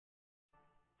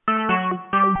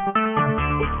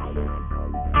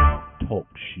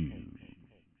shoes.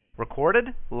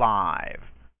 Recorded live.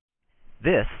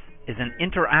 This is an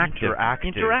interactive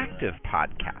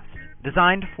podcast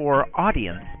designed for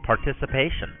audience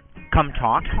participation. Come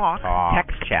talk,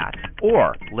 text chat,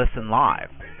 or listen live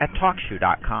at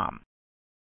TalkShoe.com.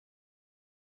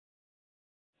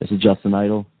 This is Justin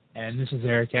Idol. And this is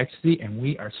Eric Ecstasy, and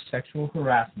we are Sexual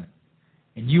Harassment.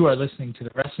 And you are listening to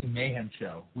the Wrestling Mayhem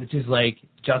Show, which is like,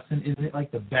 Justin, isn't it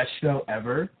like the best show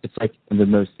ever? It's like the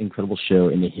most incredible show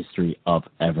in the history of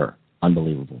ever.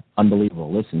 Unbelievable.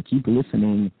 Listen, keep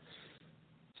listening.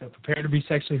 So prepare to be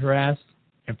sexually harassed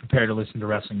and prepare to listen to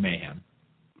Wrestling Mayhem.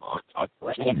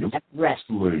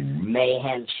 Wrestling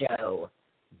Mayhem Show.com.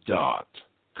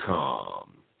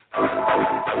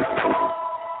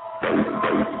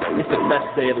 It's the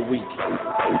best day of the week.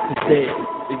 Today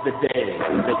is the day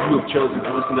that you have chosen to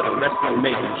listen to the Wrestling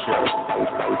Mayhem Show.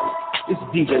 It's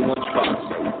DJ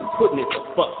Lunchbox putting it the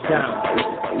fuck down.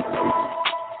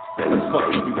 Let's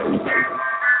fucking do that.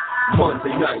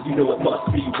 Monday night, you know it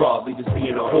must be raw. Leave us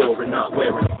being a whore and not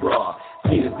wearing a bra.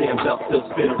 Seeing his damn belt still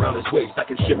spin around his waist. I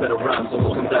can ship at a rhyme, so it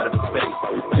comes out of his face.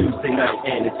 Tuesday night,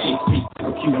 and it's AC.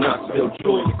 Q Knoxville,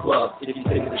 join the club. If you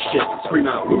think of the shit, scream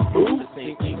out, woo woo. The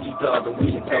same easy dog, and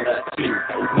we can tell that too.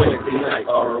 Wednesday night,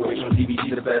 ROH on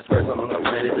DVD, the best verse on the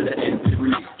planet to the nth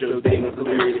degree. Joe Damon's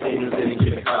delirious, Daniels, and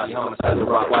Jimmy Cotty, homicide, the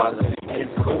rock wise, and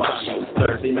Kobashi.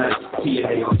 Thursday night,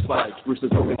 TNA on Spike. Bruce is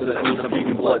broken to the end, I'm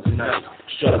drinking blood tonight.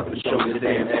 Shut up and show me the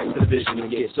damn X division and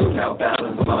get SoCal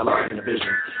battling with my life in a vision.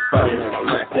 Friday night,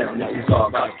 SmackDown, this is all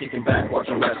about kicking back,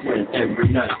 watching wrestling every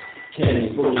night. Kenny,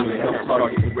 Boom, and Help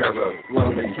Target the Railroad,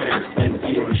 London, Karen, and the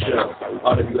Field Show.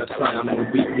 RWF Sound and the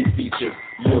weekly feature.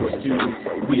 You're a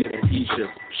student, we are the teachers.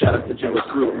 Shout out to Joe's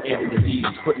crew and the disease,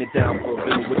 putting it down for a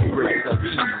minute with the grace of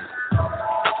ease.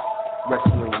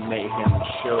 Wrestling Mayhem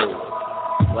Show.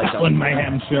 Wrestling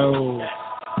Mayhem Show.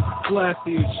 Bless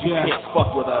you, Jeff. Can't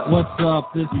fuck with us. What's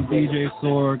up? This is DJ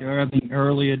Sorg, the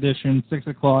early edition, 6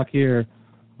 o'clock here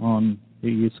on the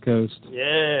East Coast.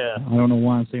 Yeah. I don't know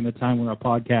why I'm saying the time we're on a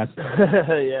podcast.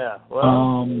 Yeah.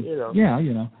 Well, you know. Yeah,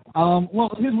 you know.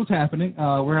 Well, here's what's happening.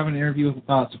 We're having an interview with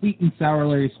Sweet and Sour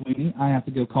Larry Sweeney. I have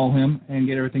to go call him and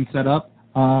get everything set up.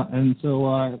 And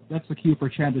so that's the cue for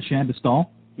Chad the Shad to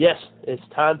stall. Yes, it's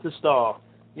time to stall.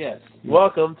 Yes.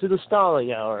 Welcome to the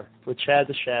Stalling Hour with Chad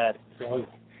the Shad.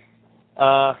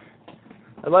 I'd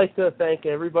like to thank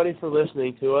everybody for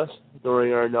listening to us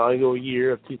during our inaugural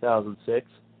year of 2006.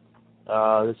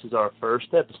 This is our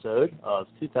first episode of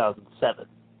 2007.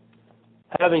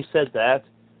 Having said that,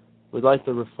 we'd like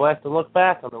to reflect and look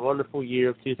back on the wonderful year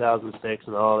of 2006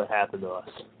 and all that happened to us.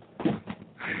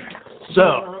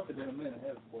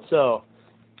 So,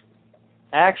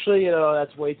 actually, you know,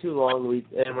 that's way too long,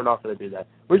 and we're not going to do that.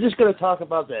 We're just going to talk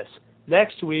about this.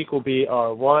 Next week will be our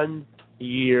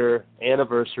 1-year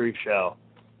anniversary show.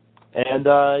 And,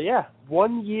 yeah,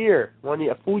 1 year,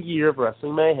 a full year of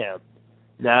Wrestling Mayhem.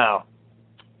 Now,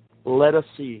 let us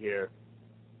see here.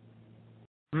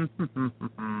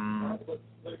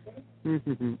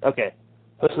 Okay,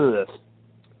 listen to this.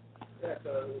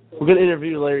 We're going to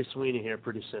interview Larry Sweeney here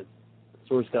pretty soon.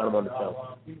 So we've got him on the phone.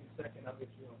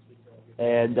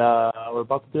 And we're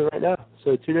about to do it right now.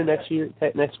 So tune in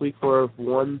next week for a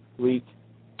 1-week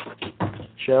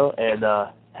show. And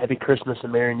happy Christmas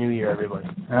and Merry New Year, everybody.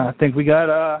 I think we got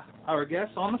our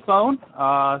guest on the phone.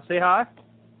 Say hi.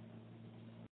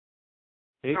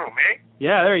 Hey. Who, me?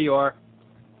 Yeah, there you are.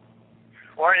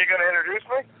 Why are you going to introduce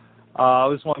me? I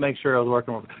just want to make sure I was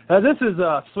working with. This is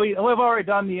Sweet. We've already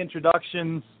done the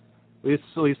introductions. We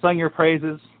sung your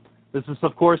praises. This is,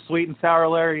 of course, Sweet and Sour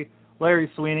Larry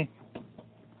Sweeney.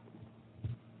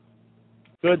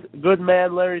 Good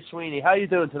man, Larry Sweeney. How you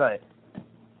doing tonight?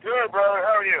 Good, brother.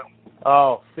 How are you?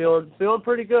 Oh, feeling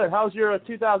pretty good. How's your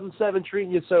 2007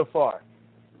 treating you so far?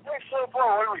 Hey, so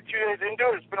far, what are we, 2 days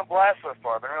into it? It's been a blast so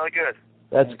far. Been really good.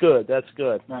 That's good. That's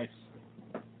good. Nice.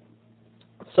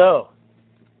 So,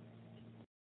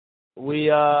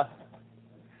 we're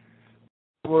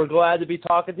glad to be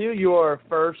talking to you. Your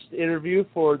first interview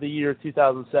for the year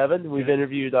 2007. We've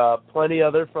interviewed plenty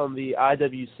other from the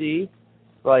IWC,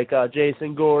 like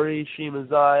Jason Gorey, Shima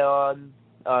Zion,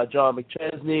 John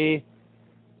McChesney,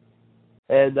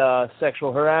 and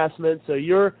Sexual Harassment. So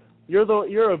you're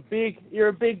a big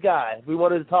guy. We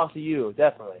wanted to talk to you,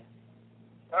 definitely.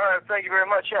 All right, thank you very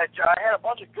much. Yeah, I had a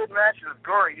bunch of good matches with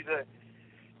Gorey. He's a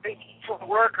big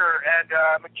worker, and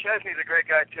McChesney's a great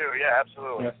guy too. Yeah,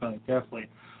 absolutely. Definitely.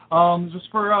 Just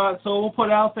for so we'll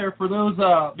put out there for those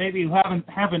maybe who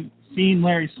haven't seen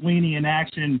Larry Sweeney in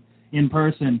action in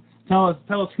person. Tell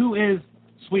us who is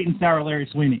Sweet and Sour Larry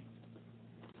Sweeney.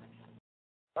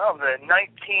 Well, the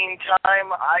 19-time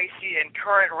IC and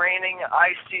current reigning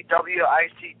ICWA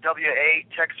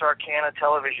Texarkana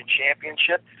Television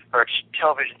Championship, or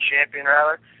Television Champion,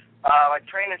 rather. I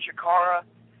trained in Chikara,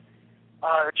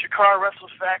 the Chikara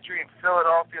Wrestling Factory in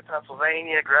Philadelphia,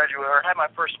 Pennsylvania. Had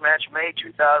my first match May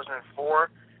 2004.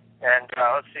 And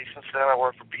let's see, since then I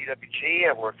worked for PWG,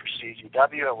 I worked for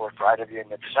CZW, I worked for IWA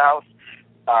Mid-South.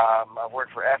 I've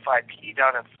worked for FIP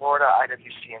down in Florida,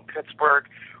 IWC in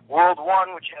Pittsburgh. World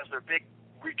One, which has their big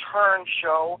return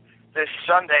show this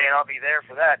Sunday, and I'll be there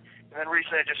for that. And then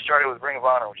recently I just started with Ring of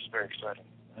Honor, which is very exciting.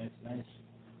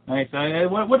 Nice.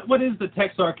 What is the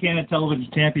Texarkana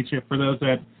Television Championship for those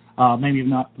that maybe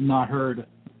have not heard?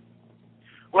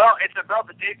 Well, it's about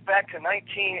the date back to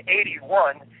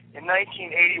 1981. In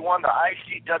 1981, the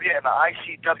ICW and the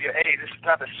ICWA, this is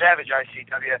not the Savage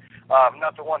ICW,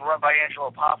 not the one run by Angelo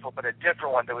Poffo, but a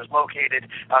different one that was located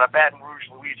out of Baton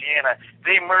Rouge, Louisiana.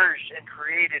 They merged and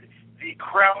created the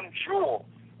crown jewel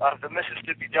of the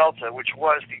Mississippi Delta, which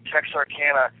was the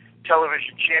Texarkana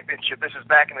Television Championship. This is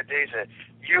back in the days of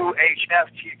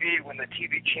UHF TV, when the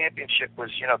TV championship was,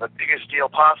 the biggest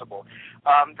deal possible.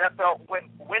 That belt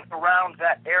went around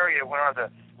that area where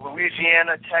the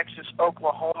Louisiana, Texas,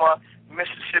 Oklahoma,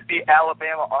 Mississippi,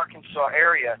 Alabama, Arkansas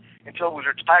area until it was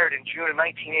retired in June of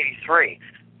 1983.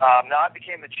 Now I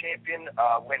became the champion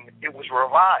when it was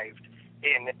revived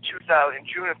in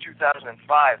June of 2005,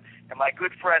 and my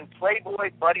good friend Playboy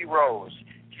Buddy Rose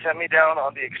sent me down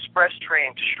on the express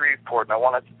train to Shreveport, and I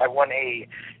won a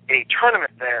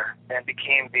tournament there and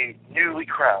became the newly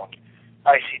crowned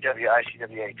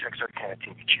ICWA Texarkana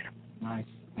TV champ. Nice.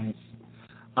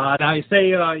 Now you say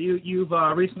you've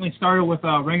recently started with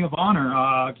Ring of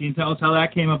Honor. Can you tell us how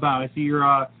that came about? I see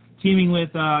you're teaming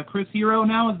with Chris Hero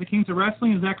now as the Kings of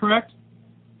Wrestling. Is that correct?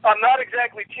 I'm not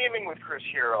exactly teaming with Chris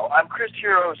Hero. I'm Chris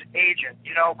Hero's agent.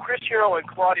 Chris Hero and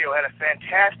Claudio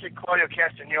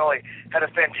Castagnoli had a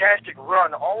fantastic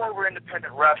run all over independent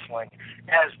wrestling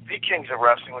as the Kings of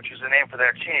Wrestling, which is the name for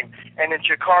their team. And in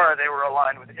Chikara, they were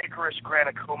aligned with Icarus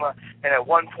Granacuma, and at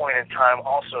one point in time,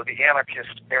 also the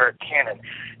anarchist Eric Cannon.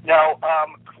 Now,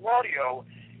 Claudio,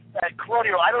 I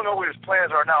don't know what his plans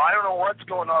are now. I don't know what's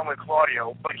going on with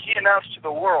Claudio, but he announced to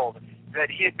the world that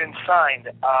he had been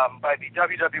signed by the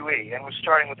WWE and was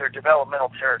starting with their developmental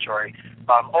territory,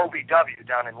 OVW,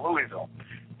 down in Louisville.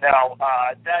 Now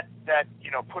that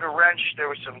put a wrench. There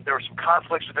were some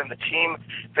conflicts within the team.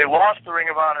 They lost the Ring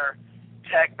of Honor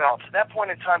tag belts. At that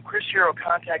point in time, Chris Hero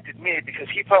contacted me because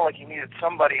he felt like he needed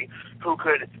somebody who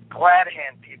could glad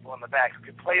hand people in the back, who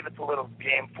could play the political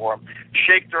game for him,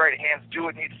 shake the right hands, do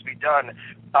what needs to be done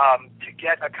to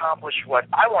get accomplished what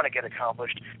I want to get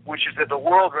accomplished, which is that the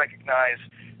world recognize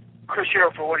Chris Hero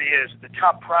for what he is, the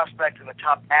top prospect and the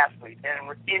top athlete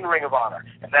in Ring of Honor,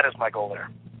 and that is my goal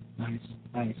there. Nice.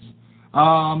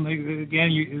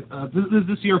 Again, is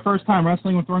this your first time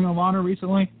wrestling with Ring of Honor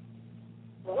recently?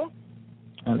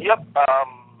 Mm-hmm. Yep.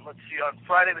 Let's see, on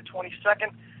Friday the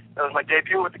 22nd, that was my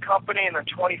debut with the company, and then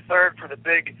 23rd for the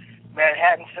big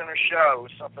Manhattan Center show. It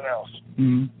was something else.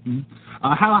 Mm-hmm.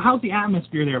 How's the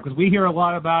atmosphere there? Because we hear a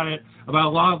lot about it, about a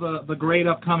lot of the great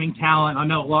upcoming talent. I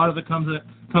know a lot of it comes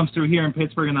through here in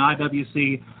Pittsburgh in the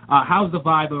IWC. How's the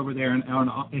vibe over there in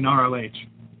ROH?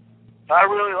 I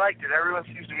really liked it. Everyone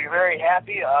seems to be very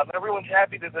happy. Everyone's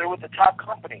happy that they're with the top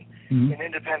company in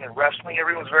independent wrestling.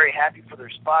 Everyone's very happy for their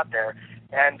spot there,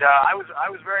 and I was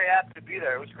very happy to be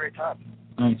there. It was a great time.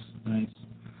 Nice.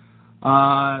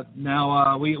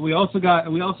 Now we also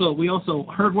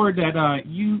heard word that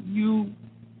you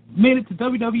made it to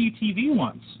WWE TV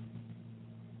once.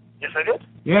 Yes, I did.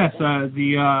 Yes,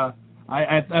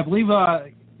 I believe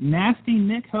Nasty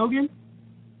Nick Hogan.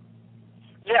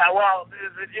 Yeah, well,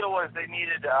 the deal was they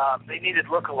needed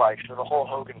lookalikes for the whole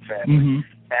Hogan family,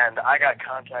 and I got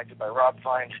contacted by Rob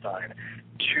Feinstein.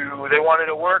 They wanted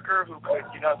a worker who could,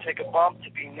 take a bump to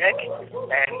be Nick,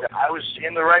 and I was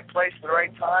in the right place at the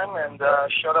right time, and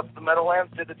showed up at the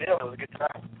Meadowlands, did the deal. It was a good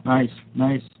time. Nice.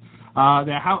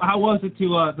 How was it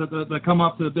to come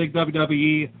up to the big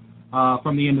WWE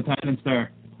from the independents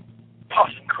there? Oh,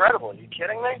 it's incredible. Are you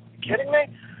kidding me?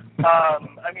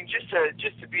 I mean, just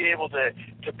to be able to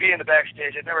be in the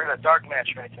backstage. I've never had a dark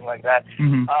match or anything like that.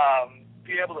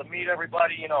 Be able to meet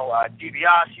everybody.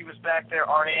 DiBiase was back there,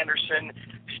 Arn Anderson,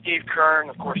 Steve Kern,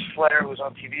 of course Flair, who was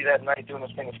on TV that night doing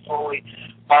his thing with Foley.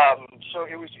 So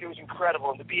it was incredible,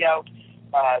 and to be out,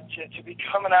 to be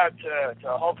coming out to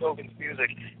Hulk Hogan's music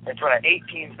in front of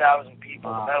 18,000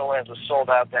 people. The Meadowlands was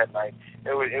sold out that night.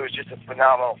 It was just a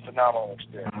phenomenal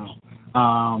experience.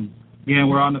 Again,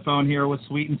 we're on the phone here with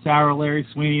Sweet and Sour Larry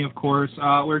Sweeney, of course.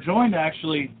 We're joined,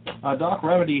 actually, Doc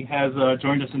Remedy has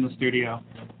joined us in the studio.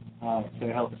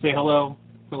 Say hello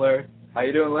to Larry. How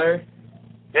you doing, Larry?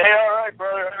 Yeah, all right,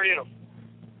 brother. How are you?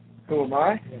 Who am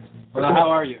I? Well, how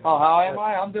are you? Oh, how am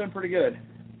I? I'm doing pretty good.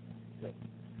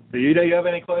 Do you have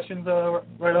any questions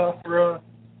right off for?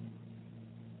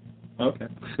 Okay.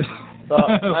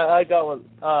 I got one.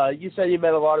 You said you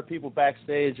met a lot of people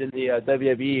backstage in the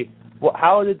WWE. Well,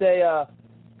 how did they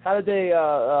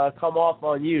come off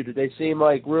on you? Did they seem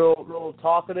like real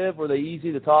talkative? Were they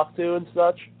easy to talk to and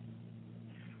such?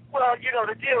 Well,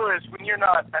 the deal is when you're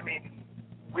not, not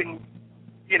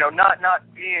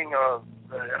being a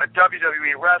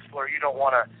WWE wrestler, you don't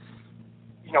want to,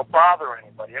 bother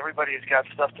anybody. Everybody's got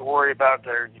stuff to worry about.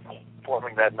 They're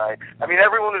performing that night.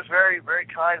 Everyone is very, very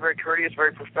kind, very courteous,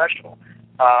 very professional.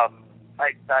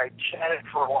 I chatted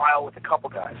for a while with a couple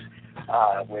guys.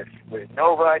 With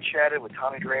Nova, I chatted with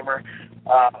Tommy Dreamer.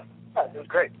 It was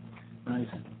great. Nice.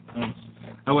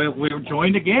 Oh, we were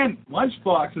joined again.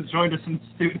 Lunchbox has joined us in the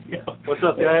studio. What's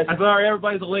up, guys? I'm sorry,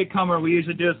 everybody's a latecomer. We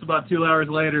usually do this about 2 hours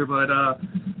later, but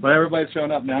everybody's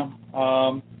showing up now.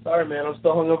 Sorry, man. I'm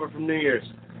still hungover from New Year's.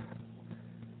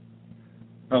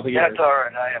 That's all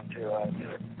right. I am too.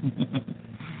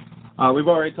 We've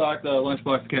already talked.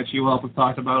 Lunchbox to catch you up. We've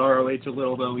talked about ROH a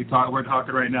little bit. We're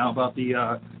talking right now about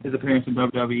his appearance in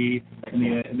WWE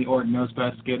in the Orton Knows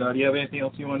Best skit. Do you have anything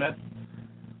else you want to add?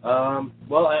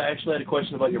 Well, I actually had a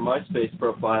question about your MySpace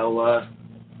profile.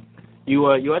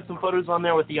 You had some photos on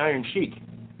there with the Iron Sheik.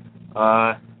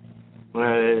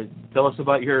 Tell us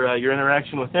about your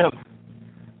interaction with him.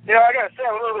 I gotta say,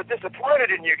 I'm a little bit disappointed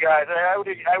in you guys. I would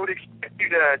expect you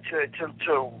to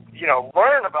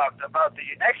learn about the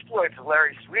exploits of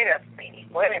Larry Sweeney after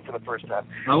playing for the first time.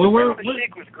 The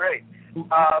Sheik was great.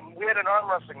 We had an arm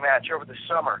wrestling match over the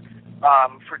summer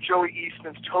for Joey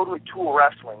Eastman's Totally Tool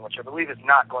Wrestling, which I believe is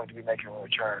not going to be making a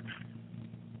return.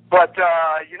 But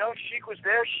Sheik was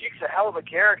there. Sheik's a hell of a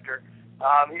character.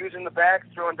 He was in the back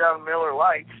throwing down Miller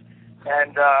Lights.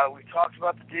 And we talked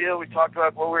about the deal. We talked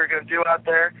about what we were going to do out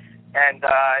there. And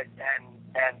I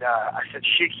said,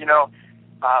 Sheik,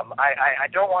 I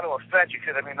don't want to offend you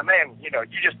because the man, you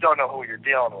just don't know who you're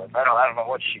dealing with. I don't know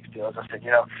what Sheik's deal is. I said,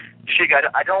 Sheik,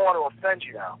 I don't want to offend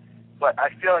you now, but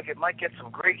I feel like it might get some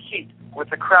great heat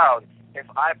with the crowd if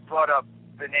I brought up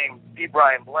the name B.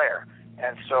 Brian Blair.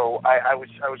 And so I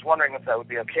was wondering if that would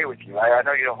be okay with you. I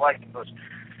know you don't like it. It was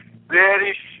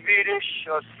very Swedish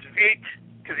or sweet.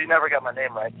 Because he never got my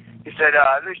name right. He said,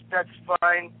 that's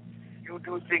fine. You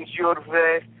do things your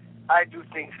way. I do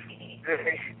things my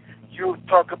way. You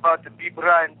talk about the B.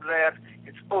 Brian Blair.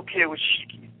 It's okay with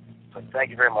Sheik. So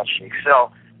thank you very much, Sheik. So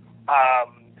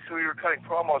we were cutting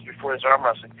promos before this arm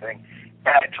wrestling thing.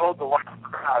 And I told the local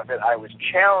crowd that I was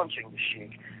challenging the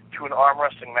Sheik to an arm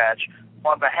wrestling match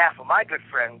on behalf of my good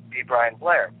friend, B. Brian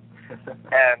Blair.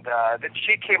 And then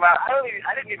Sheik came out.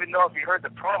 I didn't even know if he heard the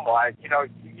promo.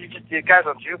 You guys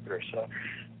on Jupiter, so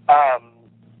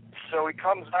he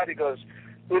comes out. He goes,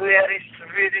 "Larry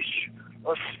Swedish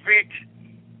or sweet,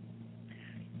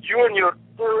 you and your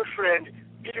girlfriend,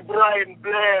 B. Brian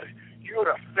Blair, you're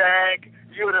a fag.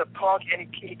 You're a punk." And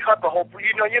he cut the whole.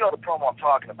 You know the promo I'm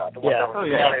talking about. The one that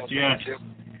was yes.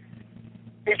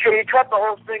 He cut the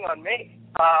whole thing on me.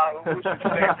 Which was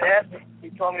fantastic. He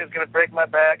told me he was going to break my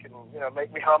back and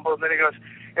make me humble. And then he goes,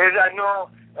 "I know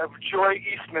Joy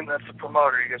Eastman, that's the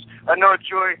promoter." He goes, "I know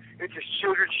Joy. It's a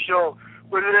children's show.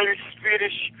 But Larry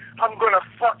Swedish, I'm going to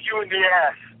fuck you in the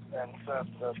ass." And so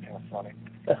that was kind of funny.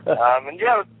 And it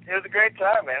was a great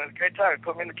time, man. It was a great time. He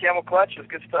put me in the camel clutch. It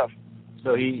was good stuff.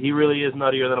 So he really is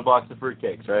nuttier than a box of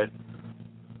fruitcakes, right?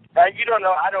 You don't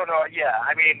know. I don't know. Yeah,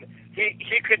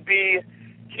 he could be.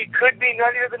 He could be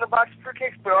nuttier than a box of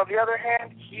fruitcakes, but on the other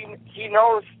hand, he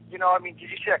knows, did you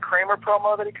see that Kramer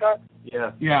promo that he cut?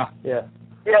 Yeah. Yeah. Yeah.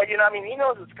 Yeah, he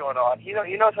knows what's going on. He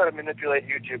knows how to manipulate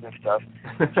YouTube and stuff.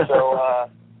 So,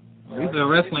 he's a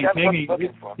wrestling king.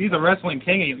 He's a wrestling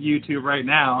king of YouTube right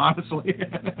now, honestly.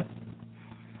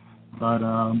 But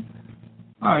all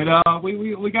right,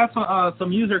 we got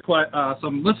some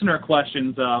listener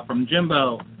questions from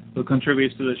Jimbo, who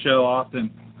contributes to the show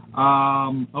often.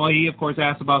 He of course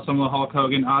asked about some of the Hulk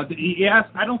Hogan. He asked,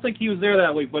 I don't think he was there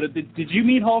that week, but did you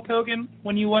meet Hulk Hogan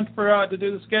when you went for to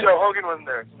do the skit? No, Hogan wasn't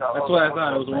there. No, that's what I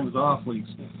thought. It was one of his off weeks.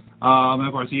 And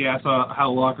of course he asked how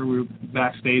locker room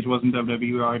backstage was in WWE.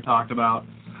 We already talked about.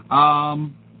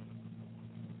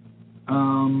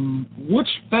 Which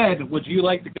Fed would you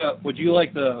like to go? Would you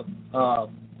like to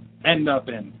end up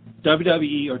in,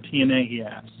 WWE or TNA? He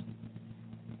asked.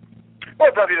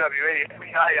 Well, WWE. If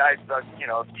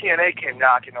TNA came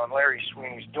knocking on Larry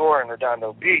Sweeney's door in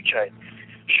Redondo Beach, I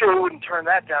sure wouldn't turn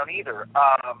that down either.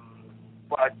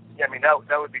 But I mean,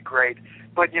 that would be great.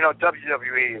 But you know,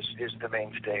 WWE is the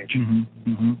main stage.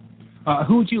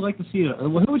 Who would you like to see? Who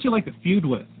would you like to feud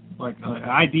with? Like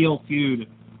ideal feud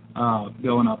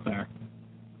going up there.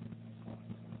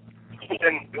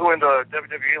 And who in the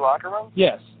WWE locker room?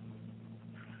 Yes.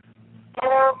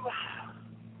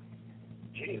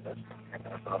 Gee, that's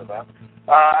something I thought about.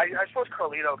 I suppose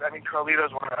Carlito. I mean,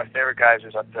 Carlito's one of my favorite guys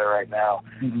who's up there right now.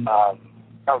 I'm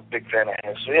a big fan of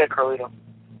his. So yeah, Carlito.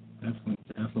 Definitely.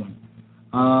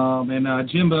 And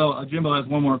Jimbo has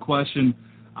one more question.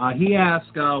 He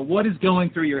asked, what is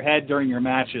going through your head during your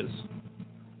matches?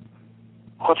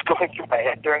 What's going through my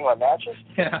head during my matches?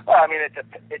 Yeah. Well, I mean, it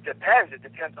depends. It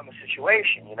depends on the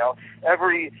situation, you know.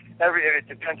 It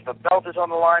depends if a belt is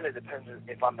on the line. It depends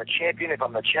if I'm the champion, if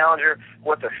I'm the challenger,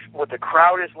 what the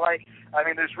crowd is like. I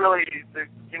mean, there's really,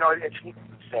 you know, it's the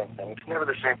same thing. It's never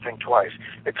the same thing twice.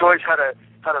 It's always how to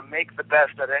make the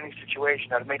best out of any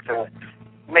situation, how to make the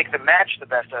match the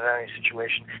best out of any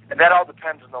situation, and that all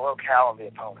depends on the locale and the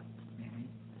opponent.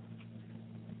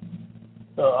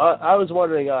 So I was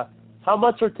wondering, how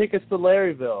much are tickets to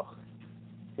Larryville?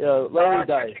 You know, Larry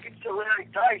Dice. Tickets to Larry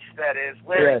Dice, that is.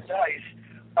 Larry Dice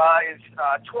is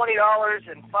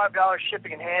 $20 and $5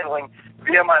 shipping and handling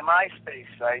via my MySpace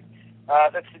site.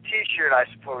 That's the T-shirt, I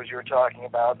suppose you were talking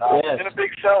about. Yes. It's in a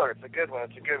big seller. It's a good one.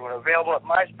 Available at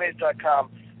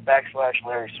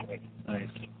myspace.com/Larry Sweeney.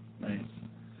 Nice.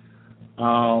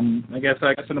 I guess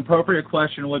an appropriate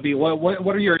question would be,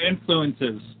 what are your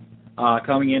influences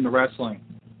coming into wrestling?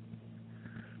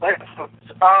 Oh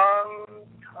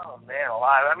man, a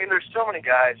lot. I mean, there's so many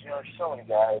guys. You know,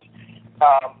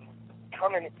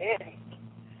 coming in.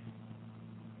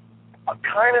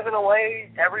 Kind of in a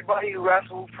way, everybody who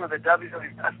wrestled for the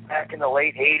WWF back in the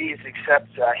late '80s,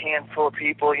 except a handful of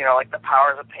people. You know, like the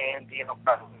Powers of Pain. You know,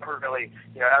 not really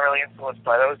influenced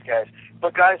by those guys.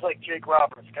 But guys like Jake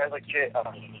Roberts, guys like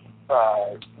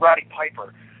Roddy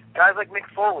Piper, guys like Mick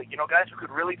Foley. You know, guys who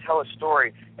could really tell a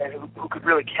story and who could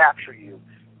really capture you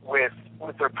with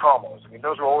their promos. I mean,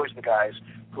 those were always the guys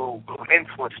who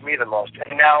influenced me the most.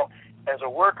 And now, as a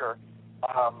worker,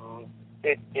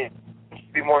 it used to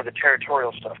be more of the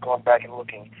territorial stuff, going back and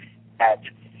looking at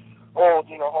old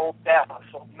Dallas,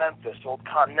 old Memphis, old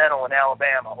Continental in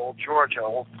Alabama, old Georgia,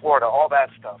 old Florida, all that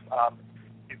stuff.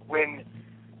 When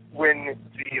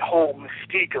the whole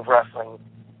mystique of wrestling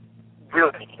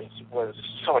really was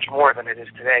so much more than it is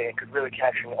today, and could really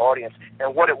capture the audience,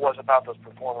 and what it was about those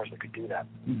performers that could do that.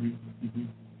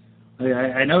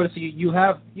 I noticed you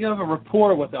have a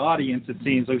rapport with the audience. It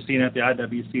seems we've seen at the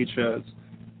IWC shows.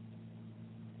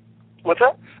 What's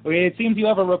that? I mean, it seems you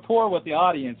have a rapport with the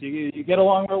audience. You get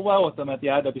along real well with them at the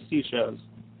IWC shows.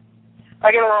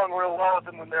 I get along real well with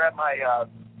them when they're at my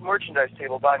merchandise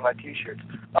table buying my T-shirts.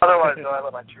 Otherwise, though, I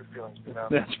let my true feelings be known.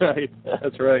 That's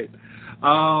right.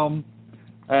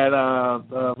 And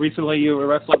recently you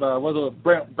wrestled, was it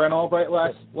Brent Albright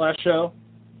last show?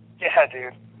 Yeah,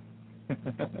 dude.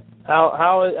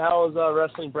 How is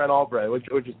wrestling Brent Albright?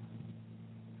 What'd you?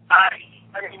 I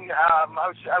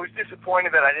was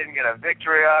disappointed that I didn't get a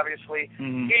victory. Obviously,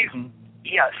 he's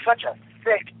such a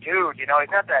thick dude. You know,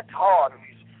 he's not that tall. I mean,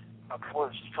 he's of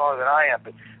course taller than I am,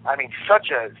 but I mean,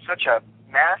 such a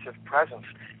massive presence.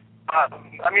 I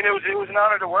mean, it was an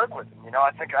honor to work with him. You know,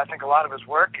 I think a lot of his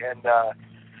work, and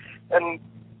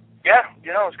yeah,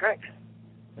 you know, it was great.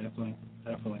 Definitely.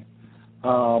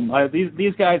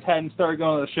 These guys hadn't started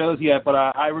going to the shows yet, but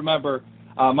I remember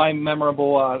my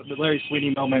memorable Larry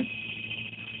Sweeney moment.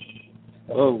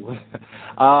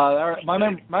 My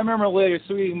memorable Larry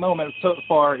Sweeney moment so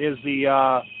far is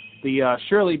the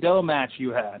Shirley Doe match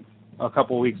you had a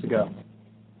couple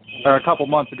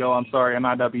months ago, I'm sorry, on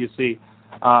IWC,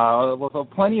 with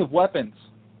plenty of weapons,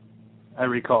 I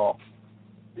recall.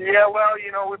 Yeah, well,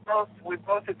 you know, we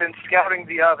both had been scouting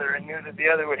the other and knew that the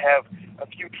other would have a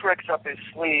few tricks up his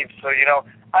sleeve. So, you know,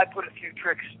 I put a few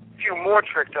more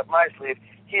tricks up my sleeve.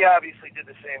 He obviously did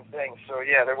the same thing. So,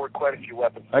 yeah, there were quite a few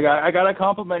weapons. I got to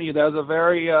compliment you. That was a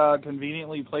very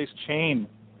conveniently placed chain.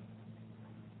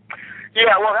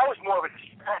 Yeah, well, that was more of a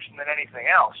distraction than anything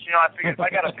else. You know, I figured if I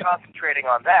got them concentrating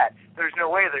on that, there's no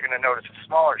way they're going to notice the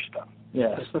smaller stuff.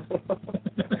 Yes.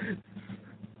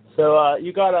 So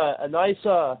you got a nice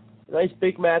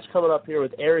big match coming up here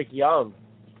with Eric Young.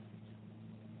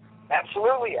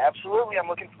 Absolutely. I'm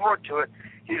looking forward to it.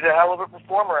 He's a hell of a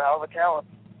performer, a hell of a talent.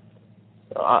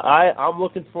 I'm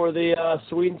looking for the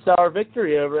sweet and sour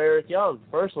victory over Eric Young,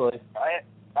 personally. I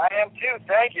am too.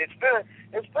 Thank you.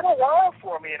 It's been a while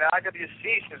for me in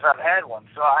IWC since I've had one,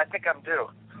 so I think I'm due.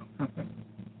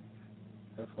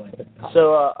 Definitely.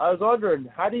 So I was wondering,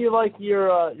 how do you like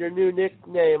your new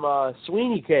nickname,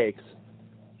 Sweeney Cakes?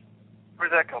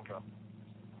 Where'd that come from?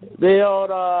 The old,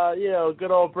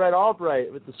 good old Brett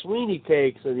Albright with the Sweeney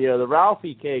cakes and, the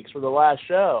Ralphie cakes from the last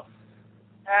show.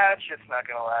 That shit's not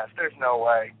going to last. There's no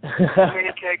way.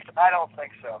 Sweeney cakes, I don't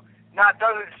think so.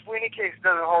 Sweeney cakes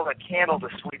doesn't hold a candle to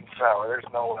sweet and sour. There's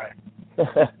no way.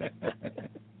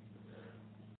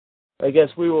 I guess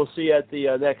we will see at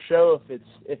the next show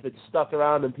if it's stuck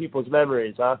around in people's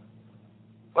memories, huh?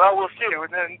 Well, we'll see.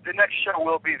 The next show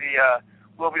will be the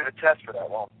test for that,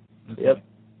 won't it? Yep.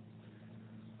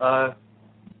 All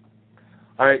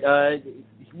right.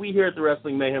 We here at the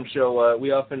Wrestling Mayhem Show,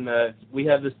 we often we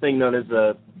have this thing known as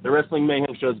the Wrestling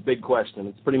Mayhem Show's Big Question.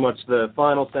 It's pretty much the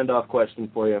final send-off question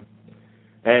for you,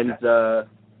 and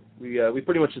we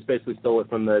pretty much just basically stole it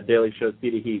from the Daily Show's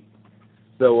Seat of Heat.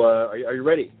 So, are you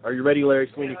ready? Are you ready,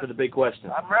 Larry Sweeney, for the big question?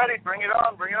 I'm ready. Bring it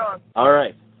on. Bring it on. All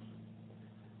right.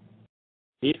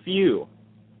 If you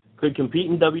could compete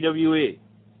in WWE,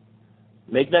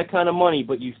 make that kind of money,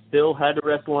 but you still had to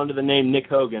wrestle under the name Nick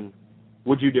Hogan,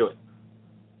 would you do it?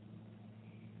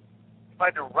 If I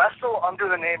had to wrestle under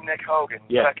the name Nick Hogan,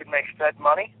 yeah. So I could make said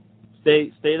money?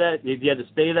 Stay that. If you had to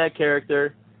stay that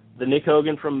character, the Nick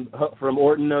Hogan from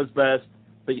Orton Knows Best,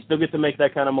 but you still get to make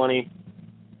that kind of money,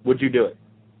 would you do it?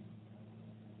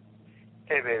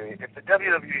 Hey, baby, if the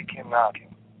WWE came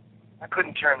knocking, I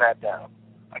couldn't turn that down.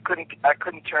 I couldn't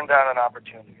turn down an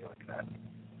opportunity like that.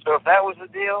 So if that was the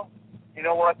deal, you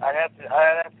know what? I'd have to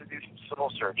do some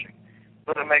soul searching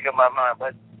to make up my mind.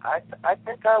 But I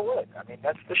think I would. I mean,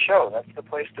 that's the show. That's the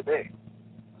place to be.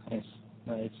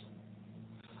 Nice.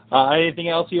 Anything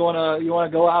else you wanna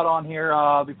go out on here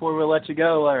before we let you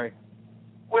go, Larry?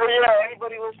 Well, yeah.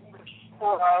 Anybody listening to the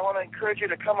show, I want to encourage you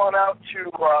to come on out to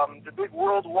the Big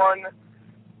World One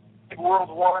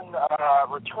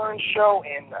return show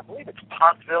in, I believe it's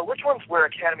Pottsville. Which one's where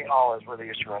Academy Hall is, where they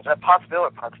used to run? Is that Pottsville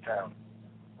or Pottstown?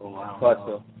 Oh, wow.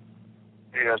 Pottsville.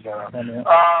 You guys don't know. Yeah.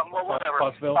 Well, whatever.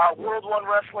 Pottsville.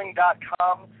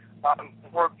 World1Wrestling.com.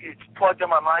 It's plugged on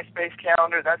my MySpace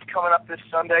calendar. That's coming up this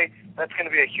Sunday. That's going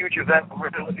to be a huge event. I'm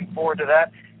really looking forward to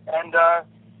that. And,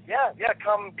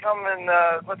 come and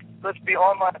let's be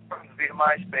online friends via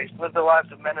MySpace, live the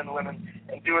lives of men and women,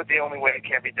 and do it the only way it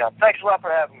can be done. Thanks a lot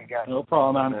for having me, guys. No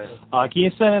problem, man. Can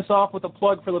you send us off with a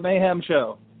plug for the Mayhem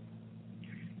Show?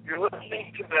 You're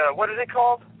listening to what is it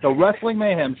called? The Wrestling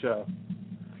Mayhem Show.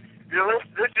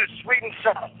 This is Sweet and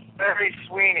Sour, Larry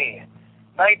Sweeney,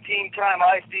 19-time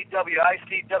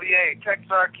ICWA,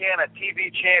 Texarkana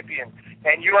TV champion,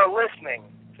 and you are listening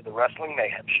to the Wrestling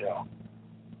Mayhem Show.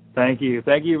 Thank you.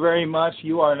 Thank you very much.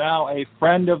 You are now a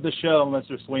friend of the show,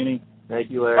 Mr. Sweeney. Thank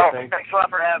you, Larry. Thanks a lot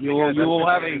for having me. You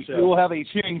will have a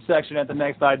cheering section at the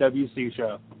next IWC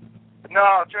show. No,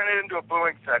 I'll turn it into a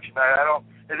booing section. Are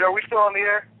we still on the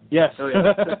air? Yes. Oh,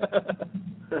 yeah.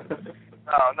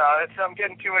 I'm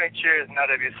getting too many cheers in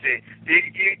IWC.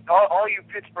 All you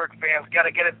Pittsburgh fans got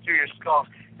to get it through your skulls.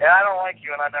 And I don't like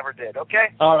you, and I never did.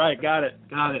 Okay? All right, got it.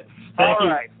 Thank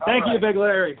you. Thank you, Big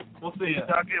Larry. We'll see you.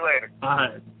 Talk to you later. All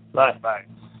right. Bye.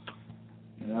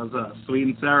 And that was Sweet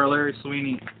and Sour Larry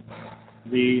Sweeney,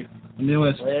 the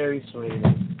newest Larry Sweeney,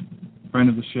 friend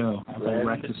of the show.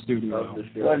 Wrecked the studio.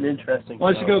 What an interesting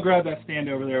Why don't you go grab that stand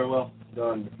over there, Will?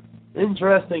 Done.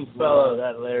 Interesting fellow,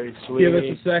 that Larry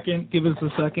Sweeney. Give us a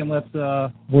second. Let's.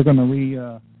 We're gonna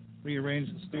rearrange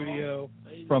the studio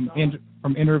from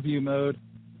interview mode.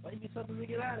 Why you something to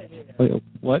get out of here? Wait,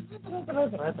 what?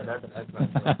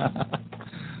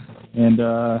 And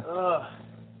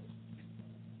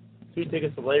 2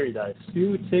 tickets to Larry Dice.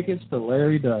 2 tickets to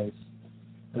Larry Dice.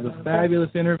 It was a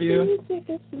fabulous interview.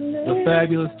 A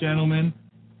fabulous gentleman.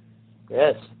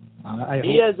 Yes.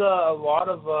 He has a lot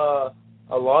of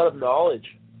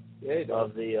knowledge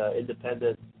of the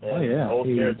independent and old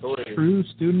territory. A true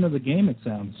student of the game, it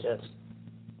sounds. Yes.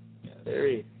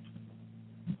 Very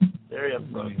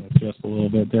upfront. Just a little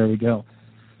bit. There we go.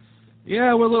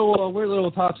 Yeah, we're a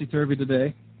little topsy turvy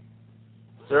today.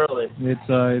 Thoroughly. It's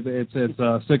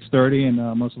 6:30 and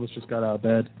most of us just got out of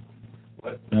bed.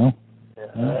 What? No.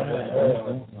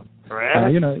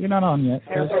 You're not on yet.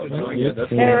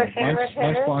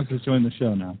 Lunchbox has joined the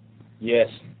show now. Yes.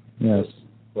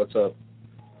 What's up?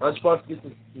 Lunchbox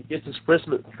gets his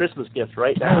Christmas gift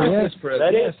right now. Oh, yes,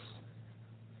 that is.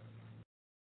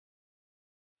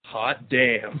 Hot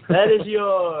damn. That is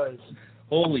yours.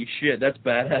 Holy shit, that's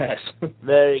badass.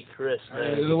 Merry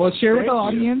Christmas. Well, share with the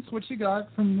audience what you got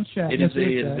from the chat. It is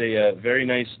a very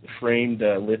nice framed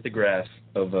lithograph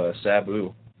of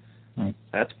Sabu. Nice.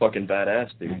 That's fucking badass,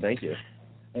 dude. Thank you.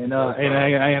 And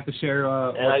I have to share.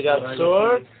 And I got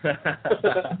sword.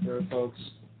 Here, folks.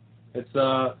 It's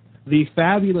the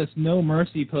fabulous No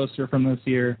Mercy poster from this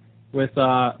year with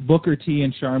Booker T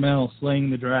and Charmel slaying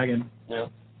the dragon. Yeah.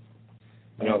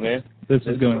 You know, man. This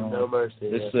is going on. No mercy.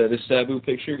 This Sabu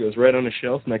picture goes right on the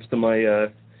shelf next to my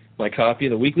my copy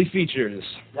of the weekly features.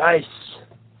 Nice.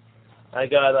 I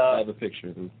got I have a picture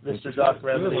of them. Mr. Doc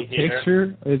Remedy here.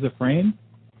 Picture is a frame?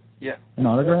 Yeah. An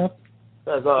autograph?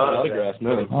 That's Not autograph,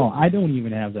 no. Oh, I don't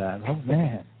even have that. Oh,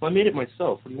 man. Well, I made it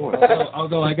myself. What do you want?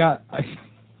 Although I got...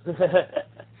 He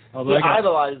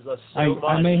idolizes us so much.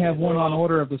 I may have one on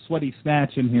order of the Sweaty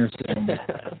Snatch in here soon.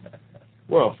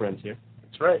 We're all friends here.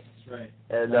 That's right. That's right.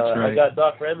 And That's right. I got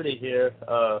Doc Remedy here,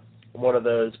 one of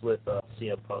those with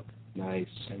CM Punk. Nice.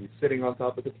 And he's sitting on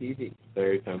top of the TV.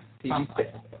 Very fun. TV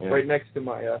stand. Yeah. Right next to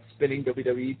my spinning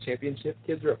WWE Championship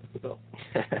Kids Replica belt.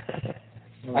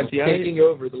 I'm See, taking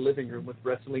over the living room with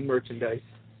wrestling merchandise.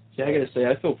 See, I gotta say,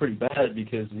 I feel pretty bad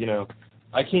because, you know,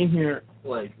 I came here,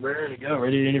 like, raring to go,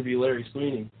 ready to interview Larry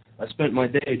Sweeney. I spent my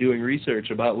day doing research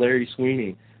about Larry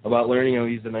Sweeney, about learning how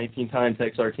he's the 19-time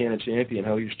Texarkana champion,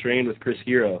 how he was trained with Chris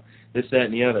Hero, this, that,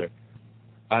 and the other.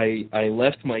 I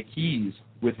left my keys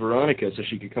with Veronica so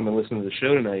she could come and listen to the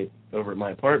show tonight over at my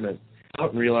apartment,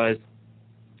 out and realized,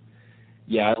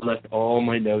 yeah, I left all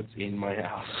my notes in my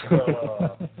house.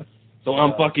 So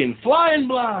I'm fucking flying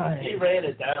blind. He ran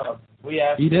it down. We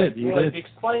asked He did. like,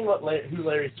 explain who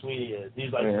Larry Sweeney is.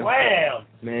 He's like, Man. wham!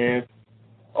 Man,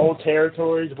 Old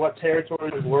territories, what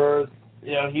territories were.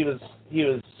 You know, he was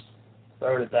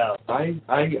throwing it down.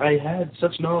 I had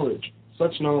such knowledge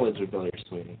of Larry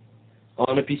Sweeney.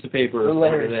 On a piece of paper. The over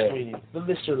Larry there. Sweeney. The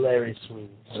Mr. Larry Sweeney.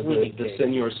 Sweeney The cake.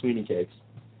 Senor Sweeney cakes.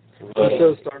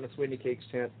 Also starting a Sweeney Cakes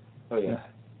chant. Oh, yeah.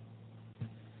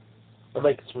 I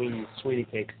make a Sweeney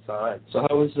cake sign. So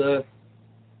how's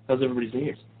everybody's New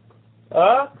Year's?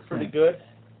 Pretty good.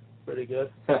 Pretty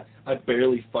good. I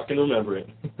barely fucking remember it.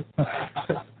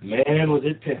 Man, was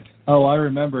it pimp. Oh, I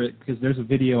remember it because there's a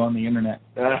video on the internet.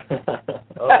 Oh,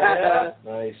 yeah.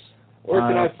 Nice. Where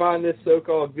can I find this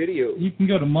so-called video? You can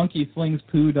go to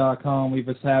monkeyflingspoo.com. We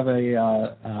just have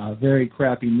a very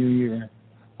crappy New Year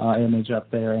image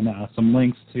up there and some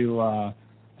links to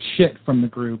shit from the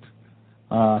group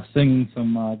singing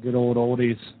some good old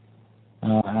oldies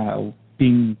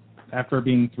after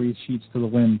being three sheets to the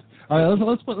wind. All right,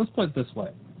 let's put it this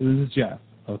way. This is Jeff,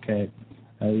 okay?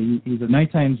 He's a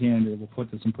nighttime janitor. We'll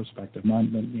put this in perspective.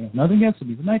 Nothing against him.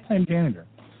 He's a nighttime janitor.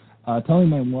 Telling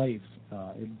my wife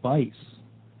advice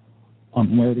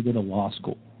on where to go to law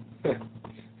school. That's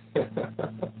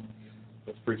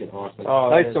freaking awesome. Oh,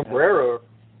 Nice sombrero.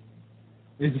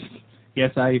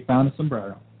 Yes, I found a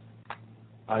sombrero.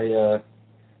 I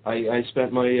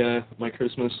spent my my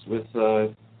Christmas with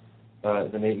the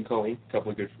Nate and Colleen,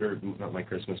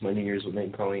 my New Year's with Nate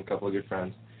and Colleen, a couple of good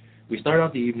friends. We start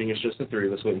out the evening, it's just the three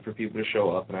of us waiting for people to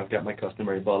show up, and I've got my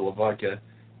customary bottle of vodka,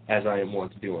 as I am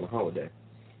wont to do on a holiday.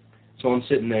 So I'm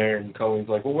sitting there, and Colleen's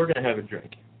like, well, we're going to have a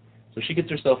drink. So she gets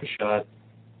herself a shot,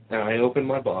 and I open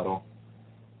my bottle,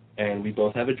 and we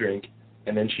both have a drink,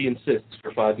 and then she insists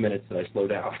for 5 minutes that I slow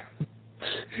down.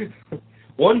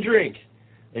 One drink!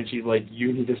 And she's like,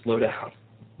 you need to slow down.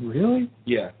 Really?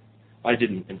 Yeah. I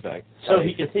didn't, in fact. So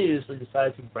he continuously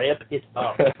decided to ramp it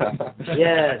up.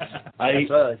 Yes. I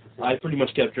pretty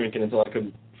much kept drinking until I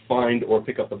couldn't find or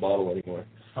pick up the bottle anymore.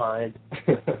 Fine.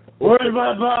 Where's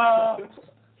my bottle?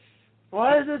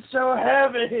 Why is it so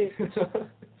heavy?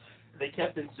 They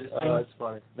kept insisting that's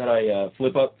funny. that I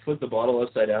flip the bottle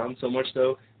upside down, so much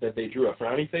so that they drew a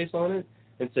frowny face on it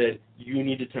and said, you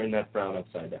need to turn that frown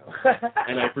upside down.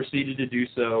 And I proceeded to do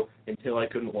so until I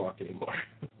couldn't walk anymore.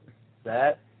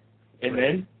 And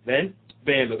then,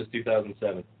 bam, it was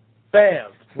 2007. Bam!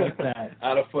 Like that.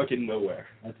 Out of fucking nowhere.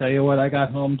 I tell you what, I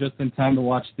got home just in time to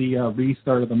watch the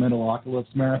restart of the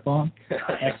Metalocalypse Marathon.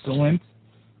 Excellent.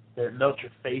 Did it melt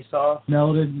your face off?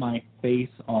 Melted my face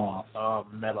off. Oh,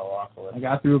 Metalocalypse. I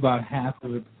got through about half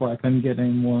of it before I couldn't get any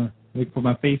more. Before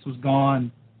my face was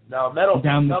gone. Now,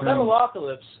 Down the drain.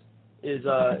 Metalocalypse is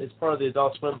part of the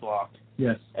Adult Swim block.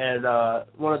 Yes. And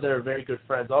one of their very good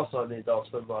friends also on the Adult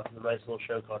Swim block is a nice little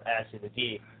show called Assy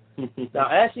McGee. Now,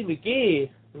 Assy McGee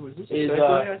is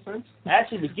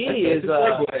Assy McGee is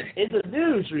in the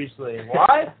news recently.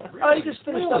 Why? Oh, he just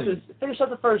finished up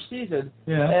the first season.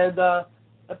 Yeah. And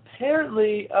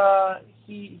apparently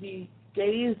he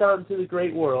gazed onto the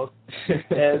great world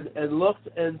and looked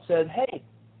and said, "Hey,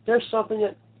 there's something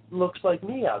that looks like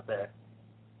me out there.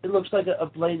 It looks like a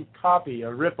blatant copy, a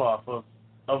ripoff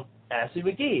of Assy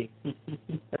McGee."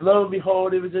 And lo and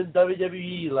behold, it was in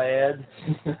WWE land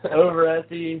over at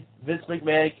the Vince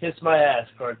McMahon Kiss My Ass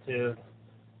cartoon.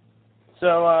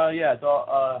 So, yeah,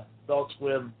 Adult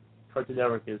Swim Cartoon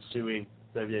Network is suing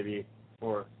WWE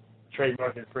for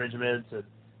trademark infringements and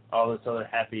all this other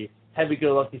happy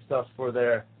happy-go-lucky stuff for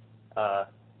their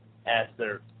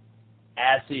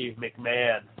Assy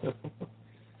McMahon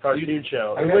cartoon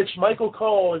show, in which Michael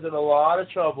Cole is in a lot of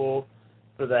trouble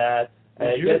for that.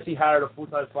 I guess he hired a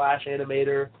full-time Flash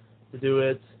animator to do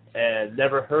it, and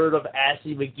never heard of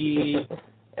Assy McGee.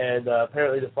 And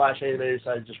apparently the Flash animator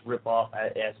decided to just rip off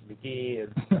Assy McGee,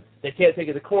 and they can't take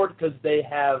it to court because they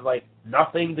have like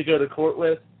nothing to go to court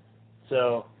with.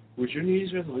 So. Was your New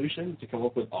Year's resolution to come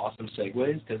up with awesome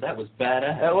segues? Because that was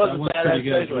badass. That was a badass segue.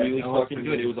 It was really fucking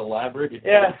good. It was elaborate. It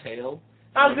yeah. detailed.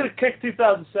 I was going to kick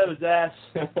 2007's ass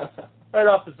right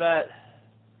off the bat.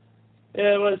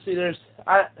 Yeah, let's see.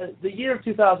 The year of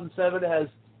 2007 has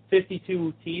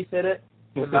 52 teeth in it.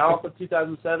 The mouth of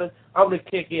 2007. I'm going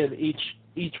to kick in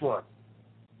each one.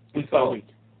 Good call.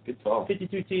 Good call.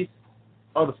 52 teeth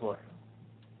on the floor.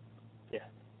 Yeah.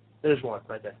 There's one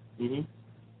right there. Mm-hmm.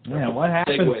 Yeah, what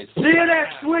happened? Segways. See you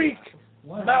next week!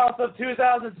 Mouth of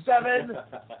 2007.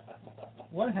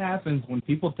 What happens when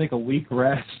people take a week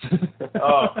rest?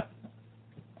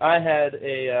 I had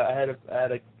a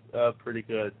pretty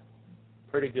good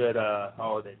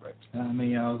holiday break. I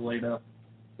mean, I was laid up.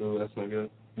 Oh, that's not good.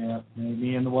 Yeah,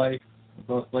 me and the wife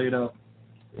were both laid up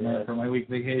for my week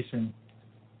vacation.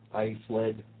 I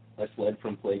fled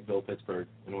from Plagueville, Pittsburgh,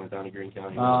 and went down to Greene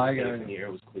County. I got it. The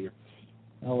air was clear.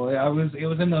 Oh, it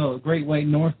was in the Great White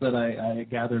North that I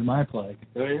gathered my plague.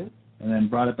 Oh, yeah? And then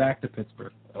brought it back to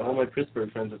Pittsburgh. All my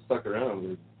Pittsburgh friends that stuck around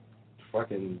were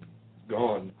fucking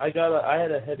gone. I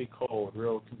had a heavy cold,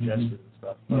 real congested and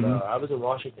stuff. But I was in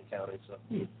Washington County, so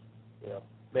you know,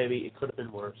 maybe it could have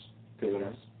been worse. Could have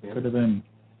been. Yeah. Could have been.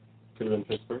 Could have been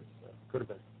Pittsburgh. Could have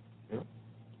been.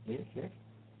 Yeah.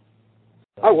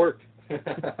 I work.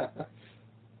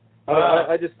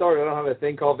 I just started. I don't have a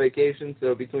thing called vacation,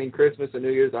 so between Christmas and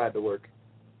New Year's, I had to work.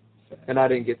 And I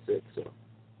didn't get sick, so.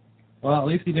 Well, at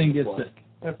least he didn't get sick.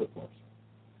 That's a plus.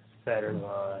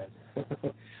 Fetterline.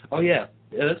 Oh, yeah.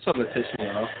 That's something that pisses me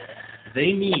off.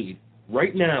 They need,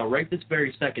 right now, right this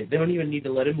very second, they don't even need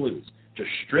to let him lose. Just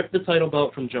strip the title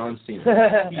belt from John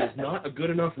Cena. He is not a good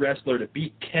enough wrestler to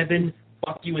beat Kevin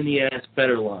fuck-you-in-the-ass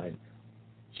Fetterline.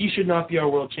 He should not be our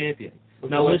world champion.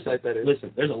 Now,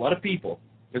 listen, there's a lot of people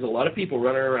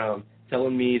running around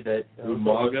telling me that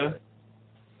Umaga...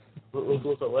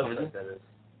 What's the website that is?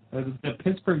 The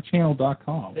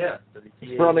PittsburghChannel.com. Yeah.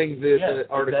 It's running the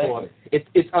article.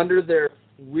 It's under their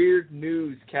weird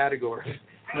news category.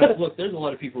 Look, there's a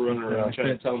lot of people running around trying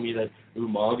to tell me that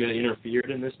Umaga interfered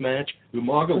in this match.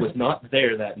 Umaga was not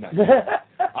there that night.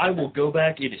 I will go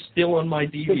back. It is still on my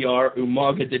DVR.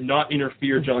 Umaga did not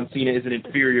interfere. John Cena is an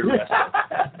inferior wrestler.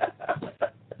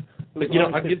 But, you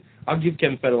know, I'll give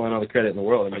Kevin Federline all the credit in the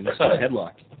world. I mean, that's not a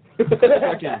headlock.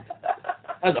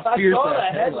 That's a fierce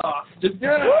headlock. Just,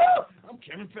 I'm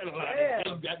Kevin Federline.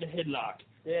 I've got the headlock.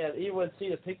 Yeah, even when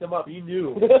Cena picked him up, you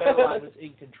knew Federline was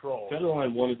in control.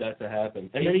 Federline wanted that to happen.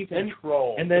 And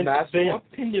then Van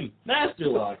pinned him. Master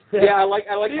lock. Yeah, I like.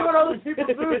 See what other people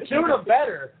do them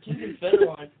better.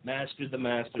 Federline mastered the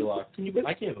master lock.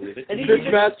 I can't believe it. And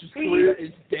Master's career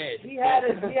is dead. He had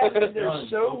it in there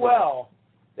so well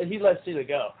that he let Cena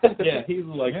go. Yeah, he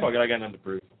was like, fuck it, I got nothing to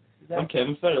prove. I'm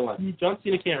Kevin Federline. John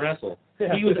Cena can't wrestle.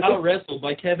 He was out-wrestled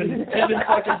by Kevin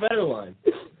fucking Federline.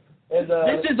 And,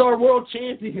 this is our world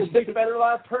champion. Big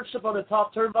Federline perched up on the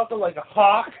top turnbuckle like a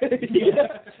hawk.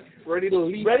 Ready to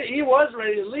leave. He was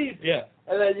ready to leave. Yeah.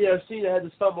 And then, Cena had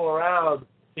to stumble around.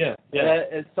 Yeah.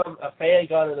 And a fan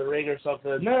got in the ring or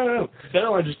something. No.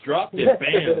 Federline just dropped it.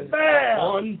 Bam. Bam.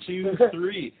 1, 2,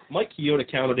 3. Mike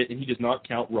Chioda counted it, and he does not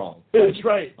count wrong. That's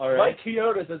right. All right. Mike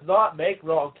Chioda does not make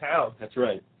wrong count. That's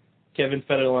right. Kevin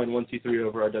Federline 1, 2, 3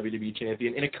 over our WWE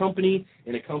champion in a company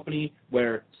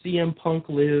where CM Punk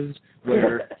lives,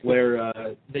 where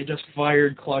they just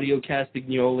fired Claudio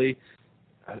Castagnoli.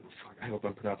 I hope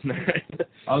I'm pronouncing that right.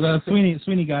 Oh,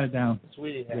 Sweeney got it down.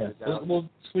 Sweeney had it down. Well,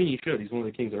 Sweeney should. He's one of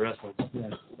the kings of wrestling.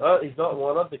 Yeah. He's not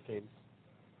one of the kings.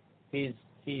 He's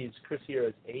Chris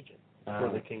Hero's agent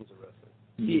for the kings of wrestling.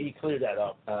 He cleared that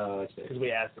up. I see. Because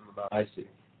we asked him about it. I see.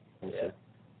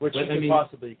 Which could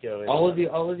possibly go in.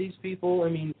 All of these people, I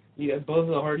mean, you got both of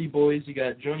the Hardy Boys, you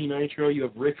got Johnny Nitro, you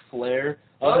have Ric Flair.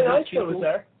 Nitro was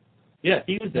there. Yeah,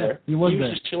 he was there. He was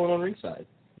just chilling on ringside.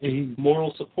 Yeah,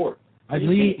 moral support. I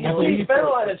believe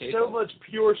Federline had so much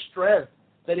pure strength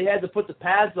that he had to put the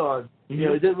pads on.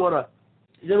 Mm-hmm. He didn't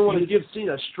want to give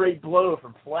Cena a straight blow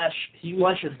from flesh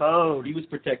and bone. He was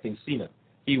protecting Cena.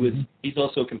 He's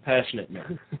also a compassionate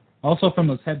man. Also from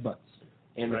those headbutts.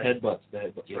 And the headbutts.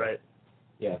 Yeah. Right.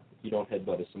 Yeah, you don't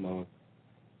headbutt a Samoan.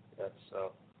 That's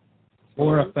so.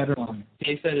 Or a Federline.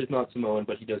 K-Fed is not Samoan,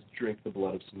 but he does drink the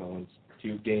blood of Samoans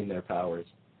to gain their powers.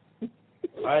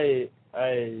 I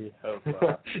hope.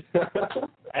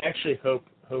 I actually hope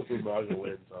Umaga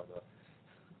wins on that.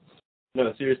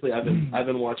 No, seriously, I've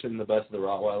been watching the Best of the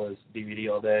Rottweilers DVD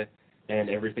all day, and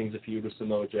everything's a feud with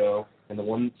Samoa Joe. And the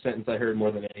one sentence I heard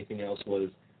more than anything else was,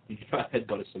 "You cannot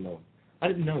headbutt a Samoan." I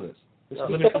didn't know this. This is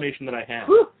some information that I had.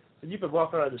 And you've been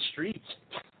walking around the streets.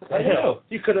 I know.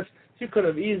 You could have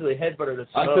easily headbutted a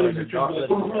Samoan. I could have and not let it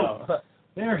go.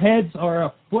 Their heads are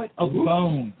a foot of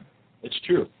bone. It's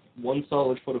true. One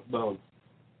solid foot of bone.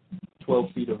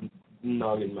 12 feet of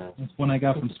noggin mass. That's one I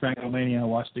got from Scragglemania. I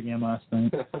watched again last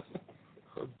night.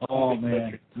 Oh,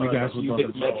 man. You guys would You love big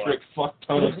it. metric fuck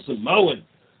ton of Samoan.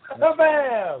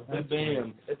 Bam!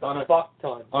 Bam. It's a fuck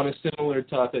ton. On a similar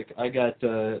topic, I got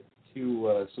 2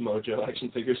 Samoa Joe action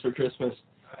figures for Christmas,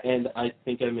 and I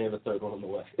think I may have a third one on the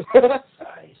way.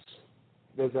 Nice.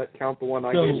 Does that count the one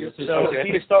I So- gave you? So if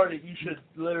you started, you should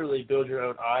literally build your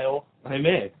own aisle. I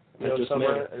may. You know, I just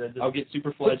somewhere, may. and then just I'll get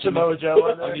Superfly put Samoa Joe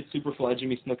in there. I'll get Superfly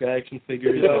Jimmy Snuka action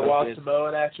figures. You know, watch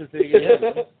Samoan action figures,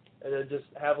 and then just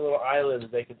have a little island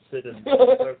that they can sit and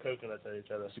throw coconuts at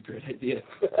each other. That's a great idea.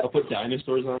 I'll put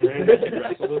dinosaurs on there and I can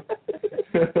wrestle them.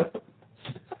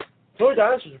 Toy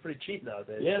dinosaurs are pretty cheap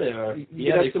nowadays. Yeah, they are.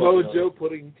 You got Samoa Joe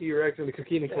putting T-Rex in the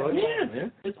Coquina Clutch. Yeah,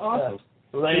 man. It's awesome.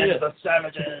 Land of the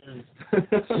Savages.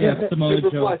 Yeah, Samoa Joe.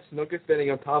 Superfly Snuka standing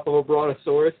on top of a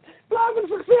Brontosaurus.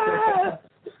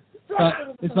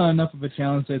 It's not enough of a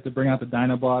challenge. They have to bring out the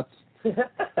Dinobots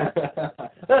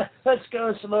Let's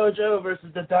go Samoa Joe versus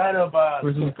the Dinobots.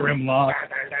 versus Grimlock.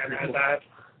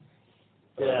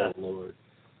 Yeah. Oh, Lord.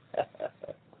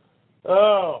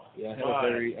 Oh. Yeah,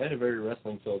 I had a very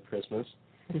wrestling-filled Christmas.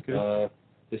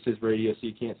 This is radio, so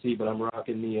you can't see, but I'm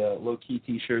rocking the low-key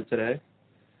T-shirt today.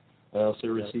 I also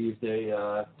received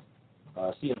a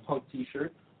CM Punk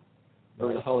T-shirt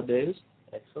over the holidays.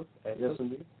 Excellent. Yes,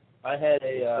 indeed. I had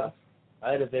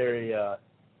a very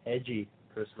edgy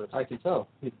Christmas. I can tell.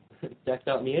 Decked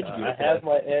out in the edge gear. I have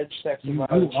my Edge sexy You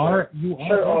model are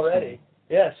shirt already.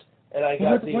 Yes, and I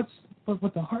got what's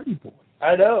with the Hardy Boys?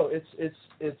 I know it's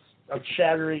I'm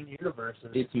shattering universes.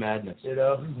 It's madness. You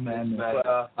know, Madness.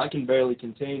 But, I can barely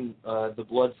contain the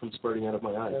blood from spurting out of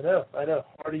my eyes. I know.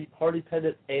 Hardy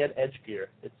pendant and edge gear.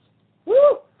 It's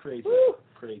woo Crazy. Woo!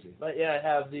 Crazy. But yeah, I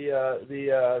have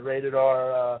the rated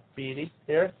R beanie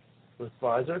here with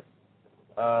visor.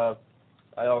 I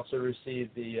also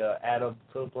received the Adam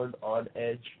Copeland On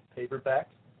Edge paperback,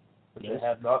 which I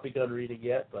have not begun reading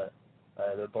yet, but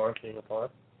I'm embarking upon.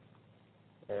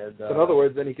 And So in other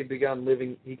words, then he can begin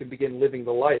living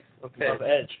the life of of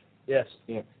Edge. Yes.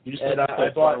 Yeah. You just And have to I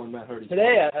start bought following Matt Hardy.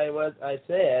 today.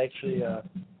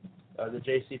 The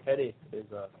J.C. Penney is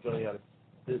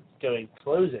going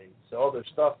closing. So all their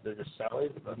stuff they're just selling.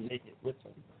 They're not taking it with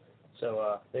them.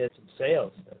 So they had some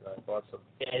sales, and I bought some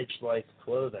Edge-like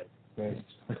clothing. Nice.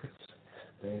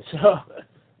 So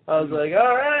I was like,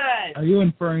 all right. Are you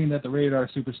inferring that the Rated R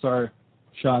Superstar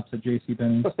shops at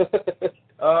JCPenney's?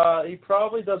 He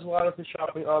probably does a lot of his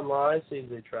shopping online, seeing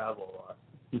they travel a lot.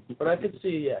 But I could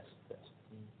see, yes,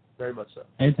 very much so.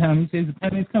 Anytime he says the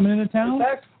Penny's coming into town? In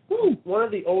fact, one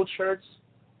of the old shirts,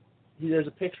 there's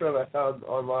a picture of it I found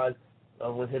online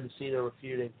with him and Cena were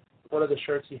feuding. One of the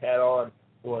shirts he had on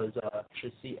was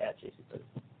should see at JCPenney.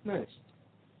 Nice.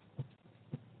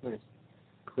 Nice.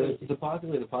 The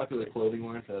popular clothing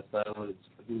line for that style is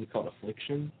really called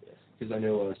Affliction. Yes. Because I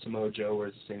know Samoa Joe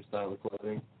wears the same style of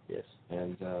clothing. Yes.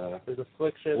 And there's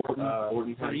Affliction.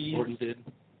 Orton did.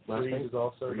 Last Freeze night. is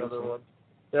also Freeze. another one.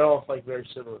 They're all like very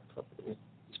similar companies.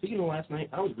 Speaking of last night,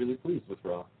 I was really pleased with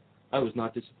Raw. I was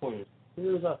not disappointed.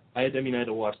 Who was up? I had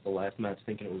to watch the last match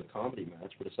thinking it was a comedy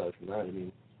match, but aside from that,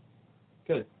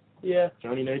 good. Yeah.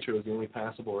 Johnny Nitro was the only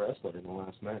passable wrestler in the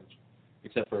last match,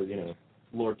 except for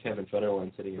Lord Kevin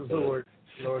Federline sitting in Lord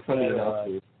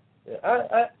Federline.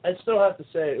 Yeah, I still have to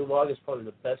say Umaga's probably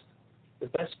the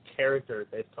best character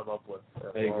they've come up with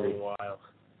in a long while.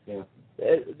 Yeah.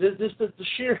 The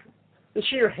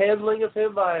sheer handling of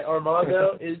him by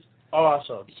Armando is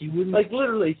awesome. He wouldn't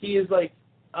literally he is like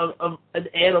an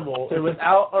animal, and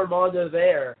without Armando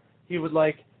there, he would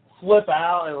flip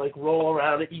out and roll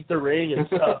around and eat the ring and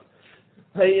stuff.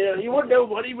 You wouldn't know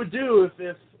what he would do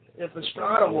if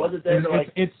Estrada wasn't there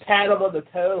to pat him on the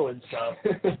toe and stuff.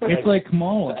 It's like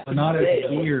Kamala, but not as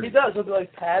weird. He does. He'll be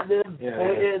patting him,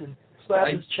 pointing, and slap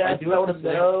his chest, telling him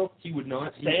no. He would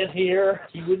not stand here.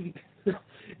 He wouldn't.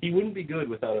 He wouldn't be good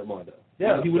without Armando.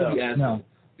 Yeah, he wouldn't be as good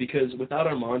because without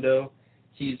Armando,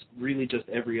 he's really just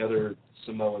every other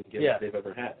Samoan gift they've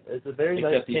ever had. It's a very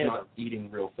except nice he's tandem. not eating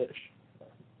real fish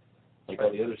like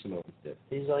all the other Samoans did.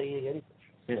 He's not eating any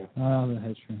fish. Yeah. Oh, the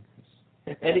head shrinkers.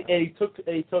 And he took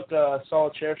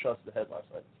solid chair shots to the head last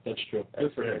night. That's true.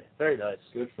 Good for him. Very nice.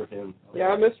 Good for him. Yeah,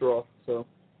 I missed Raw, so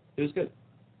It was good.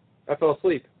 I fell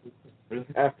asleep Really?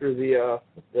 after the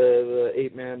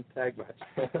 8-man tag match.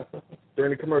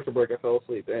 During the commercial break, I fell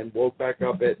asleep and woke back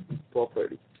up at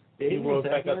 12:30. He woke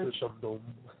back up to some dome.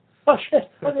 Oh shit!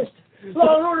 I missed.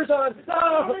 Law and Order's on.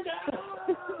 No.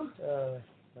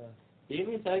 The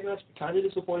Alien tag match kind of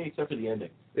disappointing except for the ending.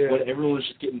 Yeah. When everyone was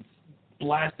just getting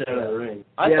blasted out of the ring.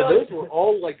 Yeah, those were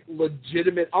all like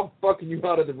legitimate. I'm fucking you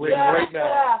out of the ring right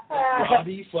now.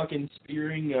 Robbie fucking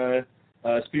spearing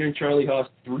Charlie Haas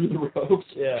through the ropes.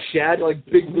 Yeah. Shad like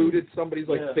big booted somebody's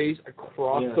like Yeah. face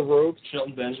across Yeah. the ropes.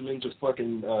 Shelton Benjamin just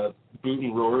fucking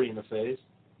booting Rory in the face.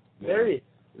 Very,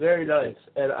 very nice.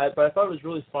 But I thought it was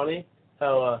really funny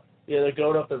how they're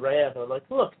going up the ramp and I'm like,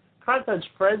 look, Constant's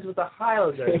friends with the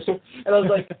Highlanders. And I was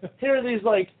like, here are these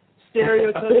like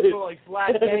stereotypical like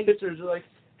black gangsters. They're like,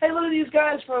 hey, look at these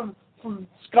guys from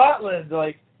Scotland. They're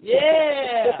like,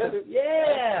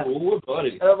 yeah. Cool,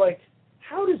 buddy. And I'm like,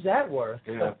 how does that work?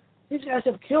 Yeah. These guys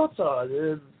have kilts on.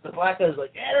 And the black guy's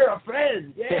like, yeah, they're our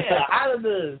friends. Yeah,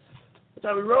 Highlanders. That's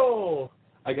how we roll.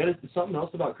 I got something else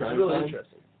about It's Crime really Time.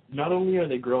 interesting. Not only are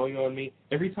they growing on me,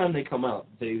 every time they come out,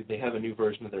 they have a new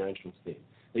version of their entrance theme.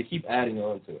 They keep adding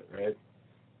on to it, right?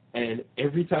 And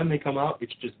every time they come out,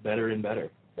 it's just better and better.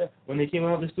 Yeah. When they came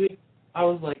out this week, I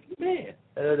was like, man.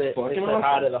 And then they Fucking said awesome.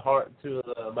 hi to the heart to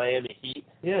the Miami Heat.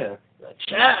 Yeah. Like,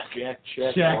 Shaq.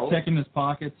 Shaq checking his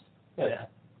pockets. Yeah.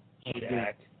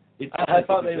 Shaq. I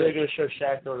thought maybe they were going to show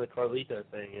Shaq doing the Carlito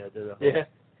thing. Yeah.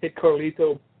 Hit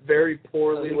Carlito very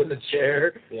poorly with a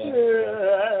chair.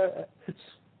 Yeah. It's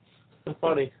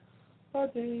funny.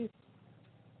 Funny.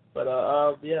 But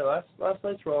last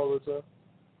night's Raw was Not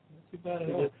too bad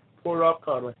at all. poor Rob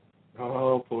Conway.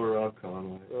 Oh, poor Rob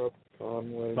Conway.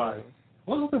 Conway. Fine.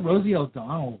 What was the Rosie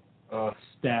O'Donnell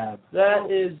stab?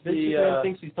 That is Vince McMahon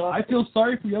thinks he's talking. I feel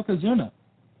sorry for Yokozuna.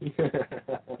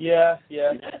 Yeah.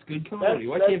 That's good comedy.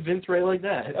 Why can't Vince write like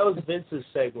that? That was Vince's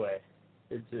segue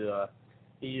into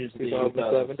he used the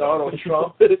 2007. Donald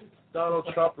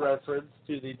Trump reference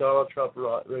to the Donald Trump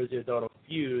Rosie O'Donnell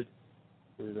feud.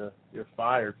 To your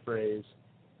fired phrase.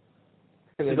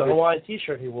 To the Hawaiian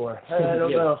T-shirt he wore. I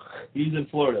don't know. He's in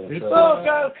Florida. So. Oh,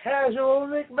 go casual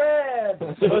McMahon.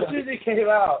 As soon as he came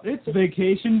out. It's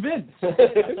Vacation Vince. As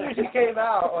soon as he came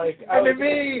out, like I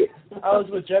was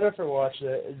with Jennifer watching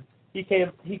it, and he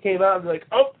came out and was like,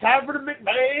 oh, time for the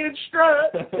McMahon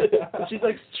strut. And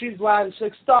she's laughing. She's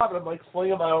like, stop. And I'm like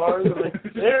flinging my arms. I'm like,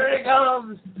 there he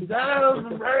comes down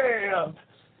the ramp.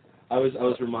 I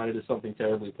was reminded of something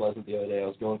terribly pleasant the other day. I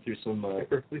was going through some What?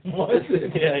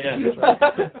 yeah.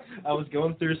 I was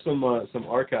going through some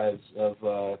archives of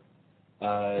the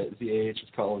AH's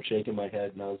column, shaking my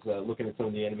head, and I was looking at some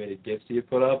of the animated GIFs he had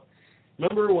put up.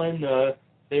 Remember when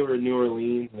they were in New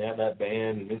Orleans and they had that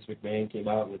band and Vince McMahon came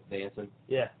out and was dancing?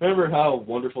 Yeah. Remember how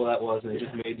wonderful that was, and it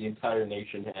just made the entire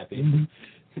nation happy. Mm-hmm.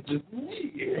 Just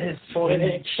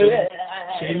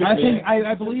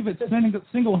I believe it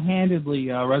single-handedly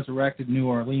resurrected New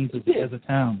Orleans as a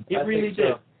town. It really so.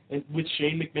 did. And with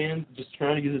Shane McMahon just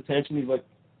trying to get his attention, he's like,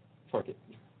 fuck it.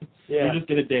 Yeah. We're just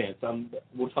gonna dance.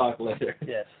 We'll talk later.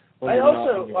 Yes. When I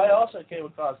we're not also came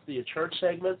across the church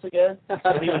segments again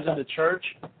when he was in the church.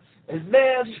 And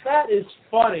man, that is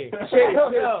funny.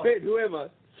 Wait, who am I?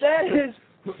 That is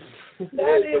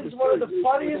one of the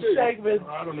funniest segments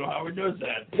I don't know how he does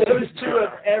that. those two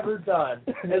have ever done.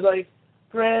 It's like,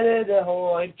 granted, the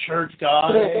whole like church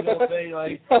God angle thing,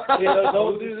 like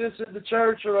don't do this in the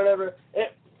church or whatever.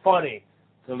 Funny.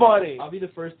 I'll be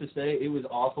the first to say it was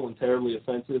awful and terribly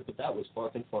offensive, but that was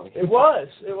fucking funny. It was.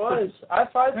 I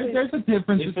find There's a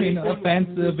difference between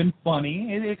offensive and funny.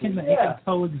 It can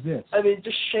coexist. I mean,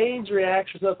 just Shane's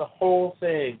reactions of the whole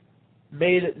thing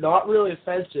made it not really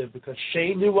offensive because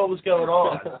Shane knew what was going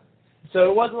on. So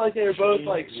it wasn't like they were both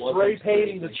like spray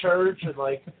painting the church and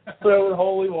like throwing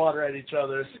holy water at each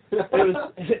other.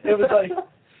 It was like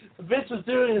Vince was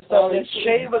doing his stuff and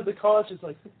Shane was the conscious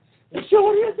like, what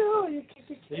are you doing?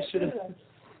 They should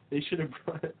have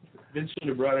brought Vince should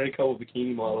have brought in a couple of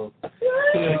bikini models.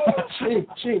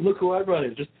 Shane, look who I brought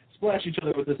in. Just splash each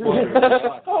other with this water.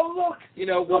 Oh look!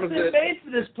 One of the made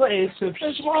for this place.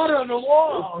 There's water on the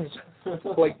walls.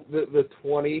 like the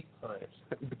 20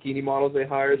 bikini models they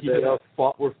hired that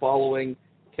were following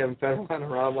Kevin Federline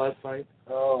around last night.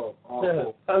 Oh,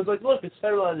 awful. I was like, look, it's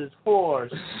Federline, his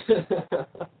horse.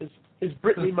 His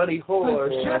Britney money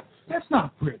horse. That's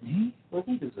not Britney. Well,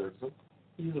 he deserves it.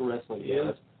 He's a wrestling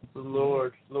guy.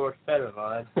 Lord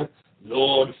Federline.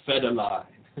 Lord Federline.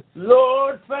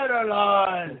 Lord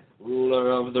Federline.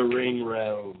 Ruler of the ring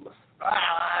realm.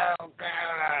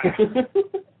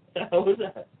 How was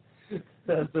that?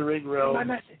 That's the ring row. My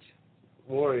message.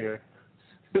 Warrior.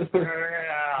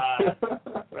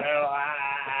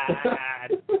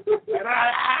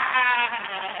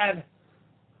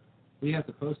 We have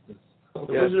to post this. The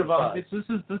Wizard of Oz. This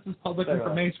is public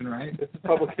information, right? It's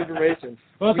public information.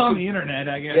 Well, it's on the internet,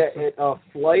 I guess. Yeah, at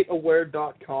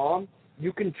flightaware.com,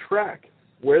 you can track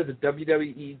where the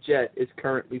WWE jet is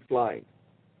currently flying.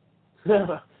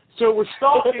 So we're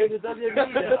stalking the WWE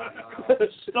now.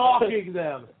 Stalking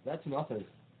them. That's nothing.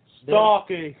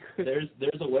 Stalking. There's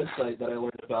a website that I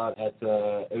learned about at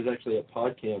it was actually at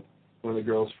PodCamp. One of the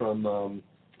girls from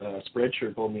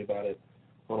Spreadshirt told me about it.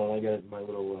 Hold on, I got my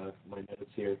little my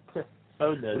notes here.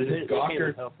 Oh no, What is it?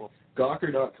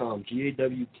 Gawker.com.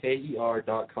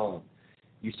 GAWKER.com.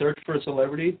 You search for a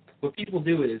celebrity. What people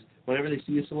do is whenever they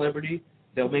see a celebrity,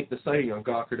 they'll make the sighting on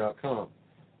Gawker.com,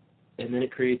 and then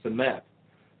it creates a map.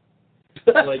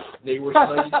 Like they were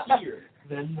sighted here,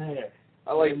 then there.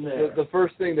 I like the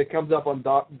first thing that comes up on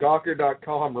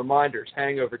Gawker.com, reminders,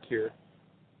 hangover cure.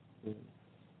 You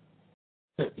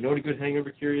know what a good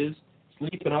hangover cure is?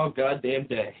 Sleeping all goddamn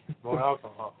day. More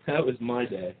alcohol. That was my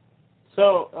day.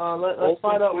 So let's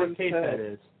find out where K-Fed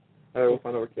is. All right, we'll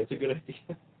find out where That's a good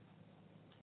idea.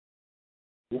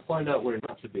 We'll find out where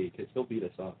not to be, because he'll beat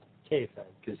us up. K-Fed.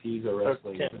 Because he's a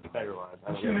wrestling. We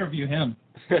should interview him.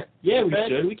 Yeah, we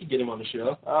should. We could get him on the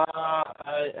show.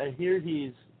 I hear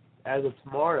he's, as of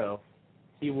tomorrow,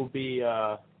 he will be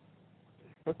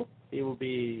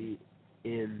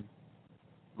in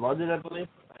London, I believe.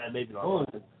 Maybe not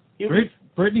London.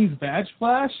 Brittany's Badge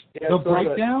Flash? Yeah, the so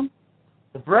breakdown?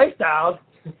 The breakdown?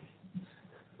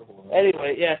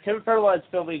 Anyway, yeah, Kevin Federline's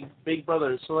filming Big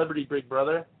Brother, Celebrity Big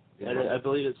Brother, and I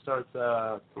believe it starts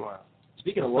tomorrow.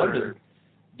 Speaking of London,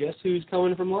 guess who's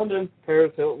coming from London?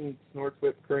 Paris Hilton snorts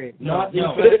whipped cream. Not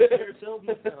Paris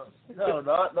Hilton. No,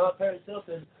 not Paris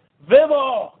Hilton.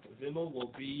 Vimmel! Vimmel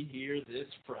will be here this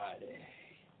Friday.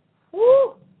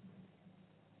 Woo!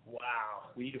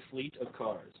 Wow. We need a fleet of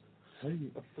cars. A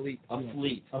fleet.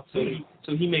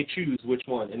 So he may choose which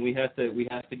one, and we have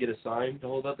to get a sign to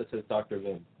hold up that says Dr.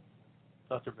 Vim.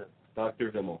 Dr. Vim.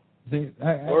 Dr. Vimmel.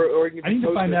 Or you can I need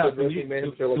to find out. Do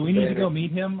we need to go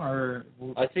meet him, or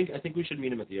I think we should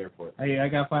meet him at the airport. I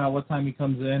gotta find out what time he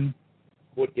comes in.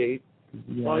 What gate?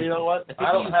 Yeah. Well, you know what? I think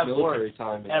I don't he have has work military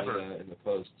time ever. in the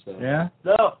post. So. Yeah.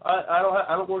 No, I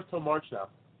don't work till March now.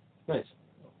 Nice.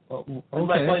 Oh, And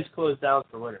my place closed down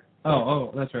for winter.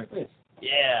 Oh, that's right. Nice.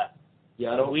 Yeah.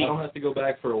 Yeah, I don't have to go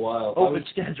back for a while. Open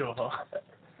schedule.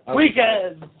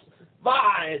 Weekends.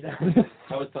 Mine.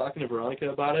 I was talking to Veronica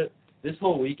about it. This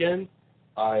whole weekend,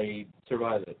 I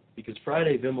survived it because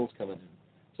Friday Vimmel's coming in.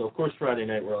 So of course Friday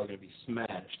night we're all going to be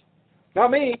smashed.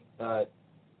 Not me.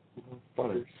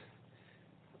 Funny.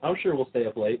 I'm sure we'll stay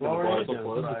up late when the What bars are will you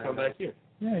close doing and come back here.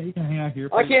 Yeah, you can hang out here.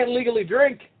 I can't legally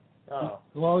drink Oh.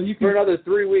 Well, you for can. another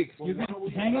 3 weeks. You can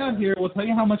hang out here. We'll tell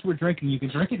you how much we're drinking. You can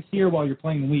drink it here while you're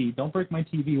playing Wii. Don't break my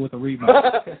TV with a remote.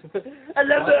 I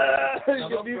love How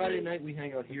about Friday night we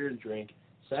hang out here and drink.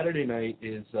 Saturday night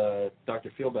is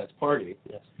Dr. Feelbat's party.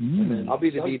 Yes. And then I'll be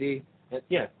the DD.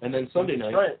 Yeah, and then Sunday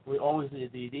night. Right. We always need a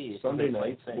DD. Sunday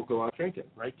night we'll go out drinking.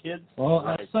 Right, kids? Well,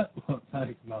 Right. no,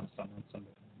 Sunday. No,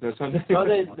 Sunday.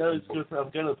 Sunday, no, it's good for. I'm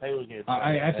going to the Penguin game.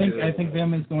 I think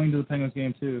Vim is going to the Penguins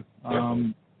game too.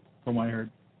 From what I heard.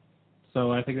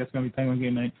 So I think that's going to be Penguin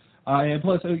game night. And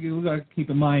plus, we got to keep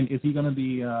in mind, is he going to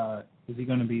be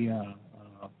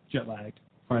jet lagged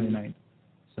Friday night?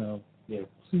 So yeah,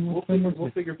 we'll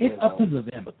figure. It's up to the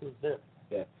Vim.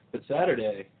 Yeah, but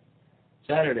Saturday.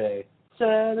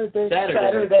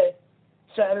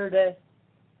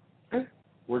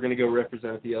 We're gonna go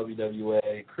represent the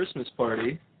LBWA Christmas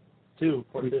party.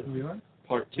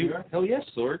 Part 2. Hell yes,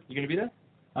 Sword. You gonna be there?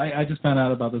 I just found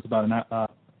out about this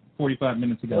about 45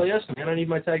 minutes ago. Hell yes, man. I need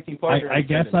my tag team partner. I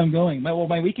guess I'm going.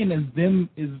 My weekend is Vim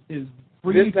is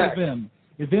free Vim for packed. Vim.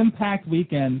 A Vim packed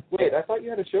weekend. Wait, I thought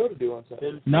you had a show to do on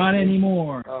Saturday. Not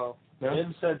anymore. Oh.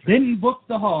 No? Didn't book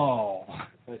the hall.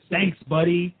 Thanks,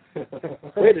 buddy.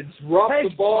 Wait, it dropped the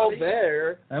ball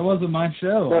there. That wasn't my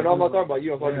show. No, I'm not talking about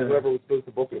you. I'm talking about whoever was supposed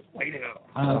to book it.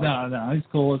 No, it's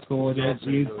cool. It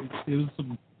was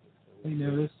some. You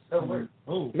noticed?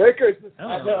 Oh. Merry Christmas.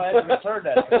 Hello. I know, I had to return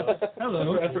that.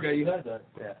 Hello. I forgot you had that.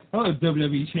 Yeah. Hello,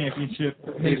 WWE Championship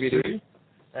history.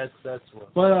 That's one.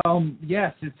 But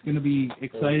yes, it's going to be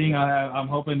exciting. I'm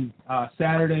hoping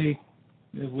Saturday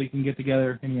if we can get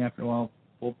together in the afternoon. Well,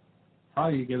 we'll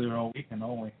probably get together all weekend,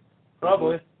 won't we?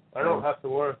 Probably. I don't have to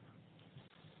work.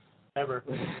 Ever.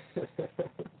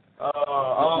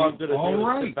 All I'm gonna do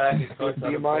is sit back and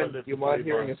Do you mind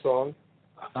hearing a song?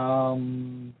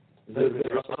 Is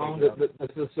it song,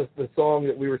 the song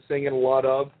that we were singing a lot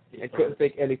of, and couldn't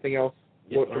think anything else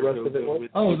what the rest of it was?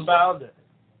 Oh, found it.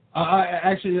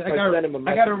 Actually, I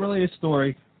got a really a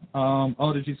story.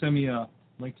 Did you send me a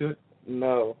link to it?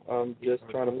 No, I'm just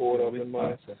trying to pull it up in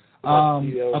my...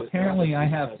 Apparently I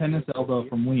have tennis elbow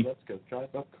from Wii. Let's go drive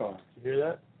a car. You hear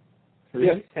that?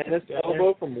 Really? Tennis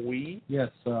elbow from Wii? Yes,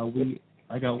 Wii.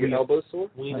 I got Your Wii. elbow sore?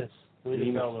 Weenus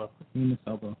elbow. Weenus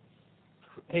elbow.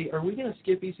 Hey, are we going to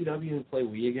skip ECW and play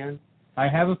Wii again? I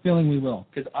have a feeling we will.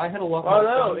 Because I had a lot Oh, more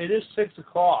no, fun. it is 6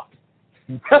 o'clock.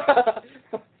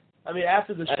 I mean,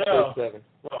 after the show. Actually, 7.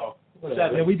 Well,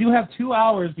 Yeah, we do have 2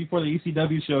 hours before the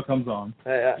ECW show comes on.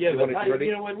 Yeah, you but ready?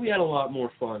 you know what? We had a lot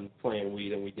more fun playing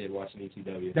Wii than we did watching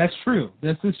ECW. That's true.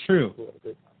 This is true.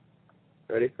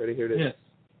 Ready? Here it is. Yes.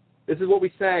 This is what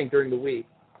we sang during the Wii.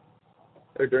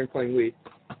 Or during playing Wii.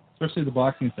 Especially the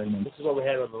boxing segment. this is what we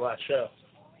had on the last show.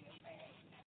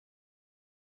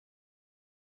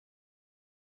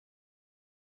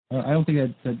 I don't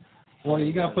think that. Well,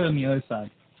 you gotta put it on the other side.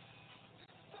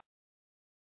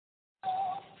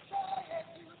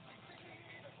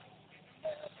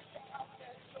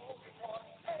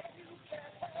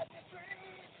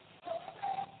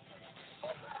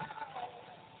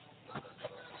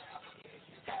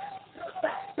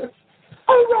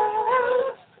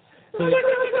 So,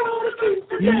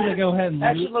 you need to go ahead and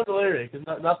Actually, look lyric, because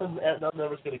nothing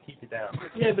ever's going to keep you down.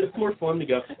 Yeah, but it's more fun to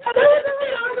go.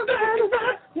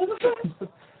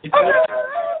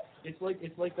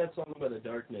 It's like that song about the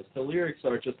darkness. The lyrics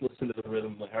are just listen to the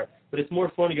rhythm of my heart, but it's more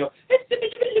fun to go.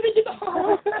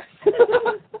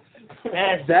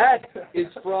 That is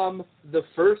from the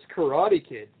first Karate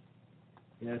Kid.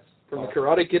 Yes. From the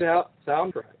Karate Kid out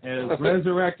soundtrack. And it was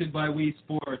resurrected by Wii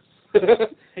Sports.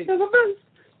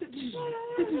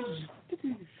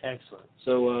 Excellent.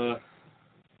 So,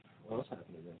 what else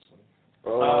happened in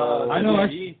wrestling? I know.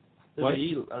 The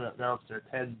E announced their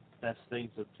 10 best things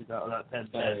of 2000. Not 10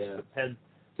 best, but 10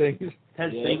 things.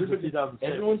 10 things of 2006.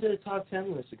 Everyone's in a top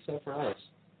 10 list except for us.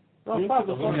 Oh, fuck,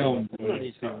 we don't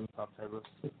need to on the top 10 list.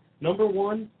 Number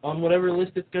 1 on whatever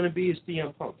list it's going to be is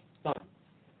CM Punk. Done.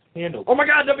 Handled. Oh my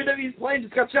God, WWE's plane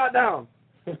just got shot down.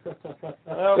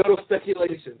 Total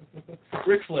speculation.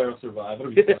 Ric Flair will survive.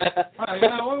 It'll be fun. All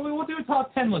right, we'll do a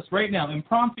top 10 list right now.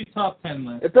 Impromptu top 10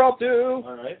 list. Impromptu.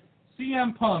 All right.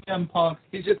 CM Punk.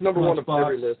 He's just number 1 on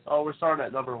every list. Oh, we're starting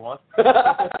at number 1?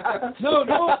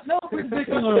 No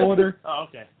particular order. Oh,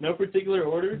 okay. No particular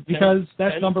order? Because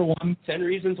that's number 1. 10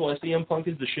 reasons why CM Punk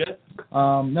is the shit?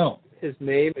 No. His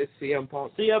name is CM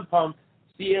Punk. CM Punk.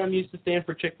 CM used to stand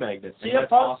for Chick Magnet. CM That's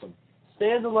Punk. awesome.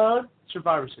 Standalone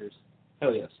Survivor Series.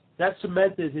 Hell yes. That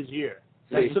cemented his year.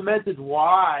 That cemented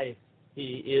why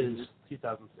he is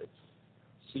 2006.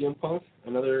 CM Punk,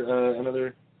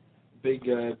 another big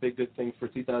good thing for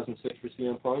 2006 for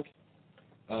CM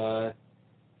Punk.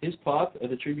 His pop at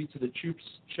the tribute to the Troops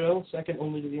show, second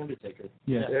only to The Undertaker.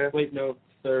 Yeah. Wait, no,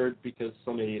 third because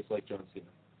some idiots like John Cena.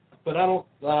 But I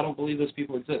don't believe those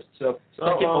people exist. So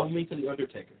second only to The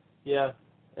Undertaker. Yeah.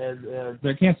 And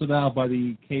they're canceled out by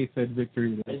the K-Fed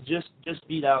victory. And just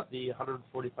beat out the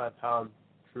 145-pound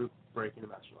troop breaking the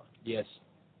match line. Yes,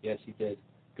 he did.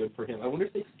 Good for him. I wonder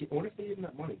if they gave him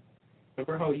that money.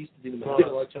 Remember how he used to do the match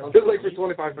challenge? It was like for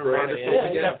 $25,000 or something. Yeah,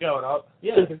 he kept going up.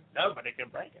 Yeah, nobody can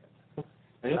break it.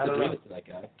 I have to give it to that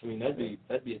guy. I mean, that'd be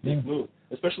a big move,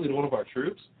 especially to one of our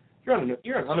troops. You're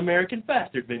an un-American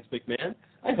bastard, Vince McMahon.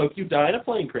 I hope you die in a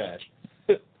plane crash.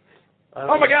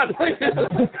 Oh my God! Plane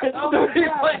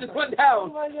just went down.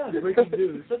 Oh my God! Breaking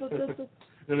news.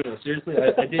 No, seriously,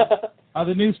 I did.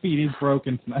 The news feed is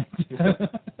broken tonight.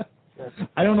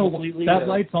 I don't know. That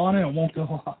light's on and it won't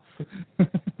go off.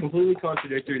 Completely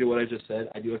contradictory to what I just said.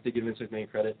 I do have to give Vince McMahon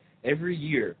credit. Every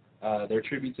year, their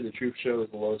tribute to the Troops show is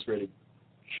the lowest rated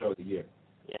show of the year.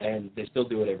 Yeah. And they still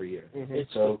do it every year. Mm-hmm.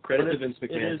 So credit to Vince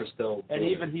McMahon for still. And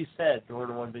even he said during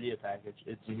the one video package,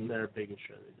 it's their biggest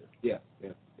show they do.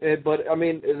 Yeah. But I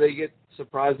mean, they get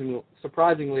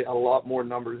surprisingly a lot more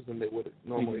numbers than they would have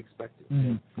normally expected.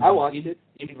 Mm-hmm. I watched it.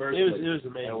 Inversely, it was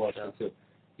amazing. I watched it too.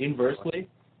 Inversely,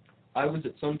 I was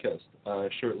at Suncoast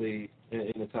shortly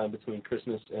in the time between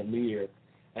Christmas and New Year,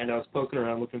 and I was poking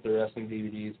around looking at the wrestling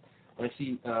DVDs. And I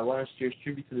see last year's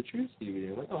Tribute to the Troops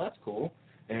DVD. I'm like, oh, that's cool.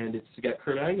 And it's got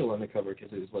Kurt Angle on the cover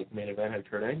because it was like main event had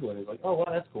Kurt Angle, and it's like, oh wow,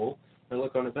 that's cool. And I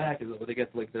look on the back, and they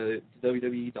got like the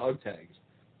WWE dog tags.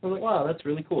 I was like, wow, that's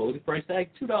really cool. Look at the price tag,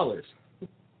 $2.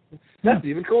 That's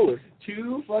even cooler.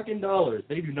 $2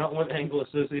 They do not want Angle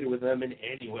associated with them in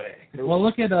any way. Well,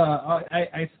 look at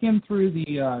I skimmed through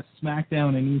the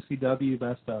SmackDown and ECW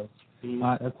best of.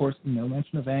 Of course, no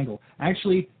mention of Angle.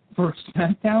 Actually, for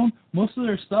SmackDown, most of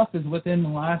their stuff is within the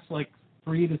last 3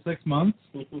 3 to 6 months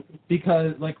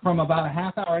because, like, from about a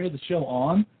half hour into the show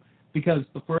on, because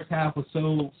the first half was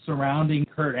so surrounding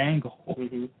Kurt Angle.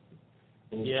 Mm-hmm.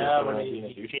 Yeah, when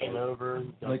he came over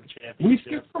and got Like, the championship. we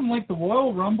skipped from, like, the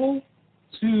Royal Rumble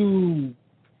to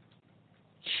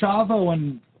Chavo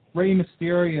and Rey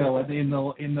Mysterio in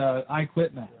the I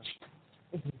Quit match.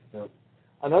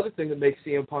 Another thing that makes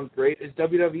CM Punk great is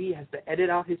WWE has to edit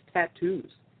out his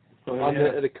tattoos. On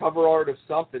the cover art of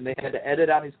something, they had to edit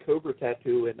out his Cobra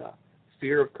tattoo in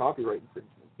fear of copyright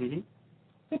infringement.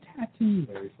 The tattoo.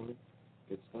 Very funny.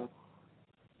 Good stuff.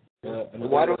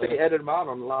 Why don't they edit him out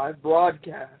on live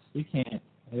broadcast? You can't.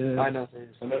 I know.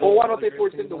 Well, why don't they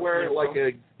force him to wear like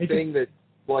a thing that,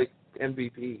 like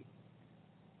MVP?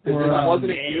 Wasn't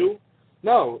it you?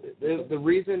 No. The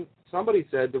reason somebody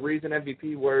said the reason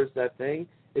MVP wears that thing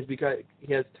is because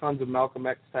he has tons of Malcolm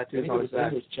X tattoos on his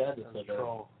back. It was Chad that said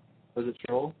that. Was it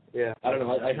Troll? Yeah. I don't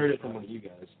know. I heard it from one of you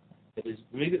guys.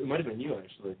 Maybe it might have been you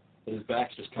actually. But his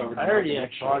back's just covered. I heard he had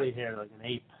body hair like an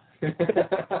ape.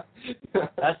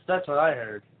 That's what I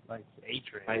heard. Like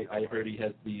A-Train. I heard he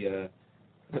has the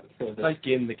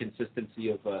skin, the consistency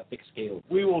of thick scales.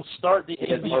 We will start the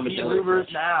MVP rumors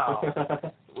now.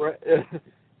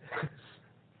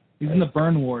 He's in the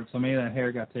burn ward, so maybe that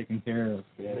hair got taken care of.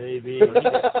 Yeah. Maybe.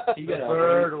 He got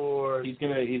burn ward. He's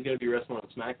gonna be wrestling on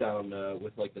SmackDown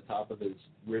with like the top of his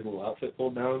Wriggle outfit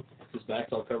pulled down. His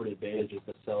back's all covered in bandages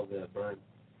to sell the burn.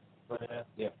 Oh, yeah.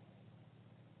 Yeah.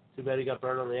 Too bad he got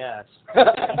burned on the ass.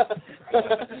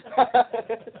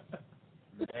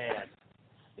 Man.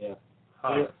 Yeah.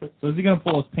 Huh. So is he going to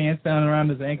pull his pants down around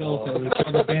his ankles so there's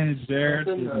some advantage there?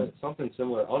 Something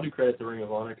similar. I'll do credit to Ring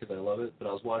of Honor because I love it, but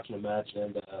I was watching a match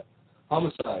and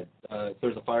Homicide,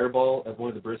 there's a fireball at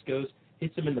one of the Briscoes,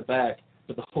 hits him in the back,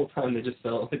 but the whole time they just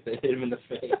felt like they hit him in the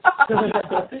face. I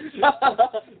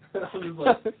was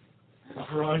like,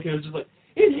 Veronica was just like,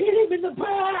 it hit him in the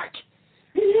back!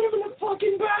 It hit him in the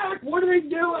fucking back! What are they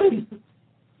doing?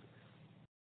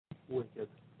 Wicked.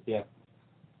 Yeah.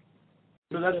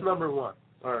 So that's number one.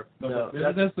 Or no,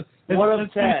 that's one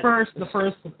of 10. The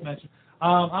first mention.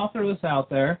 I'll throw this out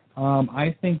there.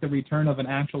 I think the return of an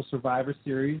actual Survivor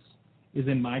Series is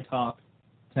in my top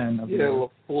 10 of the year. A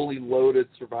fully loaded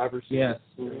Survivor Series.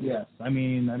 Yes. I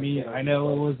mean, I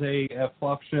know it was a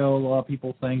fluff show. A lot of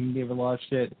people saying he gave it a lot of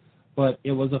shit, but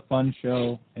it was a fun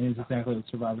show, and it's exactly what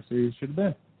Survivor Series should have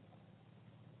been.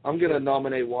 I'm gonna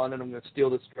nominate one, and I'm gonna steal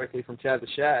this directly from Chad the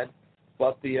Shad.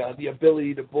 But the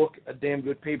ability to book a damn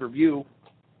good pay-per-view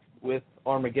with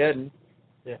Armageddon,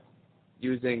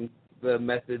 using the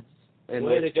methods and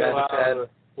way to go out.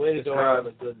 Way to go out on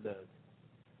described. a good note.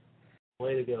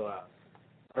 Way to go out.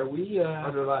 Are we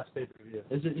on the last pay-per-view?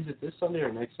 Is it this Sunday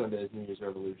or next Sunday is New Year's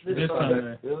Revolution? This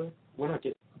Sunday. Really? We're not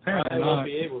getting. Apparently I not. won't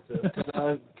be able to.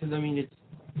 Because I mean it's.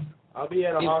 I'll be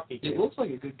at a hockey game. It looks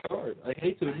like a good card. I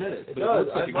hate to admit it. It but does.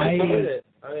 It looks like I a good admit card. it.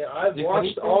 I mean, I've If watched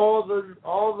anything-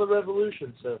 all the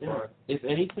Revolutions so far. If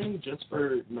anything, just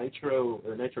for Nitro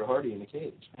Hardy in the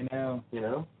cage. I know. You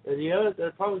know? And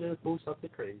they're probably going to pull something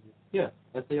crazy. Yeah,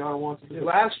 as they are wants to do.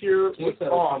 Last year was K-Fed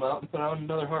will come awesome. out and put out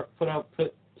another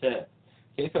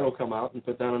K-Fed will come out and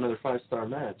put down another 5-star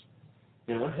match.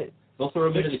 You know? Right. They'll throw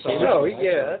him into the cage. No,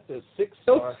 That's a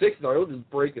 6-star. He'll 6-star. He'll just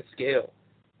break a scale.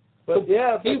 But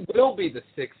he will be the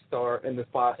 6-star in the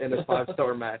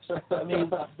 5-star match. I mean,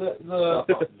 the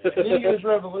New Year's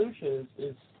Revolution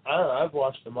is I don't know. I've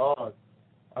watched them all.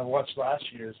 I watched last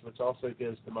year's, which also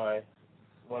goes to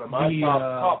one of my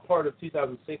top part of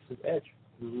 2006 is Edge.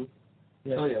 Mm-hmm.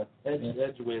 Yeah. Oh yeah,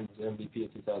 Edge wins MVP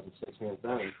of 2006 hands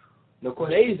down. No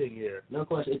question. Amazing year. No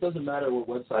question. It doesn't matter what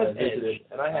website I I've visited. Edge,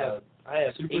 and I have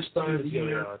Superstar of the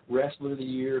year, Wrestler of the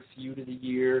year, Feud of the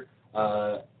year,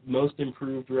 Most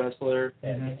Improved Wrestler,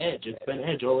 Mhm. Edge. It's been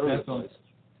Edge all over the place.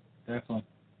 Definitely.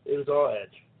 It was all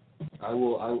Edge.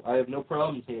 I have no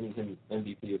problem handing him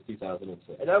MVP of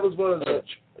 2006. And that was one of the.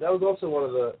 That was also one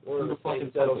of the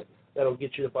fucking things that'll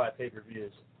get you to buy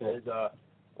pay-per-views. Is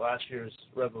last year's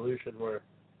Revolution, where if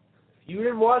you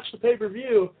didn't watch the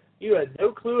pay-per-view, you had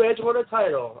no clue Edge won a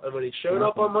title. And when he showed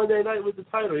up on Monday night with the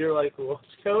title, you're like, well, what's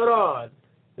going on?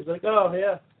 He's like, oh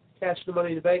yeah, cashed the Money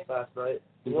in the Bank last night.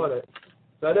 He won it.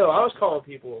 So I know I was calling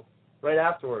people right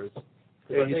afterwards.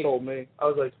 Yeah, you told me. I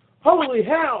was like, holy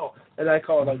hell! And I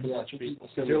called like a bunch of people.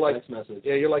 You're like, text message.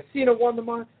 Yeah, you're like, Cena won the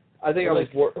money. I think I was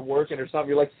working or something.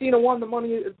 You're like, Cena won the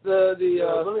money, the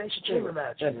Elimination Chamber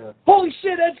match. Yeah. Holy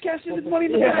shit, Edge cashed in his Money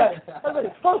in the Bank. I was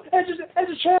like, oh, Edge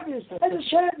is champion. Edge is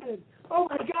champion. Oh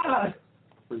my God.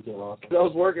 Freaking awesome. I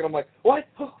was working. I'm like, what?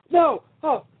 Oh, no.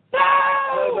 Oh, no.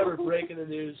 I remember breaking the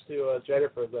news to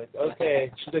Jennifer. Like,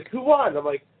 okay. She's like, who won? I'm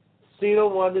like, Cena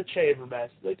won the chamber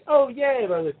match. Like, oh yay!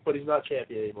 And I was like, but he's not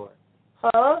champion anymore.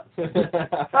 Huh?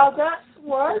 How's that?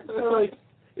 What? I'm like,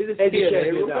 Edge is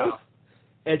champion now.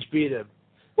 Edge beat him.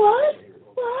 What?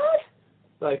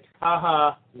 Like,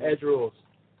 haha, Edge rules.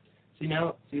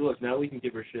 Look, now we can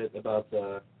give her shit about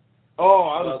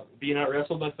about being out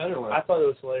wrestled by Federline. I thought it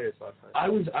was hilarious last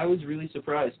night. I was really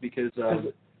surprised because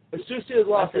as soon as Cena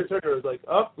lost her Turner, it was like,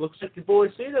 oh, looks like your boy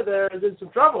Cena there is in some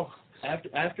trouble.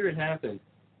 After it happened,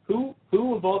 who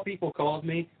of all people called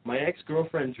me? My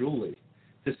ex-girlfriend Julie,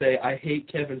 to say I hate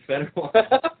Kevin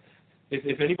Federline.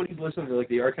 if anybody's listening to like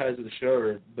the archives of the show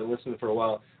or been listening for a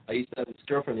while, I used to have this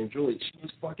girlfriend named Julie. She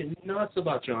was fucking nuts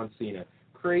about John Cena.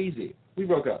 Crazy. We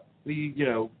broke up.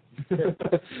 I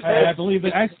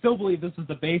still believe this is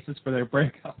the basis for their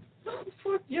breakup.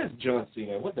 Fuck yes, John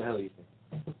Cena. What the hell do you think?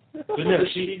 But no,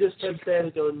 she just kept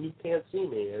saying, going, you can't see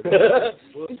me. And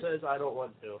Will says, I don't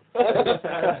want to.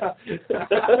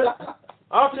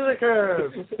 Off to the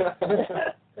curb.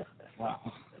 Wow.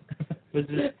 But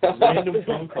this random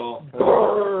phone call.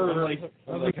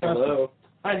 I'm like, hello.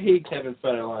 I hate Kevin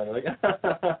Federline. Like,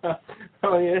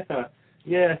 oh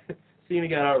yeah, Cena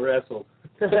got out wrestled.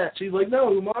 She's like, no,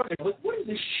 Umaga. I'm like, what is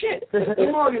this shit?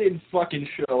 Umaga didn't fucking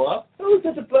show up. Who's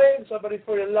got to blame somebody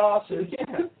for your losses?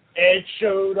 Yeah. Ed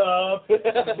showed up.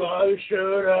 Bo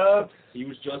showed up. He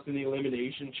was just in the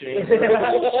elimination chamber.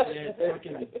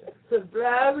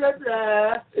 Blah, blah,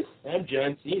 blah. I'm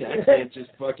John Cena. I can't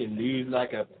just fucking lose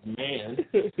like a man.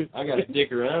 I got to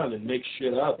dick around and make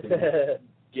shit up and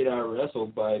get out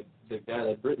wrestled by the guy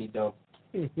that Brittany dumped.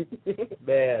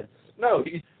 Man. No,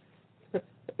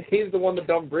 he's the one that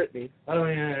dumped Brittany. Oh,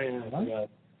 yeah, I forgot.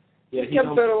 Yeah, he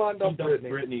Kevin Federline dumped Brittany.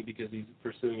 Brittany because he's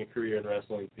pursuing a career in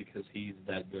wrestling because he's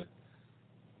that good.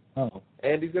 Oh.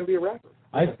 And he's going to be a rapper.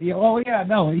 I thought it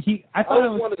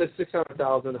was one of the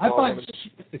 600,000. I thought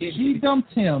she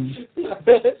dumped him.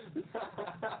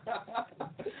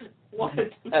 What?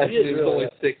 Actually, it was only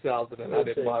 6,000 and I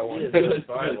didn't buy one. I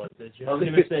was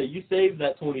going to say, you save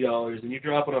that $20 and you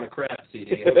drop it on a crap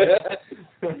CD.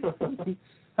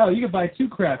 Oh, you can buy 2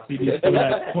 crap CDs for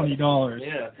that $20.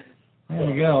 Yeah. There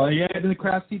you go. Yeah, and the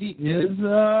crap CD is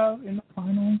in the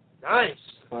final. Nice.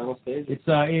 Final stage. It's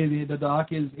the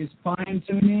doc is fine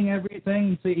tuning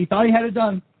everything. He thought he had it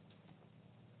done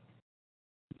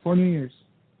for New Year's,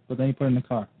 but then he put it in the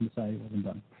car and decided it wasn't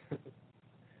done.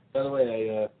 By the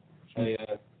way,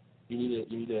 you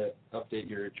need to update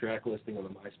your track listing on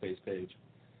the MySpace page.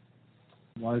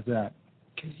 Why is that?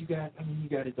 Because you got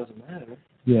it doesn't matter.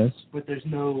 Yes. But there's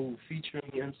no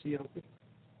featuring the MCLP.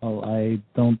 Oh, I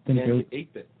don't think there's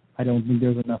 8-bit. I don't think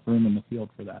there's enough room in the field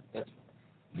for that. That's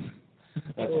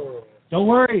Don't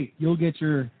worry, you'll get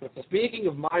your. Speaking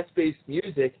of MySpace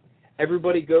music,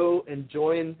 everybody go and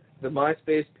join the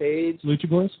MySpace page. Lucha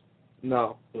Boys?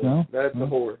 No. No? That's the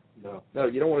whore. No,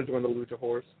 you don't want to join the Lucha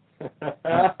Horse.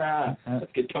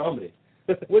 That's good comedy.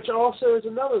 Which also is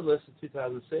another list of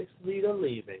 2006, Lita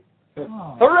leaving.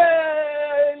 Oh.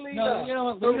 Hooray, Lita! No, you know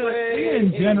what, Lita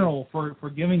in general for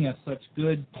giving us such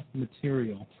good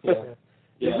material. Yeah.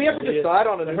 Did we ever decide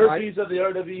on a the new herpes of the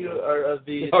RW or of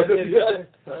the herpes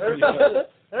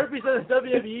of the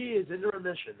WWE is in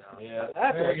remission now. Yeah.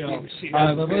 There you go.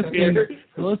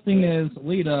 The listing is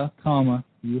Lita,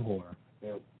 you whore.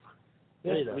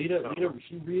 Yeah, Lita,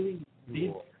 she really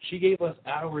did. She gave us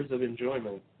hours of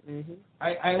enjoyment. Mm-hmm.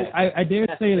 I dare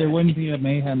say there wouldn't be a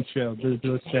Mayhem show to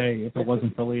this day if it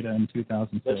wasn't for Lita in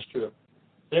 2006. That's true.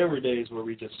 There were days where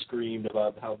we just screamed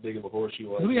about how big of a whore she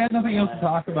was. We had nothing else to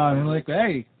talk about, and we're like,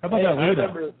 hey, how about that Lita? I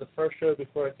remember the first show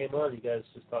before I came on, you guys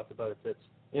just talked about her tits.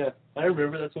 Yeah, I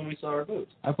remember that's when we saw her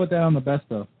boobs. I put that on the best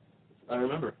of. I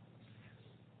remember.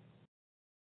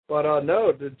 But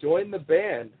no, to join the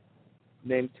band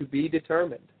named To Be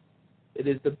Determined. It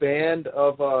is the band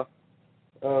of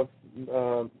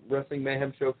Wrestling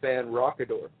Mayhem Show fan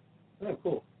Rockador. Oh,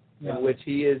 cool. In which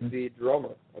he is the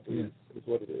drummer, I believe, is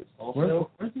what it is.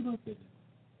 Also, where's he located?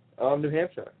 New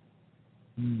Hampshire.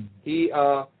 Hmm. He,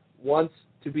 once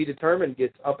To Be Determined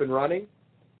gets up and running,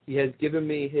 he has given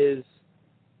me his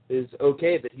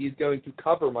okay that he's going to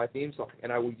cover my theme song,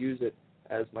 and I will use it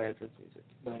as my entrance music.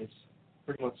 Nice.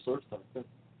 Pretty much sword stuff.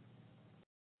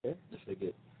 Yeah. If they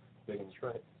get big and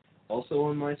right. Also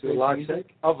on my live music?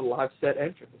 set of a live set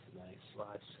entrance. Nice.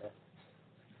 Live set.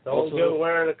 Don't Also, go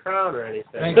wearing a crown or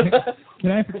anything.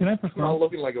 Can I perform? Not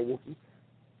looking like a Wookiee.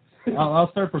 I'll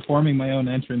start performing my own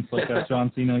entrance like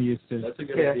John Cena used to. That's a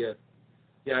good idea.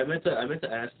 Yeah, I meant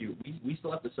to ask you. We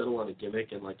still have to settle on a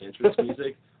gimmick and like entrance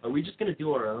music. Are we just gonna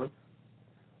do our own? Do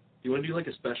you want to do like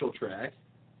a special track?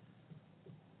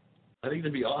 I think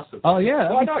that'd be awesome. Oh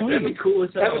yeah, Why not? That'd be cool as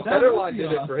hell. Kevin Federline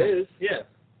did it for his. Yeah.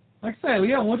 Like I said,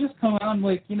 yeah, we'll just come out and,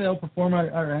 like, perform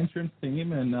our entrance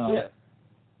theme and Yeah.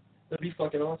 That'd be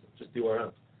fucking awesome. Just do our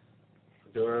own.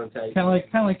 Do our own tag. kind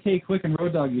of like K Quick and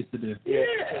Road Dogg used to do. Yeah.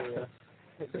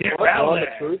 Get rowdy.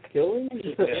 The Truth Killing?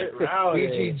 Get rowdy.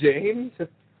 B.G. James?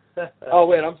 Oh,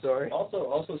 wait, I'm sorry.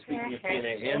 Also speaking of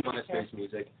TNA and MySpace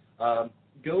music,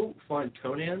 go find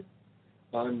Conan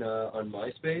on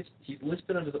MySpace. He's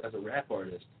listed as a rap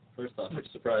artist. First off, which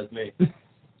surprised me.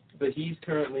 But he's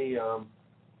currently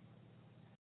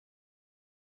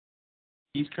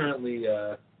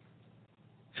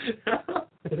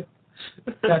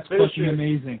That's fucking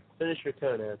amazing. Finish your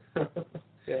Conan.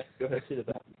 Yeah, go ahead. See the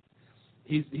back.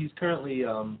 He's currently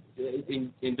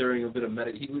enduring a bit of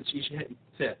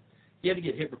he had to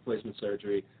get hip replacement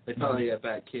surgery. They found he had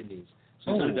bad kidneys,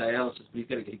 so he's on dialysis, but he's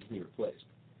got to get a kidney replaced.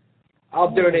 I'll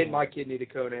donate my kidney to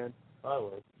Conan. I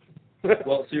would.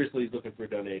 Well, seriously, he's looking for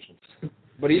donations.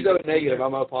 But he's O negative.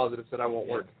 I'm O positive, so that won't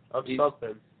work. I'm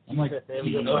something. I'm like,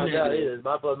 He's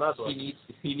my blood.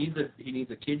 He needs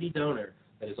a kidney donor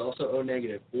that is also O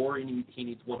negative, or he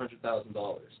needs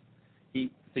 $100,000.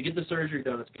 To get the surgery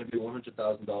done, it's going to be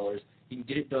 $100,000. He can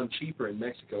get it done cheaper in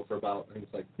Mexico for about, I think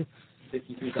it's like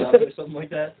 $53,000 or something like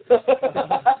that.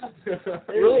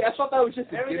 Really? I thought that was just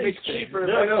a Everything's gimmick. cheaper in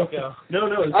Mexico. No.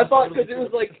 I thought because it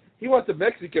was like he went to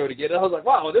Mexico to get it. I was like,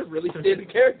 wow, they're really standing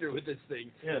character with this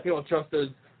thing. Yeah. You don't trust those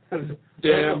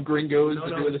damn gringos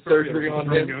to do the surgery on him.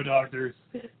 Gringo doctors.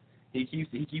 He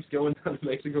keeps going down to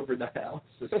Mexico for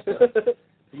dialysis.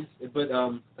 But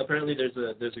apparently there's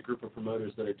a group of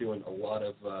promoters that are doing a lot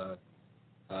of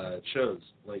shows,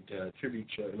 like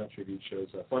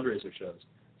fundraiser shows,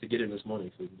 to get him this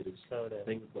money so he can get his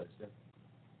thing replaced.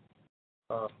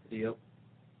 Yeah. Deal.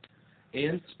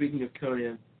 And speaking of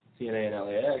Conan, TNA, and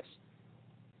LAX,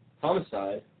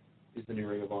 Homicide is the new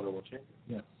Ring of Honor World Champion.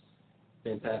 Yes.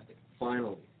 Fantastic.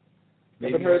 Finally.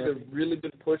 I've heard they've really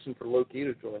been pushing for Low-Ki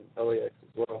to join LAX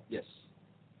as well. Yes.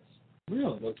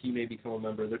 Really? Low-Ki may become a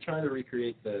member. They're trying to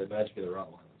recreate the Magic of the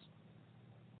Rottweilers.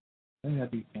 I think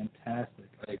that'd be fantastic.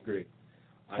 I agree.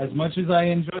 As much as I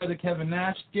enjoy the Kevin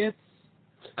Nash skits,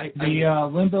 the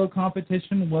Limbo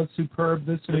competition was superb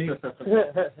this week.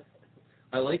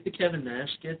 I like the Kevin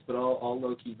Nash skits, but all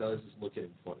Low-Ki does is look at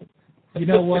him funny. You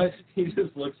know what? He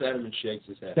just looks at him and shakes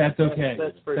his head. That's okay.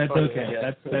 That's okay.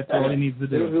 Yeah. That's all he needs to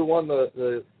do. Who won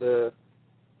the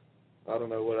I don't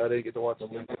know what, I didn't get to watch The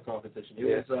the Limbo competition.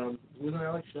 It was wasn't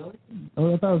Alex Shelley?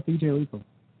 Oh, I thought it was DJ Lethal.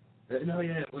 No,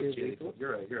 yeah, it was DJ Lethal.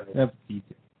 You're right. That's DJ.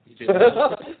 DJ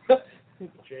Lethal.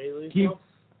 Jay Lethal? Keep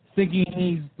thinking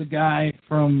he's the guy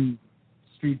from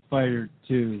Street Fighter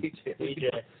 2.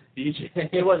 DJ.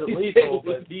 He wasn't lethal,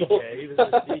 but DJ. He was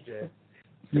just DJ.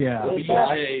 Yeah.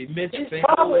 DJ. Mitch He's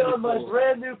probably on my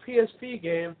brand new PSP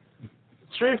game,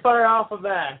 Street Fighter Alpha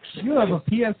Max. You have a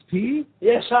PSP?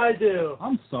 Yes, I do.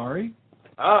 I'm sorry.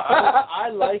 I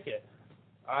like it.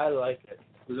 I like it.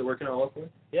 Was it working out well for you?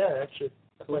 Yeah, actually.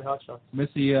 I play Hot Shots.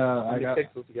 Missy, How many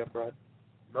pixels you got, Brian?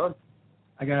 None.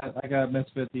 I got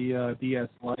Misfit the DS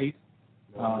Lite.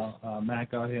 Matt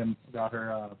got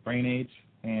her Brain Age,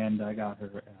 and I got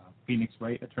her Phoenix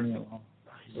Wright Attorney at Law.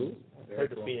 Ooh, I heard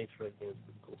the Phoenix Wright game is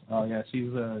pretty cool. Oh yeah, she's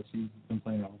been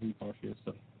playing all week while she is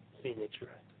so. Phoenix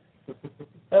Wright.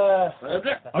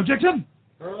 Objection!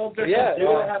 Yeah, you're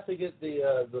gonna have to get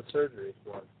the surgery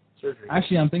one. Surgery.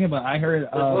 Actually, I'm thinking about. I heard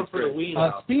one for the Wii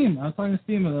now. Steam. I was talking to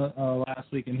Steam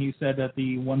last week, and he said that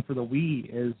the one for the Wii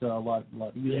is a lot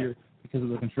easier because of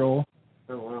the control.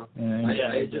 Oh wow! And I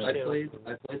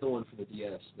played the one for the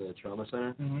DS, the Trauma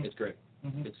Center. Mm-hmm. It's great.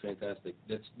 Mm-hmm. It's fantastic.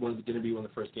 That's going to be one of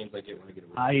the first games I get when I get a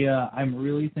Wii. I'm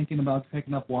really thinking about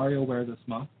picking up WarioWare this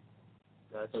month.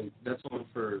 That's the one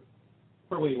for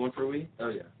Wii. One for Wii? Oh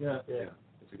yeah. Yeah.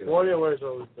 It's a good WarioWare is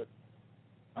always good.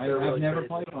 I've really never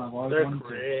played one. I've always They're wanted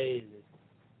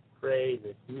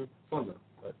crazy. Mm-hmm. Fun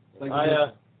though. But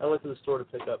I went to the store to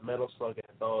pick up Metal Slug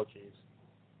Anthologies.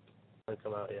 Haven't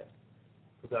come out yet.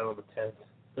 Put that on the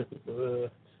 10th.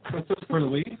 For the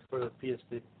Wii? For the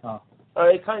PSP. Oh.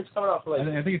 It's coming out for like.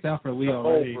 I think it's out for the Wii the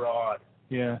already. whole broad.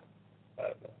 Yeah. I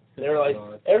don't know. They were like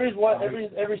every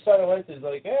site I went to is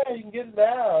like, hey, you can get it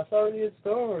now. It's already in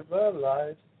stores. Blah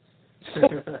blah.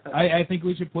 I think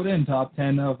we should put in top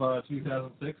 10 of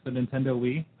 2006, the Nintendo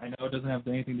Wii. I know it doesn't have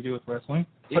anything to do with wrestling.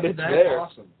 But it's there.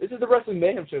 Awesome. This is the Wrestling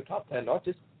Mayhem Show top 10, not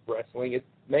just wrestling. It's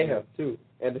Mayhem, too,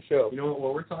 and the show. You know what?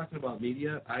 While we're talking about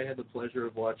media, I had the pleasure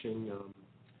of watching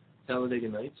Talladega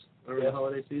Nights over the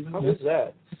holiday season. How was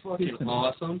that? It's fucking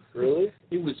awesome. Really?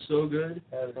 It was so good.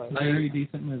 It's a very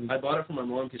decent movie. I bought it for my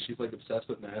mom because she's like obsessed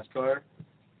with NASCAR.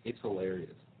 It's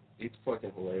hilarious. It's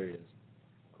fucking hilarious.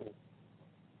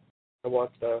 I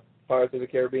watched Pirates of the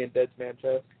Caribbean: Dead Man's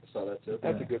Chest. saw that too.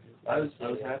 That's a good. I was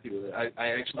happy with it. I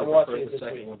actually I'm watching preferred it the this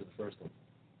second week. one to the first one.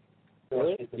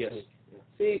 Really? Yes.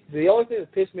 See, the only thing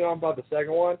that pissed me off about the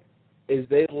second one is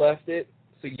they left it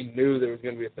so you knew there was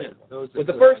going to be a third one. With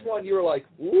the first one, you were like,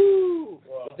 woo!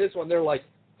 With this one, they're like,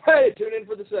 hey, tune in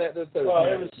for the third Well, one.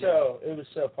 it was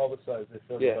so publicized. They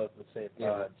filmed both at the same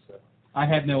time. So. I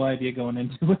had no idea going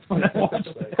into it when I watched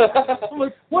it. I'm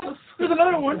like, what? There's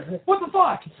another one. What the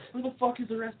fuck? Where the fuck is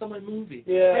the rest of my movie?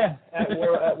 Yeah.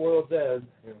 At World's End.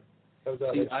 Yeah.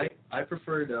 See, I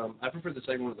preferred the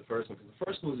second one to the first one because the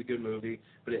first one was a good movie,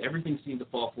 but everything seemed to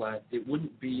fall flat. It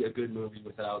wouldn't be a good movie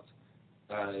without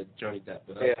Johnny Depp,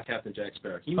 without Captain Jack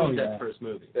Sparrow. He made that first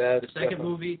movie. The second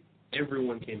movie,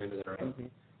 everyone came into their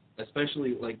own.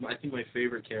 Especially, like, I think my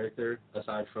favorite character,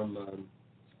 aside from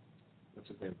what's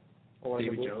his name,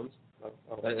 Davy Jones.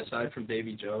 Aside from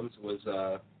Davy Jones, was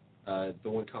the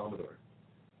one Commodore.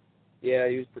 Yeah,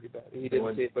 he was pretty bad. He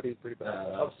didn't see it, but he was pretty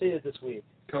bad. I've seen it this week.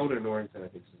 Conan Norrington, I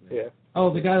think is his name. Yeah.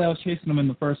 Oh, the guy that was chasing him in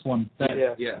the first one.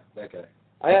 Yeah, that guy.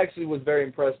 I actually was very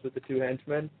impressed with the two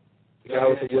henchmen. The guy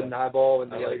with the wooden eyeball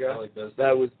and the other guy.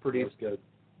 That was pretty good.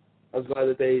 I was glad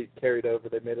that they carried over.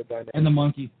 They made a dynamic. And the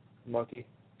monkey. Monkey.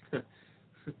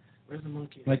 Where's the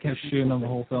monkey? They kept shooting him the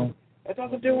whole film. That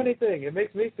doesn't do anything. It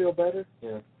makes me feel better.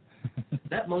 Yeah.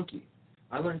 That monkey.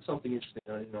 I learned something interesting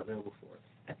I did not know before.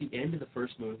 At the end of the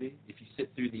first movie, if you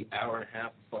sit through the hour and a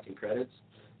half of fucking credits,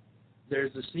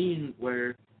 there's a scene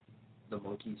where the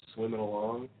monkey's swimming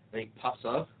along, and he pops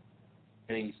up,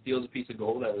 and he steals a piece of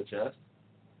gold out of the chest,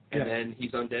 and then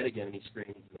he's undead again, and he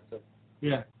screams. And that's it.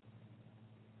 Yeah.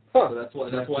 Huh. So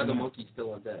that's why the monkey's still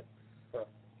undead. Huh.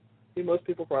 See, most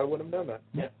people probably wouldn't have known that.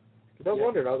 Yeah. Because I was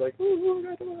wondering. I was like, ooh,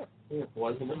 I don't know. Yeah.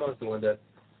 Why is the monkey still undead?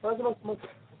 Why is the monkey?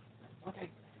 Okay.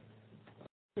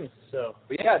 So.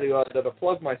 But yeah, to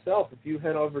plug myself, if you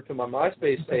head over to my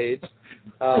MySpace page,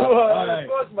 Right.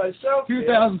 Plug myself.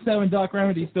 2007 Doc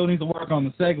Remedy still needs to work on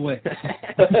the segue.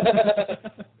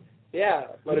 Yeah,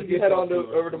 but if you head on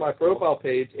over to my profile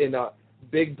page in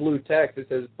big blue text, it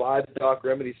says "Buy the Doc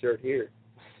Remedy shirt here."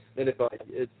 And if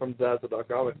it's from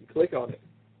Zazzle.com, if you click on it,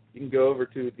 you can go over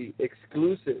to the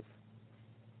exclusive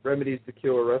Remedies to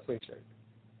Cure wrestling shirt.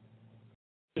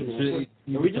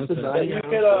 Are we just designing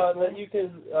that you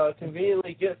can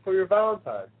conveniently get for your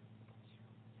Valentine?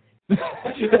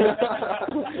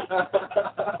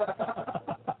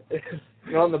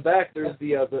 On the back, there's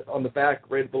on the back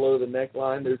right below the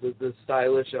neckline. There's the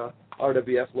stylish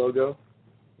RWF logo.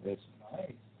 That's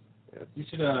nice. Yeah. You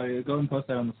should go and post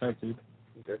that on the site too.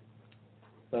 Okay.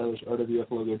 Stylish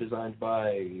RWF logo designed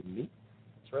by me.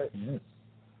 That's right. Yes.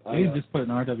 You can just put an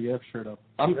RWF shirt up.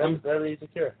 I'm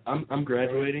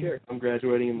graduating. I'm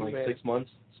graduating in like 6 months,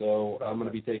 so I'm going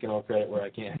to be taking all credit where I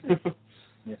can.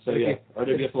 So yeah,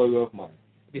 RWF logo of mine.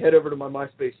 If you head over to my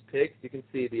MySpace pics, you can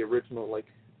see the original, like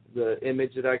the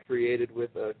image that I created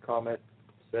with a comment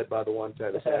said by the one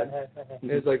Travis had.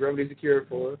 It's like Remedy's a cure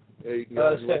for. Yeah, you can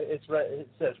go it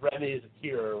says Remedy is a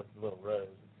cure with a little rose.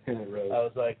 Rose. I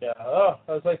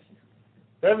was like,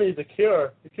 Remedy is a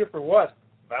cure. The cure for what?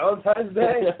 Valentine's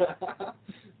Day?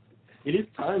 It is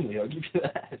timely, I'll give you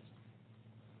that.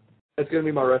 That's going to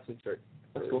be my wrestling shirt.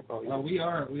 That's cool. We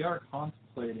are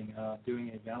contemplating doing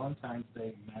a Valentine's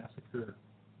Day massacre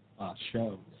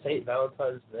show. St.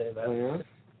 Valentine's Day, man. Oh, yeah?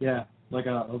 Yeah, like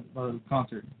a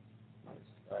concert. Nice.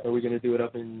 Are we going to do it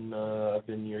up in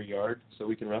your yard so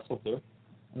we can wrestle too?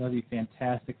 That'd be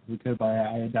fantastic if we could, but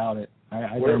I doubt it.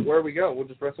 Where we go? We'll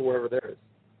just wrestle wherever there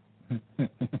is.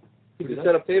 We just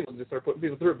set up tables and just start putting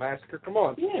people through. Massacre, come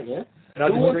on. Yeah, man. And I'll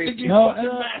just scream. No,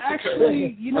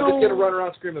 actually, you know, I'm just going to run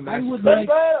around screaming massacre. I would like...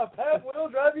 a Pat will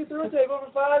drive you through a table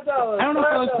for $5. I don't know if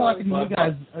I was talking to you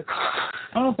guys. I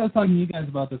don't know if I was talking to you guys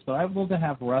about this, but I'd love to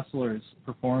have wrestlers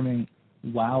performing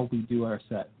while we do our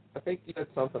set. I think you said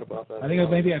something about that. I think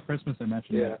maybe at Christmas I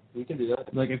mentioned that. Yeah, we can do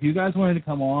that. Like, if you guys wanted to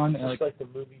come on... Just like the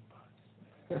movie...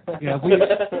 Yeah,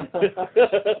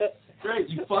 Great,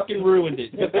 you fucking ruined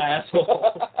it, you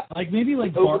asshole. Like, maybe,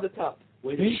 like... Over the top.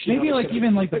 Maybe like,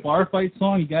 even, like, the bar fight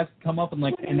song, you guys come up and,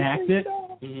 like, enact it.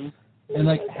 Mm-hmm. And,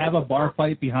 like, have a bar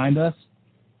fight behind us.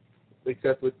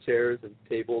 Except with chairs and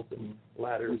tables and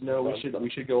ladders. No, we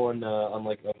should go on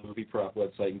like a movie prop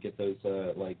website and get those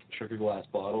like sugar glass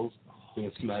bottles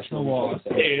and smash them on the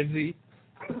pansy.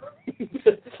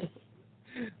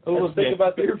 Think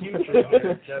about the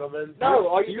future, gentlemen. No,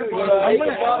 all you do is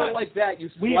make a bottle like that. You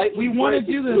we want to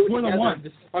do this more than once.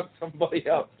 Just fuck somebody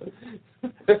up.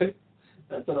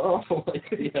 That's an awful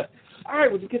idea. All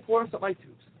right, we'll just get for us some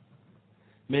iTunes.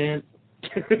 Man,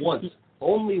 once.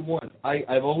 Only once.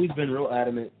 I've always been real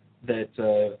adamant that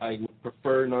I would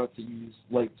prefer not to use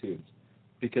light tubes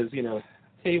because, you know,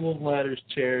 tables, ladders,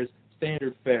 chairs,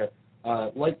 standard fare.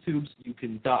 Light tubes, you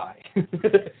can die.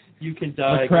 You can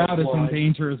die. The crowd is in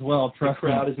danger as well. Trust me.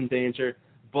 The crowd me. is in danger.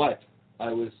 But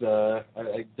I was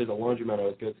there's a laundromat I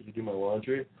was going to do my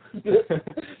laundry.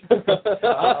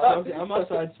 I'm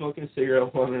outside smoking a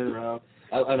cigarette, wandering around,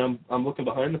 and I'm looking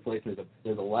behind the place, and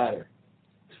there's a ladder.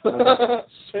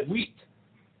 Sweet.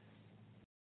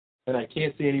 And I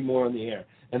can't see any more in the air.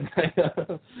 And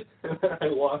I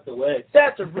walked away.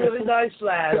 That's a really nice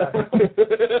ladder.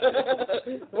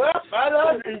 Well, my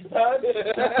laundry's done.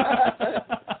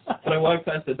 But I walked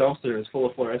past the dumpster, it was full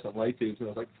of fluorescent light tubes, and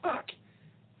I was like, fuck,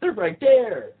 they're right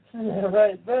there.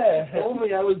 Right there. If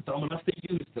only I was dumb enough to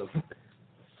use them.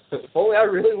 If only I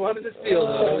really wanted to steal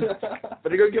those.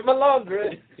 Better go get my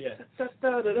laundry. Yeah.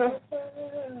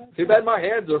 Too bad my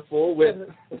hands are full with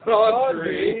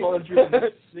laundry.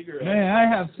 Cigarettes. Man, I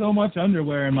have so much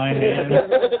underwear in my hand.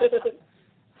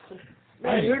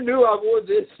 Man, who knew I wore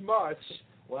this much?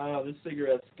 Wow, this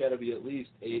cigarette's got to be at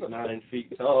least 8-9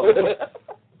 feet tall.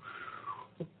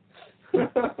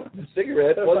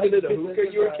 Cigarette? Wasn't it a hookah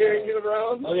you were carrying it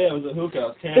around? Oh, yeah, it was a hookah. I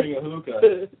was carrying a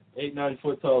hookah. 8-9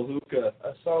 foot tall hookah.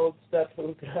 A solid step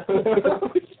hookah.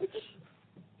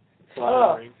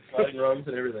 Sliding rungs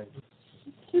and everything.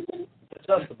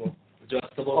 Adjustable.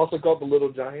 Also called the Little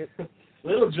Giant.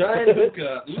 Little Giant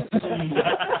hookah.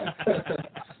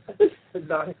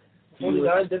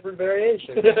 29 different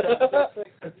variations.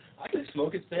 I can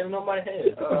smoke it standing on my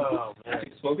head. Oh, man. I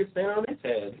can smoke it standing on its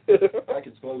head. I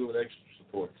can smoke it with extra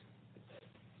support.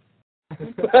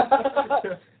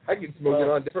 I can smoke it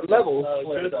on different levels.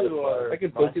 I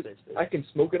can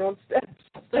smoke it on steps.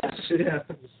 Yeah.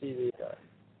 You see the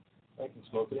I can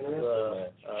smoke it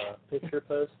in picture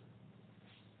post?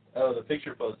 Oh, the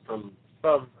picture post from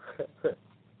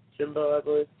Jimbo, I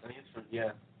believe. I think it's from,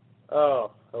 yeah.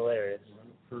 Oh, hilarious.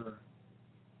 For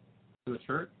the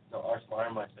shirt? No, our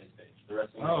MySpace page. The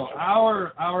Wrestling Oh,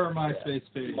 Mayhem our MySpace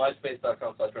page.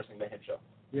 MySpace.com/Wrestling Mayhem Show.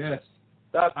 Yes.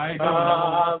 I don't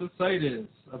know what the site is,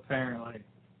 apparently.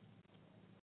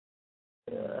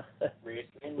 Yeah.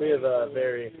 We have a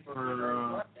very...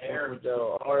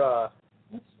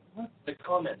 The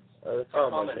comments. The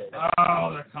comments.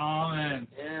 Oh, the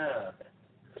comments. Yeah.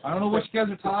 I don't know what you guys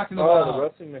are talking Oh, about. the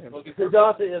Wrestling Mayhem. Not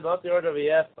the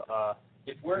RWF.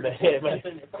 If we're everybody's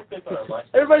going to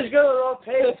the wrong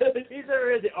page. He's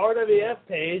never in the RWF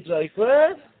page. Like,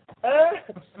 what?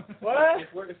 What?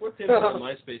 If we're pimping on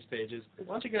MySpace pages,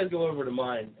 why don't you guys go over to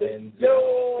mine and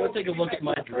go take a look at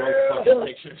my drunk fucking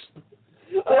pictures.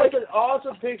 That's an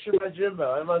awesome picture by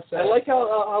Jimbo, I must say. I like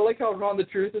how Ron the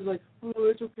Truth is like, oh,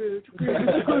 it's okay, it's okay.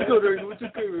 It's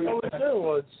okay. Oh, it's there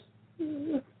once.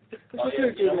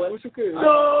 It's okay.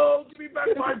 No, give me back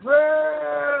my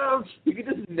prayers. You can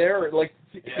just narrate, like,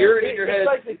 hear it in your head. It's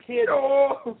like the kid.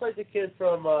 It's like the kid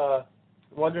from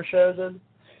Wonder Chosen.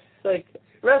 It's like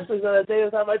wrestling's on a day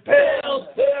without my pills.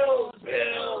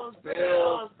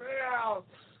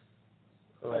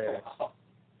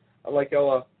 I like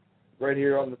how right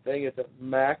here on the thing, it's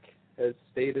Mac has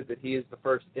stated that he is the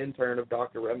first intern of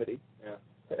Dr. Remedy. Yeah.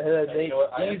 And then Nate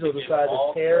Diesel decided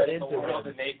to tear into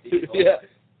him. Yeah.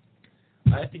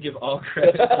 I have to give all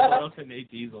credit to Nate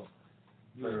Diesel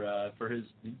for his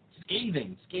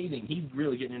scathing. He's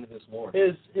really getting into this war.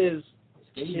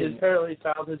 He apparently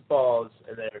found his balls,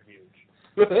 and they're huge.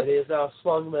 And he has now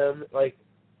slung them like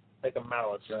a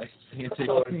mallet. Gigantic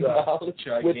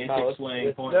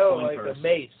swing. A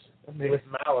mace. With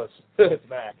malice. With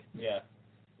Mac. Yeah.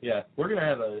 Yeah. We're going to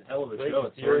have a hell of a show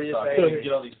at Serious Swordstock. We can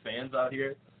get all these fans out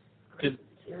here. Because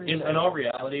in all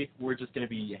reality, we're just going to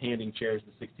be handing chairs to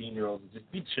 16-year-olds and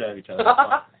just beat the shit out of each other.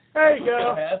 There you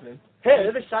go. Happen. Hey,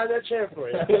 let me sign that chair for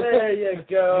you. There you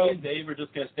go. Me and Dave are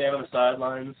just going to stand on the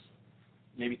sidelines,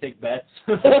 maybe take bets.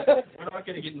 We're not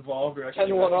going to get involved. We're actually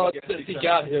kind of want to he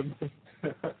got him.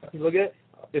 Look at it.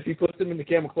 If he puts him in the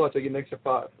camel clutch, I get an extra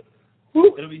 5.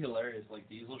 It'll be hilarious. Like,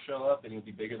 Diesel will show up, and he'll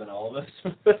be bigger than all of us.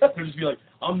 He'll just be like,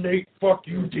 I'm Nate, fuck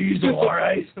you, Diesel, all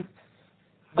right?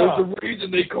 There's a reason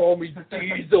they call me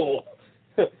Diesel.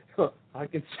 I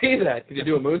can see that. Can you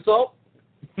do a moonsault?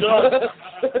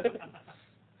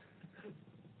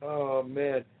 Oh,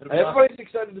 man. Everybody's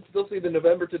excited to still see the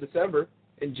November to December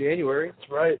in January.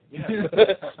 That's right. Yeah.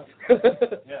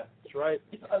 Yeah. That's right.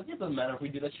 It doesn't matter if we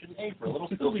do that shit in April. It'll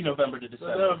still be November to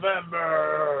December.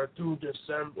 November to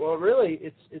December. Well, really,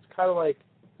 it's kind of like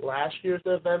last year's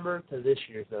November to this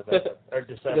year's November or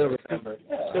December. Yeah.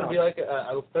 It's going to be like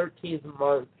a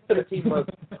 13-month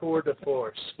tour de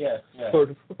force. Yeah.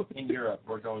 In Europe,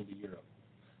 we're going to Europe.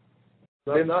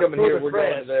 Ben's Not coming Tour here, de we're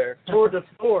France, going there. Tour de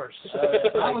force.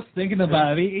 I was thinking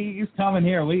about it. He's coming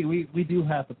here. We do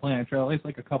have to plan a trail. At least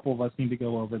like a couple of us need to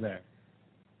go over there.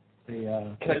 Can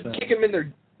I kick him in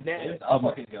their neck?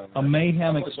 A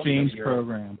mayhem exchange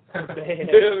program.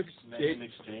 Mayhem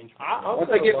exchange.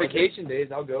 Once I get vacation days,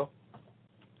 I'll go.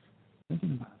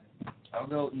 I'll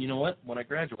go. You know what? When I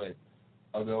graduate,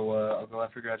 I'll go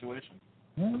after graduation.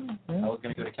 Yeah. I was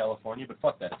gonna go to California, but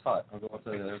fuck that. It's hot. I'll go up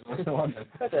to London.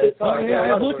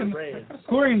 I'm looking.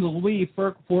 According to the Lee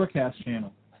Forecast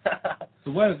Channel,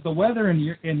 the weather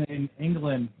in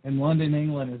England, in London,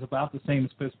 England, is about the same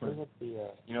as Pittsburgh. You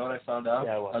know what I found out?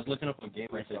 Yeah, I was looking up on Game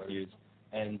Reviews,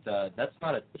 and that's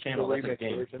not a channel. That's a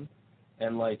game. Version.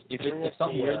 And like, if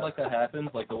something weird like that happens,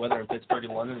 like the weather in Pittsburgh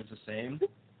and London is the same,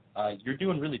 you're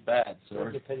doing really bad,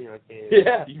 sir.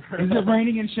 Yeah. Is it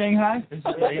raining in Shanghai? Is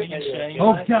it raining in Shanghai?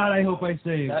 Oh God, I hope I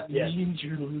save. That means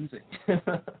you're losing.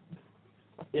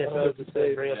 Yeah, so I was just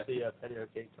saying, bring up the Penny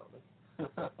Arcade comment.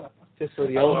 Just for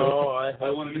the I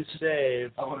wanted to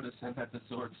save. I wanted to send that to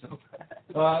Sword so bad.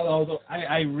 Although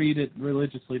I read it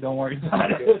religiously, don't worry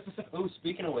about it. Oh,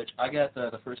 speaking of which, I got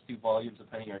the first 2 volumes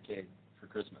of Penny Arcade for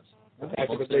Christmas. Attack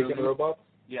of the Bacon Robots?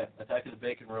 Yeah, Attack of the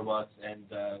Bacon Robots and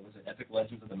was it Epic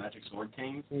Legends of the Magic Sword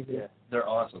Kings? Yeah. They're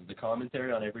awesome. The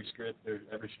commentary on every strip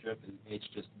it's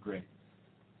just great.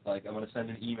 Like, I'm gonna send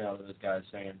an email to this guy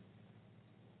saying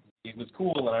it was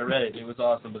cool and I read it. It was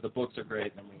awesome, but the books are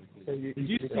great. And I'm really pleased. Did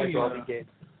you see?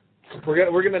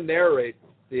 We're gonna narrate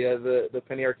the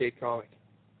Penny Arcade comic.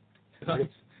 Here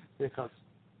it comes.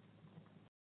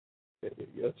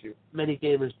 That's you. Many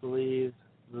gamers believe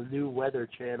the new Weather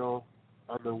Channel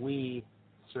on the Wii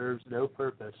serves no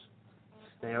purpose.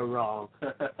 They are wrong.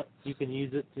 You can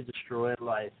use it to destroy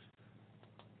life.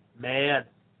 Man,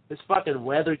 this fucking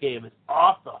weather game is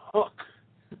off the hook.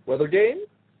 Weather game?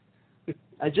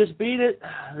 I just beat it.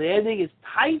 The ending is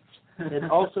tight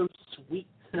and also sweet.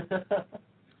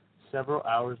 Several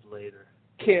hours later.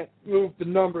 Can't move the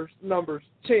numbers. Numbers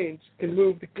change. Can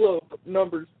move the globe.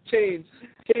 Numbers change.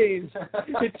 Change.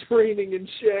 It's raining in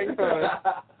Shanghai.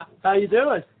 How you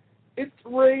doing? It's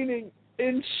raining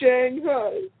in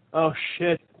Shanghai. Oh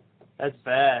shit, that's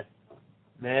bad.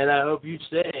 Man, I hope you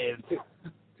saved.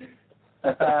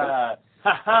 Ha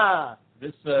ha.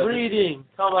 Reading,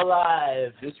 come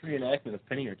alive. This reenactment of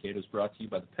Penny Arcade was brought to you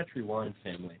by the Petri Wine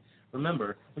family.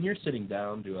 Remember, when you're sitting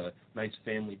down to a nice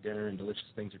family dinner and delicious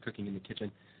things are cooking in the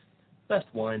kitchen, the best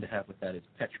wine to have with that is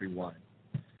Petri wine.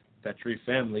 Petri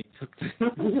family cooked.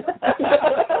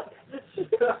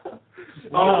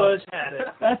 Almost had it.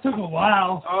 That took a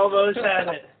while. Almost had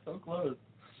it. So close.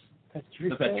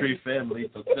 The Petri family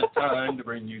took the time to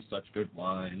bring you such good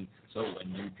wine. So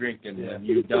when you drink and when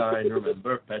you dine,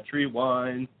 remember Petri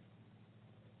wine.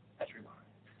 Petri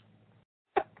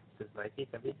wine. This is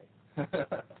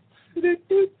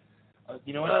 1978.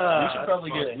 You know what?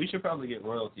 We should probably get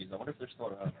royalties. I wonder if they're still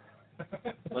around.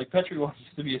 Like Petri wine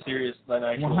used to be a serious,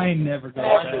 actual. Wine never goes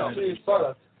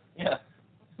bad. Yeah.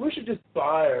 We should just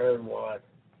buy our own wine.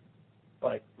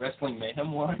 Like Wrestling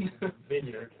Mayhem wine?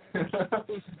 Vineyard.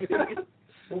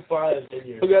 We'll buy a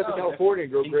vineyard. We'll go out to California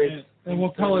and grow grapes. And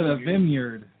we'll call it a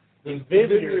vineyard. The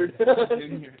vineyard.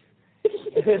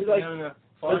 It's like,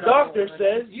 the doctor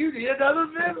says you need another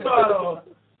Vim bottle.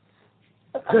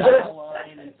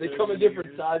 They come in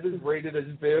different sizes, rated as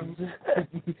Vim.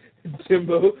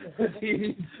 Jimbo.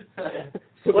 If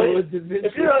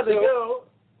you're on the go,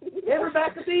 hammer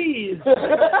back the these.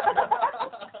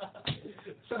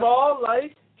 Small,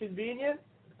 light, convenient,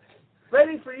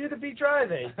 ready for you to be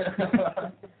driving.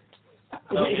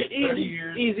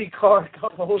 Easy car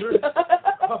cup holder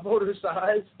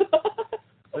size.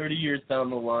 30 years down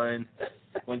the line,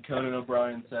 when Conan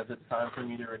O'Brien says it's time for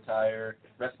me to retire,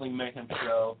 Wrestling Mayhem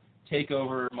show, take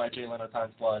over my Jay Leno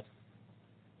time slot,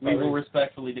 we will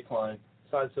respectfully decline.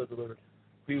 Signed, so delivered.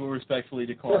 We will respectfully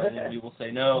decline, and we will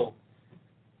say no.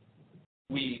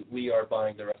 We are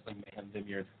buying the Wrestling Mayhem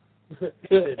vineyard.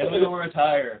 And we will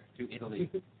retire to Italy,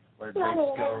 where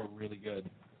grapes go really good.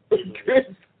 Where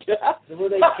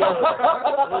they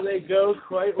go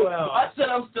quite well. I said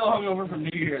I'm still hungover from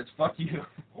New Year's. Fuck you.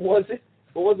 Was it?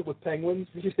 What was it with penguins?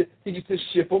 He used to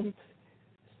ship them.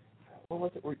 What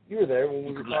was it? You were there when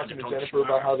we were talking to Jennifer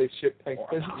about how they ship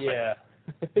penguins. Yeah.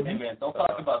 Hey man, don't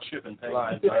talk about shipping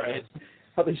penguins, all right?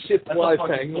 How they ship live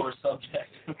penguins. That's a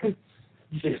subject.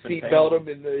 They seatbelt them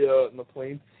in the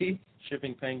plane seat.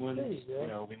 Shipping penguins,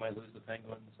 we might lose the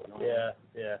penguins.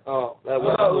 Yeah. Oh, that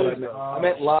was what I meant. I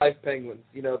meant live penguins.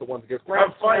 You know, the ones that go.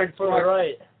 I'm fighting for the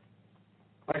right.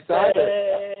 I signed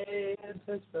it.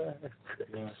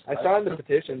 I signed the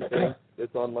petition thing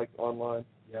that's on online.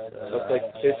 Yeah, That's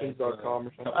like petitions.com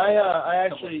or something. I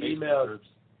actually emailed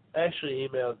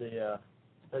the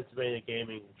Pennsylvania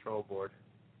Gaming Control Board.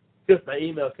 My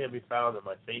email can be found on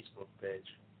my Facebook page.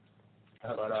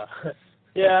 But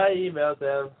yeah, I emailed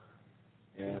them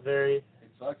in a very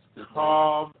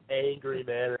calm, angry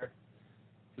manner.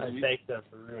 I thank them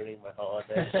for ruining my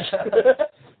holiday.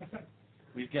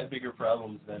 We've got bigger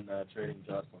problems than trading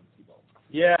Jocelyn T-Ball.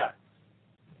 Yeah.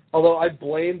 Although I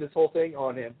blame this whole thing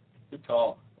on him. Good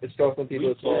call. It's Jocelyn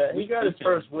T-Ball's fault. Yeah, he got his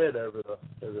first win over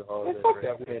the holiday. Fuck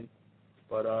that win.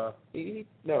 But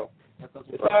no.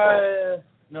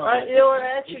 No, you know what?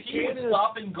 I actually if he was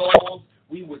stopping goals,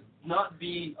 we would not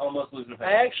be almost losing.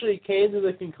 I actually came to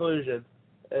the conclusion,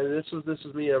 and this was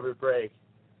me over break.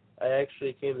 I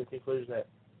actually came to the conclusion that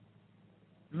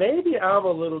maybe I'm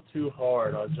a little too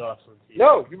hard on Jocelyn T.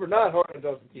 No, you were not hard on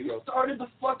Jocelyn T. You started the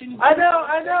fucking. I know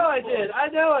I did. I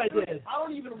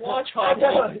don't even watch hockey,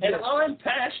 and I'm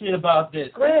passionate about this.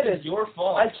 Granted, This is your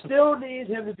fault. I still need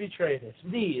him to be traded.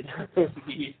 Need.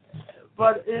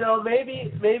 But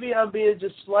maybe I'm being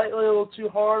just slightly a little too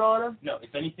hard on him. No,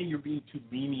 if anything, you're being too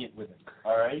lenient with him.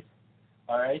 All right.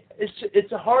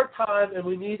 It's a hard time, and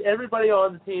we need everybody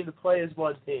on the team to play as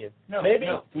one team. Maybe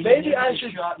I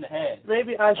should shot in the head.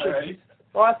 Maybe I should. Right.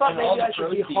 Well, I thought maybe I should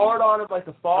be hard on him like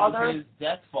a father. His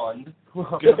death fund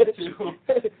go to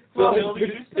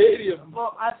building a stadium.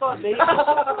 Well, I thought maybe.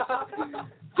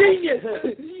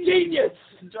 Genius!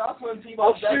 Jocelyn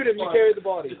T-Ball. I'll shoot him. You carry the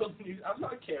body. I'm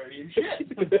not carrying shit.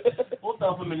 We'll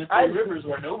dump him in the Three Rivers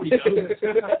where nobody goes.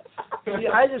 See,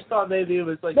 I just thought maybe it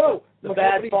was like the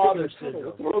bad father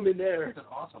syndrome. Throw him in there. That's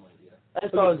an awesome idea. I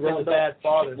thought it was the bad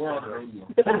father syndrome.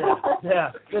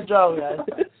 Yeah, good job, guys.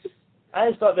 I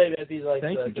just thought maybe it'd be like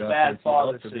the bad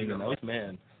father for being a nice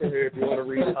man. Here, if you want to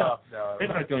read it. No. They're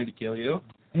not going to kill you.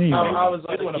 Anyway. I was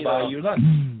like, I want to buy you lunch.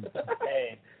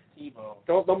 Hey, T-Bone.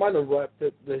 Don't mind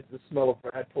the smell of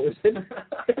rat poison.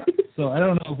 So I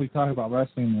don't know if we talked about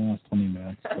wrestling in the last 20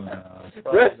 minutes,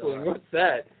 but wrestling? What's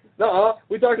that?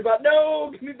 We talked about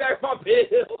give me back my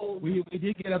pills. We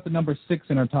did get up to number 6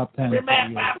 in our top 10. Give me back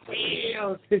my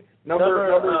pills.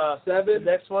 Number 7. The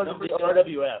next one is the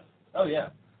RWF. Oh yeah.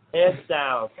 Hands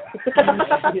down.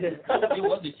 It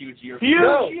was a huge year.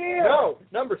 No.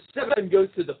 Number 7 goes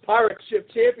to the Pirate Ship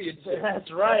Championship.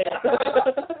 That's right.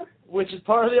 Which is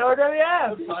part of the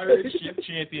RWF. The Pirate Ship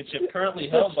Championship, currently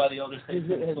held by the Elder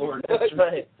Statesman Sword. That's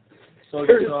right. So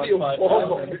you're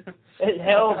on and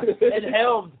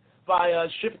helmed by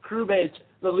ship crewmates,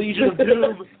 the Legion of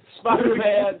Doom,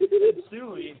 Spider-Man, and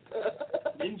Stewie.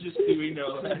 Ninja Stewie,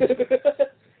 no.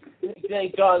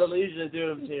 Thank God the Legion of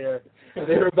Doom's here.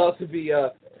 They're about to be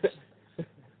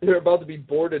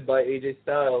boarded by AJ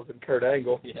Styles and Kurt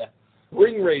Angle. Yeah.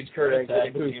 Ring Rage Kurt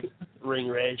Angle. Ring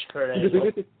Rage Kurt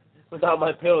Angle. Without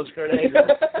my pills, Kurt Angle.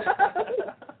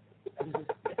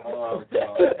 Oh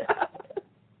God.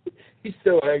 He's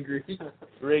so angry.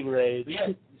 Ring Rage.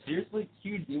 Yeah, seriously,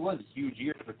 huge. It was a huge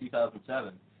year for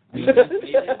 2007. 2006.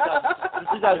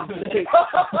 It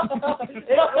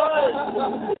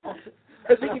was.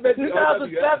 I think you meant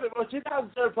 2007. Well,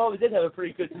 2007 probably did have a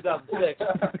pretty good 2006.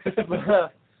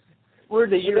 We're in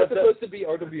the year of supposed to be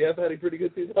RWF had a pretty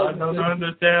good 2006. I don't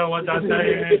understand what I'm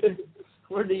saying.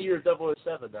 We're in the year of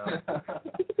 007 now.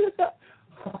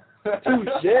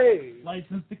 Touché.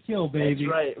 License to kill, baby.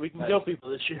 That's right. We can kill people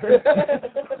this year.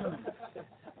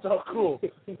 It's all cool.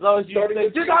 As long as you say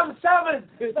 2007.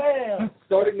 Bam.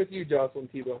 Starting with you, Jocelyn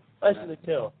T-Bone. License to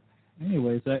kill.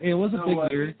 Anyways, it was a big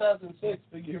year. 2006,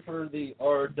 big year for the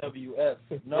RWF.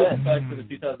 Not in fact for the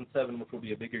 2007, which will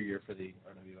be a bigger year for the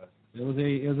RWF. It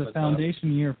was a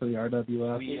foundation year for the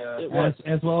RWF,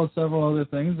 as well as several other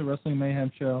things. The Wrestling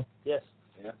Mayhem show. Yes.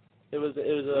 Yeah. It was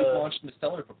We've launched into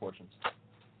stellar proportions.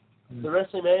 The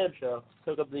Wrestling Mayhem show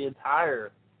took up the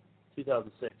entire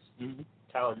 2006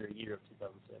 calendar year of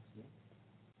 2006.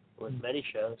 With many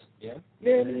shows. Yeah.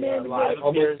 Many live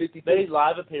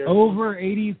appearances. Over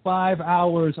 85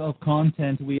 hours of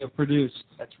content we have produced.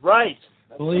 That's right.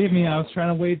 Believe me, I was trying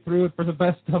to wade through it for the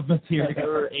best of material. There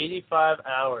were 85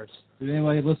 hours. Did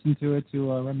anybody listen to it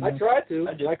to I tried to.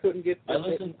 I couldn't get. I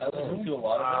listened to a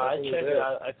lot of it. I checked it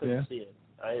out. I couldn't see it.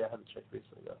 I haven't checked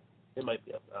recently though. It might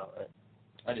be up now, right?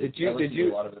 Did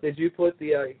you put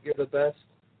the you're the best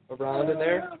around in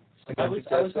there? I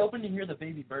was hoping to hear the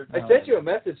Baby Bird. I sent you a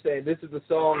message saying this is the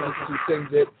song and she sings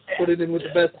it. Put it in with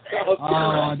the best stuff.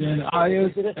 Oh, dude. I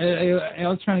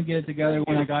was trying to get it together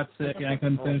when I got sick and I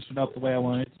couldn't finish it up the way I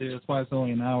wanted it to. That's why it's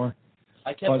only an hour.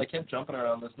 I kept jumping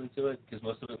around listening to it because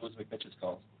most of it was McMitch's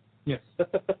calls. Yes.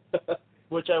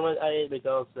 Which I ate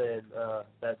McDonald's today,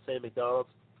 that same McDonald's,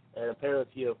 and apparently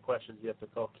if you have questions, you have to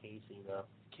call Casey now.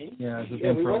 Casey. Yeah, it's Yeah,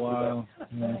 been we for a went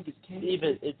through while. Yeah.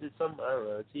 Even it's some I don't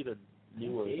know. It's even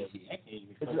newer. Casey, I can't even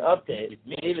It's find an it.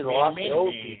 update. They even lost the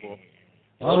old people.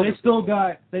 Oh, they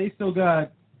still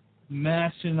got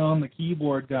mashing on the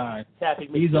keyboard guy.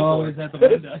 Tapping the He's keyboard. always at the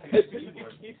window.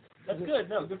 That's good.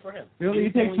 No, good for him. Really, he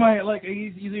takes my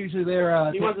he's usually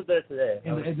there. He wasn't there today.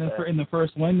 In the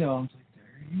first window. I'm like,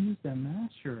 there he is, that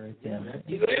master right there. Yeah, man.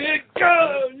 He's like,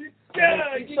 go!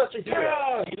 He's such a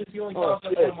hero. He was the only Oh,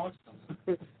 confident shit. amongst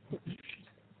them.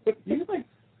 He's like,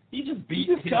 He just beat.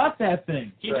 he just got that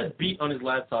thing. He just beat on his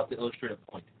laptop to illustrate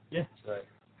a point. Yeah.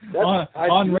 Right.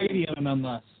 On radio,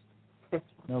 nonetheless.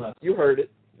 No less. You heard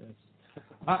it.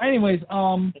 Anyways,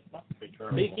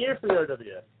 Big year for the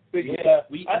RWF. Yeah,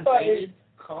 we I thought invaded,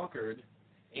 conquered,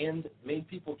 and made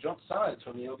people jump sides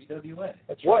from the OBWA.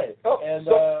 That's right. Oh, And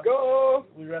go!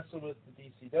 we wrestled with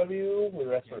the DCW. We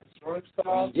wrestled with Storage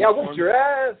Stop. Yeah, whoop your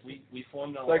ass! We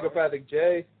formed an Psychopathic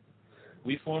J.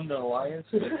 We formed an alliance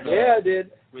with Yeah, I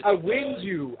did. with, I winned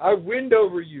you. I winned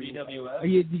over you. BWF.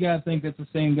 you gotta think that's the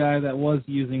same guy that was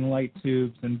using light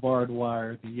tubes and barbed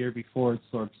wire the year before it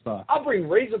sort of stopped. I'll bring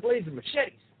razor blades and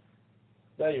machetes.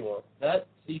 There you are. That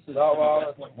ceases Not to while be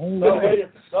that point.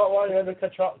 you're under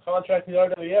contract with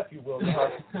RWF, you will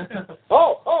not.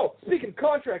 Oh, speaking of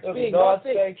contracts That's being not not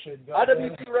safe, sanctioned.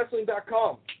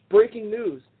 IWCWrestling.com. Breaking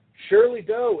news. Shirley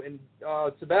Doe and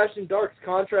Sebastian Dark's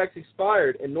contracts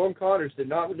expired, and Norm Connors did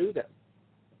not renew them.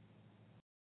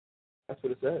 That's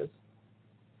what it says.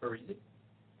 For easy.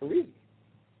 For easy.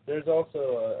 There's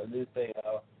also a new thing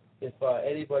out. If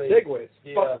anybody... Segways.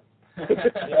 Yeah. the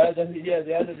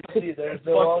IWC, there's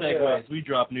no Fuck longer... segues. We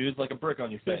drop news like a brick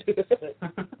on your face.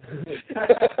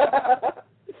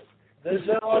 There's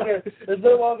no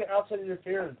longer outside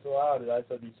interference allowed at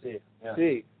IWC. Yeah.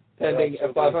 See, pending a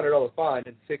 $500 fine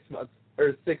in 6 months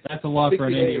or 6. That's a lot for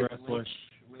an 60 indie days. wrestler.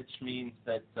 Which means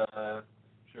that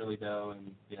Shirley Doe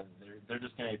and they're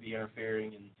just going to be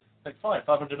interfering and like fine,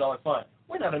 $500 fine.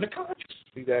 We're not in a contract.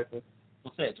 Exactly.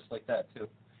 We'll say it just like that too.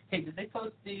 Hey, did they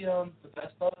post the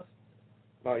best of?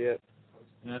 Not yet.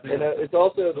 Yeah, And it's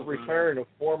also the return of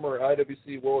former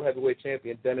IWC World Heavyweight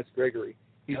Champion Dennis Gregory.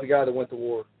 He's the guy that went to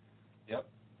war. Yep.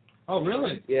 Oh,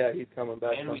 really? Yeah, he's coming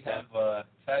back. And we sometime. have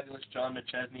fabulous John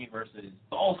McChesney versus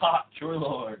Balls Hot Troy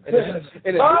Lord. in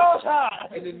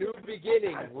a new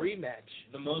beginning rematch.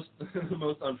 The most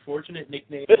unfortunate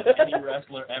nickname of any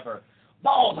wrestler ever.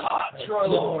 Balls Hot Troy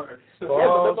Lord. Yeah,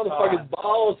 but that motherfucker's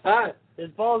balls hot. His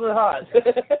balls are hot.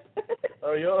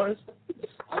 Are yours?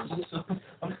 I'm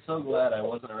so glad I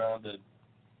wasn't around to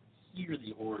hear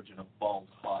the origin of Balls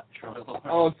Hot Troy Lord.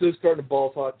 Oh, I'm still starting a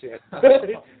balls hot chant.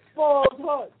 Balls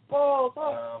hot. Balls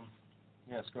hot.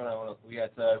 Yeah, scroll down. We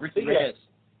got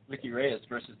Ricky Reyes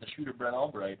versus the Shooter Brent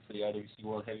Albright for the IWC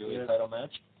World Heavyweight title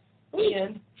match.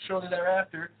 And shortly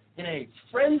thereafter, in a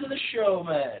Friends of the Show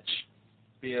match,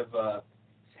 we have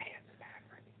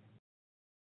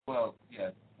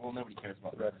nobody cares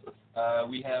about the rest.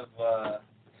 We have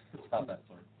stop that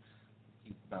sword.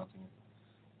 Keep bouncing it.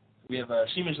 We have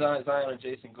Shima Zion and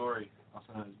Jason Gorey,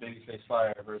 also known as Babyface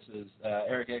Fire, versus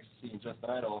Eric Ecstasy and Justin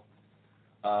Idol,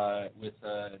 with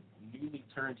newly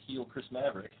turned heel Chris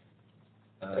Maverick.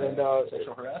 And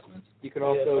sexual harassment. You can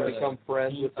also become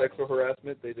friends with sexual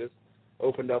harassment. They just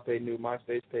opened up a new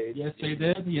MySpace page. Yes, they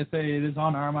did. Yes, it is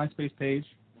on our MySpace page.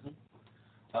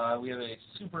 We have a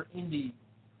Super Indie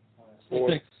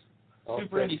 6.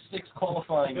 Super Indie 6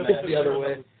 qualifying match. The other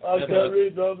way. I can't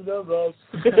read numbers. No,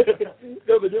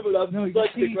 you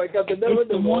see,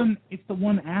 it's the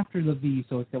one after the V,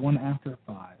 so it's the one after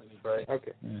 5. Right.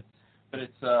 Okay. Yeah. But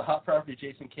it's Hot Property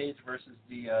Jason Cage versus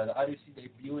the IWC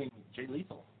debuting Jay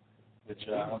Lethal, which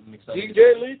I'm excited.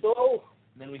 DJ Lethal.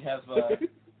 And then we have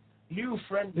new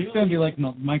friend. It's gonna be like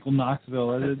Michael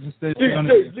Knoxville. It's just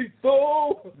DJ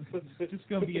Lethal. It's just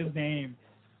gonna be his name.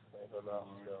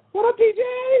 What up,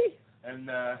 DJ? And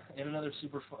in another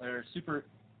Super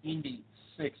Indie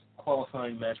 6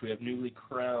 qualifying match, we have newly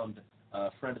crowned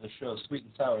friend of the show, Sweet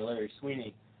and Sour Larry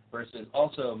Sweeney, versus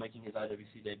also making his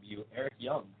IWC debut, Eric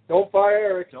Young. Don't fire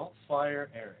Eric. Don't fire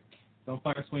Eric. Don't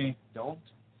fire Sweeney. Don't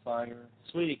fire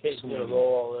Sweeney Cake's gonna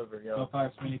roll all over, yo. Don't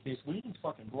fire Sweeney Cake. Sweeney's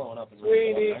fucking blowing up.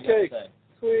 Sweeney Cake.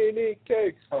 Sweeney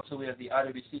Cakes. Also, we have the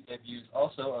IWC debuts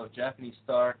also of Japanese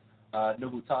star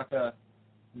Nobutaka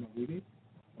Moribe?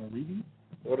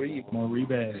 Nobutaka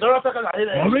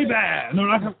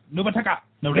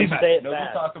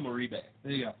Moribe.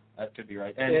 There you go. That could be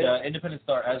right. And independent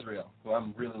star Azrael, who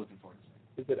I'm really looking forward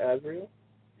to. Is it Azrael?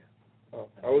 Yeah. Oh,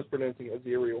 I was pronouncing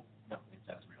Azrael. No, it's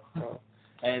Azrael. Oh.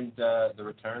 And the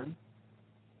return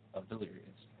of Delirious.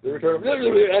 The return of the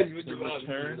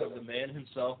return of the man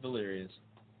himself, Delirious.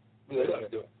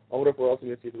 I wonder if we're also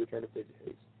going to see the return of Stacey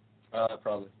Hayes.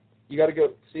 Probably. You got to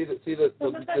go see the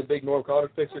big Norm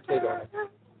Connors picture. Click on it.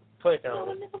 Click on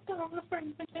it.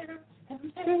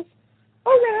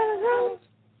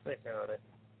 Click on it.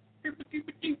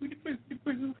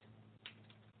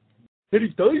 Kenny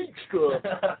Dykstra.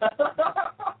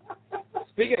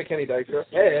 Speaking of Kenny Dykstra,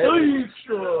 hey,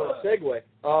 segue.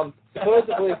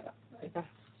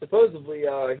 Supposedly,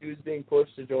 he was being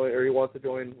pushed to join, or he wants to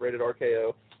join Rated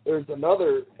RKO. There's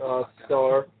another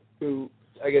star who,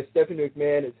 I guess, Stephanie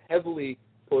McMahon is heavily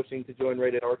pushing to join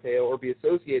Rated RKO or be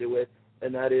associated with,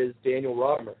 and that is Daniel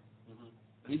Rodmer.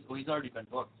 He's already been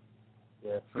booked.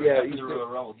 Yeah. After the Royal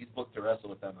Rumble, he's booked to wrestle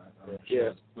with them.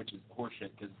 Which is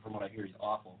horseshit, because from what I hear, he's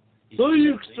awful.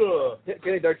 Kenny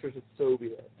Dykstra should so be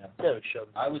there.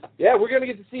 Yeah, we're gonna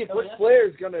get to see if Ric Flair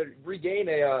is gonna regain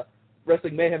a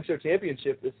Wrestling Mayhem Show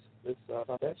championship this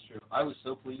That's true. I was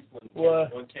so pleased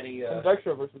when Kenny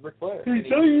Dykstra versus Ric Flair. When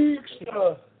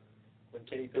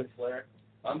Kenny pinned Flair,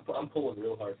 I'm pulling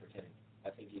real hard for Kenny. I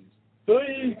think he's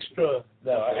Dykstra.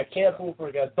 No, I can't pull for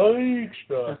a guy.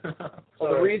 Dykstra.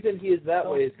 Well, the reason he is that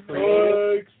way is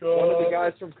Creative. One of the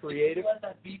guys from Creative. Let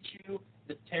that beat you.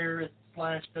 The terrorist /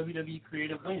 WWE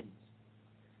Creative wins.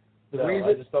 The reason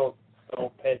I just don't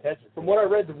pay attention. From what I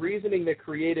read, the reasoning that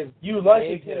Creative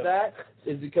named him that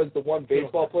is because the one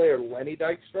baseball player, Lenny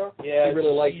Dykstra, he he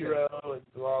really liked him. and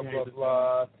blah blah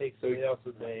blah. Takes somebody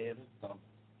else's name.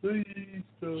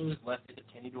 Just left it to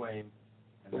Kenny Dwayne.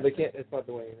 Well, they can't. It's not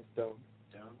Dwayne. It's Stone.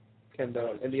 Ken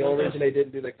Doane. And the only reason they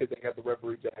didn't do that because they got the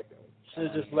referee Jack Doane. Should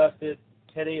have just left it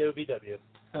Kenny OVW.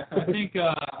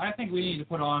 I think we need to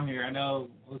put on here. I know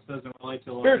this doesn't relate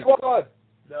to. Here's one.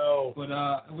 No. But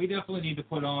we definitely need to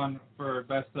put on for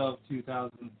Best of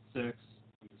 2006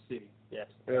 WC. Yes.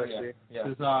 Yeah.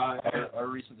 Our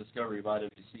recent discovery of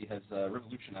IWC has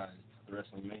revolutionized the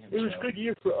Wrestling Mayhem It was show. a good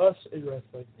year for us in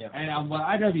wrestling. Yeah. And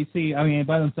IWC, I mean,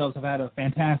 by themselves have had a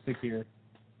fantastic year.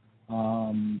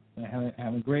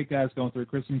 Having great guys going through.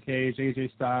 Christian Cage,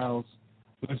 AJ Styles,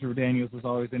 Christopher Daniels is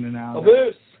always in and out.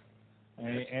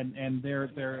 And their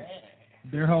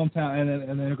hometown, and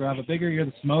then they're going to have a bigger year.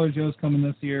 The Samoa Joe's coming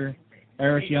this year.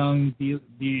 Eric Young,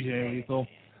 DJ Lethal,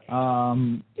 a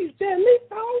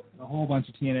whole bunch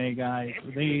of TNA guys.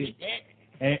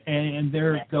 And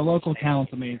their local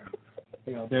talent's amazing.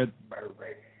 You know, they're.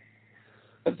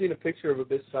 I've seen a picture of a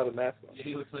bitch without a mask on. Yeah,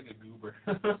 he looks like a goober.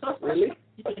 Really?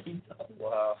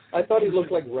 Wow. I thought he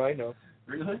looked like Rhino.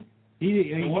 Really?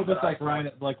 He looked like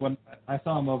Rhino. Like when I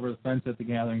saw him over the fence at the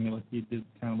gathering, he did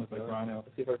kind of look like Rhino.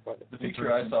 Let's see if I can find it. The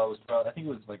picture I saw was probably, I think it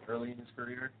was like early in his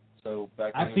career. So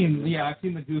back. I've seen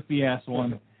the goofy ass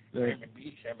one. I'm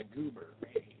a goober.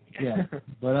 Yeah,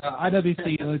 but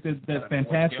IWC, that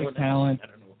fantastic talent. I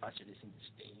don't know if I should listen to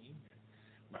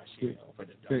Sting.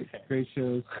 Great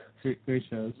shows. Great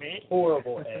shows.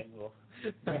 Horrible angle.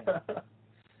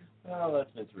 Well, that's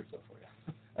Vince Russo for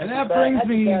you. And that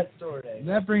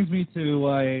brings me to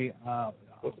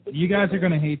you guys are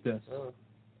gonna hate this,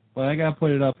 but I gotta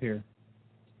put it up here.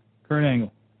 Kurt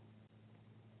Angle.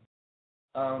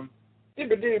 He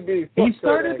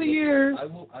started the year. I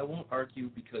won't argue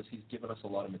because he's given us a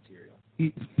lot of material.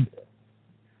 He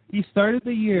started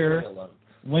the year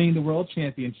winning the World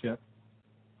Championship,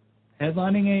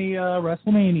 headlining a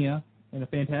WrestleMania in a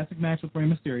fantastic match with Rey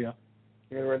Mysterio.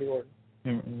 You're Randy Orton.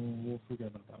 We'll forget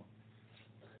about that one.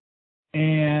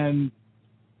 And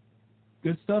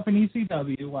good stuff in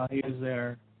ECW while he was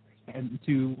there, and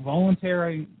to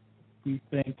voluntarily, we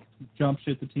think, jump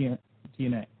shit to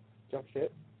TNA. Jump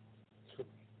shit?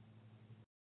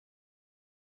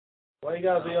 Why you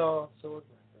gotta be all so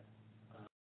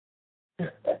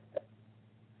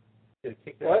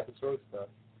What? The throat stuff.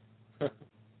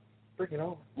 Freaking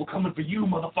on. We're coming for you,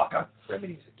 motherfucker.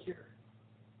 Remedy secure.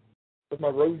 With my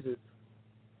roses.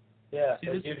 Yeah. See,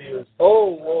 this give you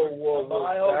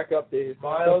Whoa. Back up, Dave.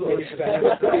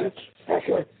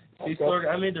 See, Sorg,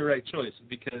 I made the right choice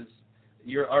because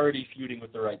you're already feuding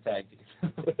with the right tag team.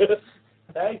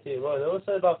 Tag team? Well, no one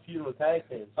said about feuding with tag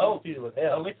teams. Feuding with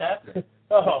him. Oh, it's happening.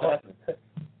 Oh.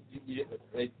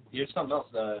 Here's something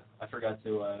else I forgot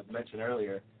to mention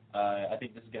earlier. I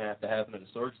think this is going to have to happen at a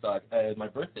Sorg stock. My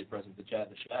birthday present to Chad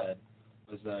the Shad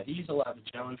was he's allowed to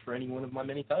challenge for any one of my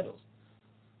many titles.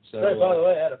 So, hey, by the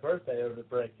way, I had a birthday over the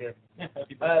break here. Yeah,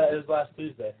 happy birthday. It was last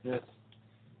Tuesday. Yes.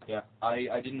 Yeah, I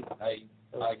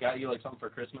got you like something for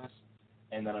Christmas,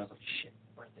 and then I was like, shit,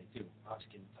 birthday too. I'll just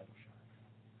get a title shot.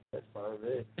 That's fine with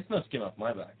me. It's no skin off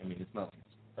my back. I mean, it's not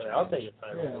like I'll take a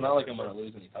title. It's not like I'm going to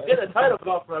lose any titles. Get a title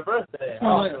belt for my birthday.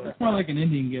 It's more like an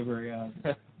Indian giver, yeah.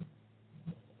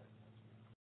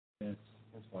 Yes,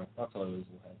 that's fine. That's all I was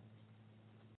ahead.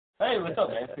 Hey, what's up,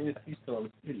 man? He's still in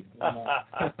the studio.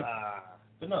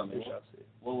 But no, man.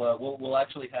 We'll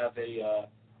actually have a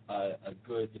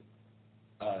good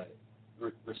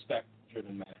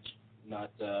respect-driven match,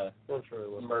 not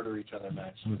murder each other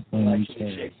match. We'll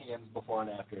actually shake hands before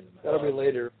and after the match. That'll be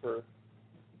later for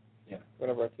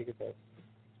whenever I take it back.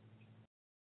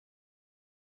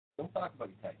 Don't talk about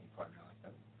your tag team partner like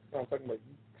that. No, I'm talking about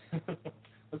you.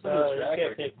 What's the you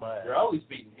can't take my ass. You're always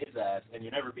beating his ass, and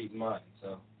you're never beating mine,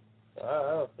 so. I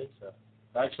don't think so.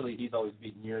 Actually, he's always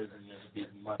beating yours and never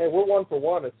beating mine. Hey, we're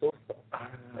 1-for-1 at Sword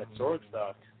Stock. At Sword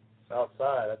Stock.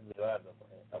 Outside, I can do that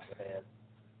upper hand.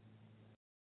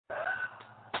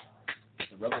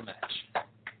 It's a rubber match.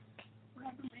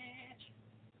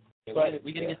 Yeah,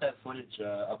 we gotta get that footage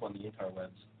up on the interwebs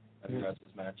of your guys'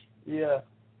 match. Yeah.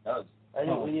 That was. I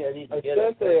need to get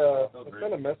I it.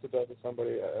 sent a message out to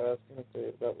somebody asking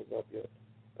if that was up yet.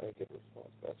 I didn't get a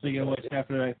response back. So you know what?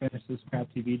 After I finish this Crap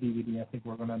TV DVD, I think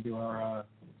we're gonna do our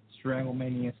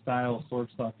Stranglemania style Sword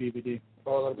Stock DVD.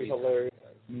 Oh, that'd be hilarious.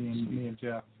 Me and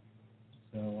Jeff.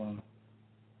 So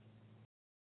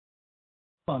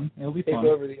fun. It'll be Take fun.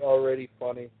 over the already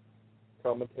funny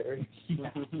commentary.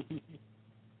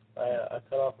 I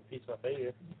cut off a piece of my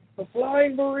finger. A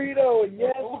flying burrito, and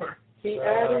yes, he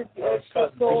added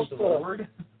extra salsa.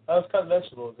 I was cutting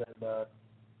vegetables and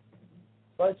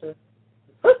slicer.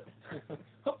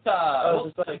 I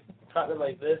was just like cutting it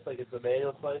like this, like it's a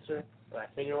manual slicer. And my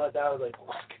finger went down. I was like,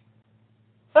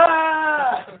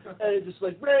 ah! And it just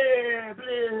like, bleh,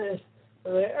 bleh.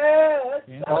 I'm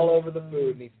like, all over the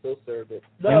food, and he still served it.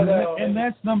 And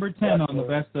that's number 10 on the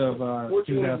best of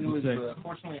 2006.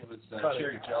 Fortunately, it was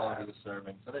cherry jello over the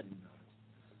serving, so that didn't matter.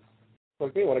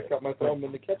 Like me when I cut my thumb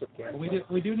in the ketchup can.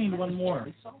 We do need one more.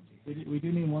 We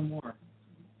do need one more.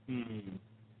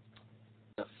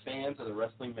 The fans of the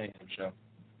Wrestling Mayhem show.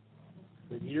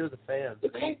 The year of the fans.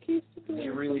 They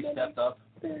really stepped up.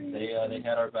 They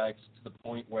had our backs to the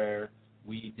point where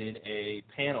we did a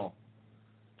panel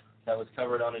that was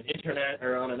covered on an internet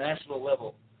or on a national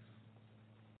level.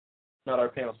 Not our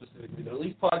panel specifically, but at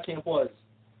least PodCamp was.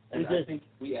 And I think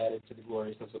we added to the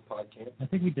gloriousness of PodCamp. I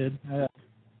think we did.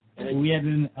 We had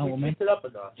an element. It up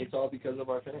a notch. It's all because of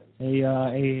our fans. A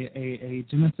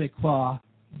je ne sais quoi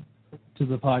to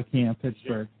the PodCamp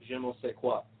Pittsburgh. Je ne sais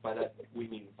quoi. By that we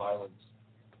mean violence.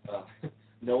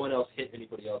 No one else hit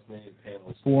anybody else in any of the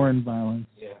panels. Foreign violence.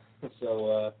 Yeah.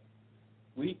 So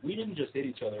we didn't just hit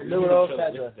each other. No one else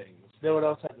had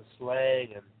the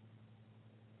slang and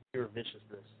pure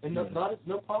viciousness. And no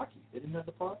Pocky. They didn't have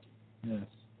the Pocky. Yes.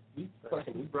 We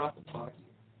brought the Pocky.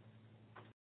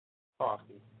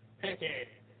 Pocky.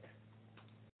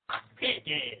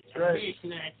 Right.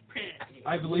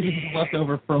 I believe it's left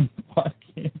over from the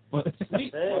podcast. But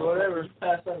hey, whatever.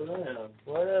 Pass that around.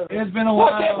 Whatever. It's been a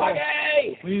while.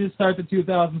 We need to start the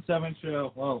 2007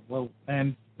 show. Well,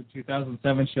 end the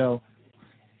 2007 show.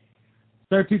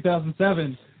 Start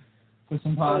 2007 with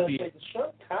some Poppy. The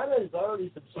show kind of has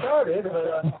already started,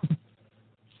 but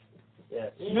yeah.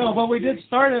 No, but we did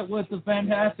start it with the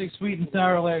fantastic Sweet and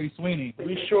Sour Larry Sweeney.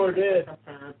 We sure did.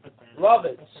 Love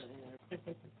it.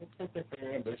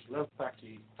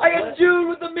 I got Jude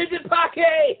with the midget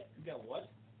pocket. You got what?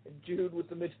 Jude with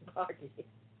the midget pocket.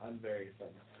 I'm very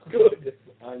offended. Good.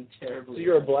 I'm terribly. So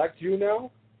you're a black Jew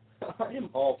now? I am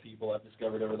all people I've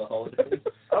discovered over the holidays.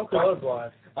 I'm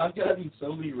colorblind. I've gotten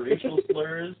so many racial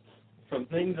slurs from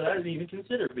things that I didn't even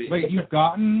consider being. Wait, you've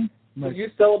gotten? Do you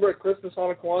celebrate Christmas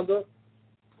on Kwanzaa?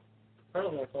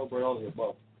 Apparently I celebrate all the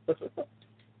above.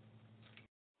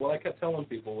 What I kept telling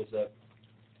people was that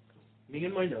me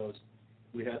and my nose,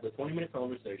 we had the 20-minute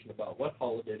conversation about what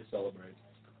holiday to celebrate.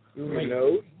 You and my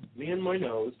nose? Me and my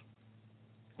nose,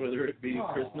 whether it be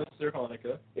Christmas or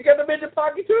Hanukkah. You got the midget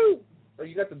pocket too! Or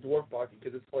you got the dwarf pocket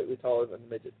because it's slightly taller than the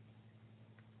midget.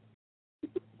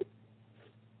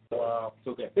 Wow. It's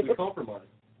okay. We compromised.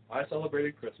 I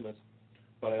celebrated Christmas,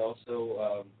 but I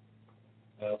also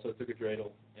took a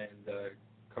dreidel and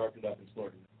carved it up and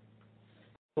snorted it.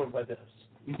 For my nose.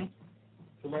 Mm-hmm.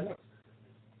 For my nose.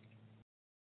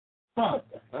 Huh.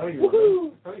 I don't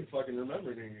even fucking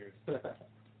remember New Year's.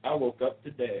 I woke up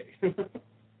today.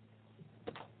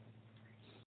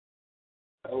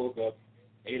 I woke up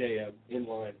 8 a.m. in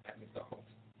line at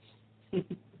McDonald's.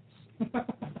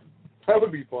 That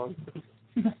would be fun.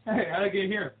 Hey, how'd I get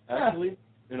here? Actually,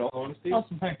 in all honesty,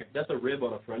 Awesome pancake. that's a rib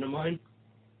on a friend of mine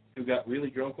who got really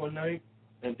drunk one night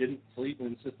and didn't sleep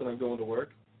and insisted on going to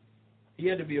work. He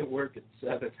had to be at work at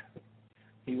 7.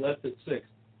 He left at 6.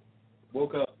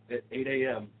 Woke up at 8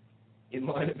 a.m. in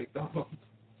line at McDonald's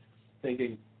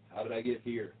thinking, how did I get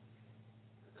here?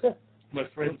 My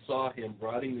friend saw him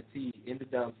riding the T into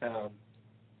downtown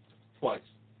twice.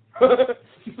 It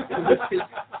was his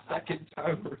second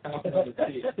time around on the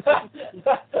team.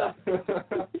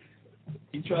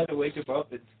 He tried to wake him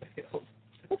up and failed.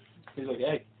 He's like,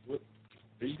 hey, what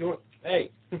are you doing?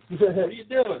 Hey, what are you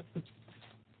doing?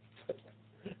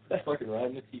 Fucking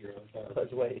riding the teeter on time.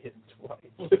 That's why he hit him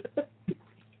twice.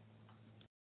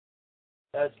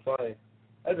 That's funny.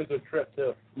 That's a good trip,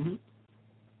 too. Mm-hmm.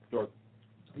 Sure.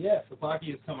 Yeah,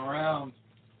 Sapaki has come around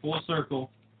full circle.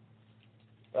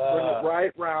 Bring it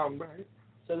right round, right?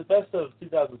 So the best of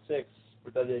 2006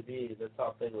 for WAB, the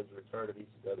top thing was the return of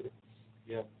ECW.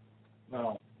 Yeah.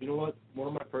 No. You know what? One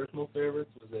of my personal favorites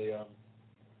was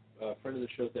a friend of the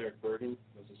show, Derek Bergen.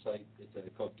 It was a site.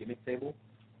 It's called Gimmick Table.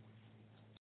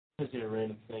 Just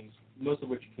random things, most of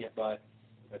which you can't buy.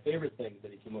 My favorite thing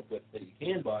that he came up with that you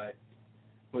can buy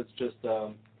was just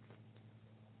a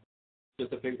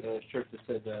big shirt that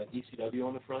said ECW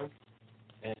on the front,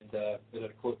 and it had a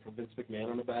quote from Vince McMahon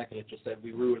on the back, and it just said,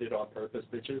 "We ruined it on purpose,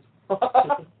 bitches."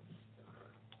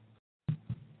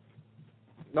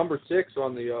 Number 6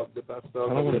 on the best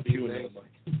of. I don't want to chew into the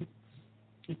mic.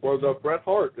 Was Bret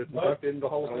Hart. It's back in the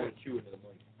Hall I of don't Fame. want to chew into the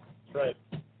mic. That's right.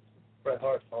 Bret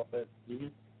Hart, Hall of Fame. Mm-hmm.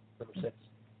 Number 6.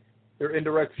 Their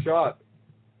indirect shot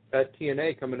at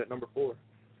TNA coming at number 4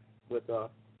 with Oh,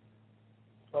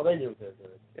 they knew what they were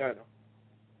doing. yeah, I know.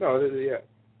 No, yeah.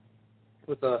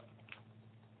 With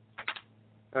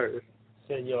there it is.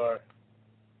 Senor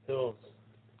Hills.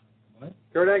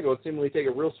 Kurt Angle would seemingly take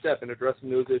a real step in addressing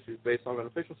those issues based on an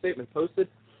official statement posted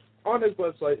on his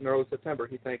website in early September.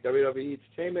 He thanked WWE's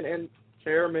chairman and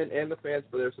the fans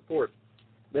for their support,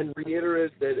 then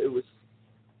reiterated that it was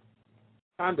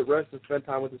time to rest and spend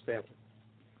time with his family.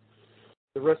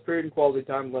 The rest period and quality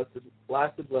time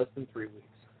lasted less than 3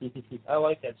 weeks. I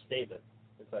like that statement.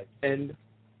 It's like, End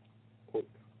quote.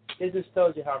 it just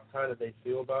tells you how kind of they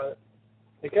feel about it.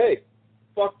 Like, hey,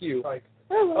 fuck you. Like,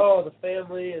 oh, the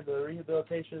family and the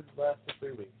rehabilitation lasted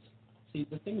 3 weeks. See,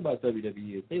 the thing about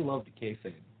WWE is they love to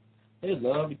kayfabe. They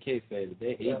love to kayfabe.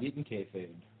 They hate getting kayfabed.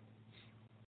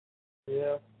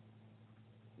 Yeah.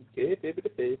 Okay,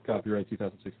 baby. Copyright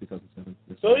 2006, 2007.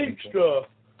 Extra.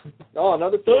 Oh,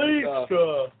 another thing.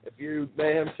 Extra. If you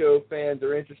Mayhem Show fans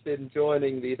are interested in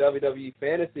joining the WWE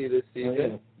Fantasy this season,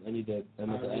 Oh, yeah. I need to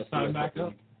ask sign you back that.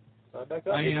 up. Sign back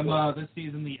up. I am this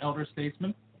season the Elder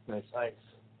Statesman. Nice. Nice.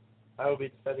 I will be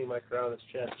defending my crown as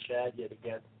Chad yet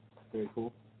again. Very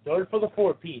cool. Going for the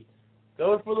 4-Pete.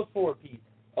 Going for the 4-Pete.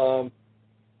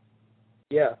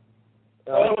 yeah.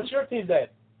 What's your team name?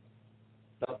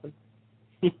 Nothing.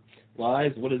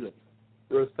 Lies? What is it?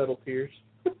 Rose Petal Tears.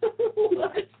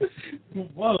 What?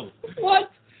 Whoa. What?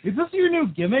 Is this your new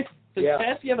gimmick? Does Yeah.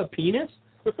 Cassie have a penis?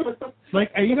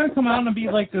 Like, are you going to come out and be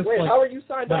like this? Wait, like, how are you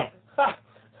signed up?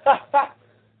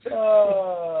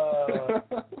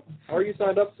 How are you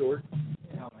signed up, Sword?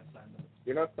 How am I signed up?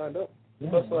 You're not signed up.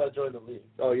 That's why I joined the league.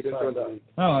 Oh, you didn't join the Signed up. league.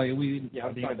 Oh, we Yeah,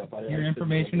 I'm signed up. your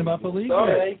information about the league? So or-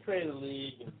 they created a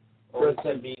league or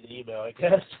sent me the email, I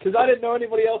guess. Because I didn't know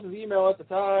anybody else's email at the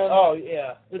time. Oh,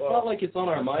 yeah. It's Well, not like it's on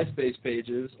our MySpace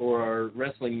pages or our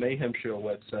Wrestling Mayhem Show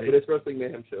But website. it's Wrestling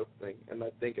Mayhem Show thing, and I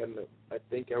think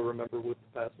I remember what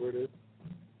the password is.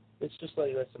 it's just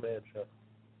like that's a man show.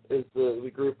 Is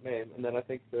the group name, and then I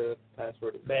think the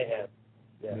password is Mayhem.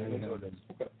 Yeah. Mayhem.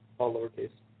 Okay. All lowercase.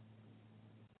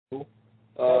 Cool.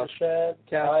 Chad, I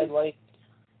Cassie, like.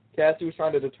 Cassie was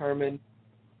trying to determine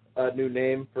a new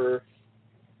name for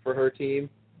her team,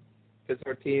 because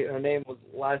her name was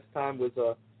last time was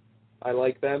I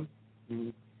Like Them. Mm-hmm.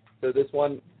 So this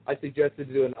one I suggested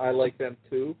to do an I Like Them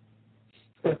too.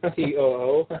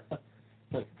 TOO.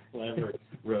 Whatever.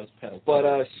 Rose Petal. But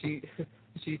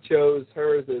she chose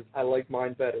hers as I Like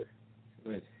Mine Better.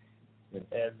 Right.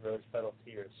 And Rose Petal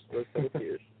Tears. Rose Petal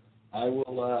Tears. I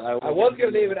will. I was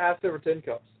gonna name it Ass Over Tin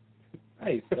Cups.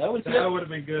 Hey, that would have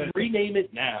been good. Rename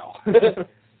it now.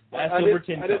 Ass I over didn't-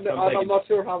 tin I cups. didn't know- I'm not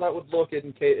sure how that would look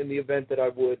in the event that I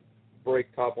would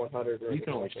break top 100. Or You anything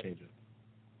can always like that. change it.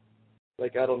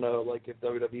 Like, I don't know, like if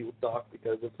WWE would dock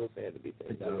because it's a fantasy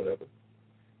thing or whatever.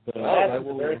 But That's I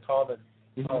will. very common.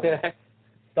 Kiss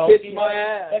Donkey, my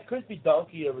ass. that could be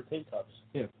donkey over tin cups.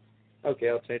 Yeah. Okay,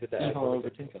 I'll change it to ass Over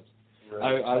tin cups.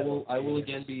 I will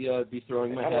again be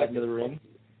throwing my hat into the ring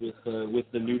with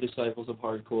the new disciples of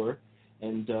hardcore,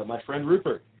 and my friend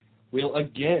Rupert will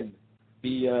again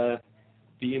be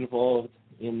involved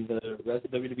in the rest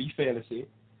of WWE Fantasy,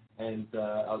 and I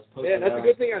was posting. Yeah, that's a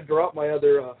good thing I dropped my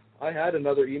other. I had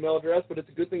another email address, but it's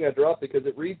a good thing I dropped because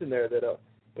it reads in there that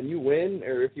when you win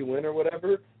or if you win or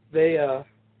whatever, they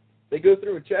go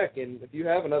through and check, and if you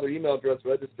have another email address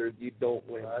registered, you don't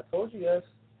win. I told you guys.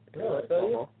 Yeah, I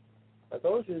told you. I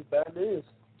told you, it's bad news.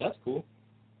 That's cool.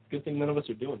 Good thing none of us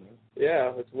are doing that.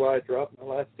 Yeah, that's why I dropped my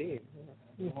last team.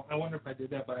 Well, I wonder if I did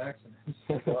that by accident.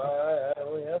 Well, I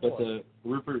only have But one.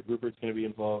 Rupert's going to be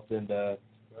involved, and I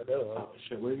know. oh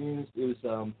shit, what did you use? It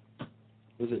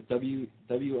was it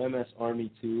WMS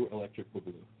Army 2 Electric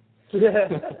Boogaloo.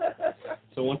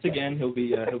 So once again, he'll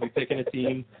be picking a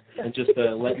team and just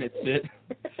letting it sit.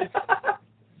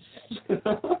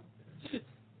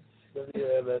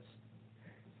 WMS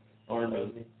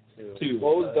Army 2.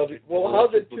 What was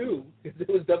how's it 2? Because it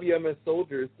was WMS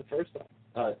Soldiers the first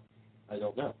time. I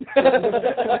don't know.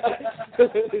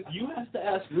 You have to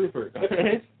ask Rupert,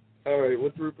 alright? Alright,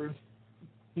 what's Rupert?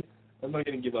 I'm not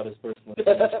going to give out his personal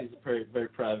information. He's a very, very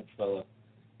private fellow.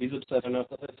 He's upset enough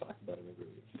that I talk about him every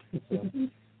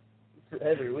week. So.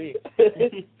 Every week.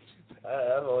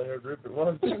 I've only heard Rupert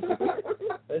once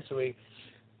this week.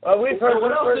 We've heard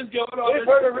what else is going on? We've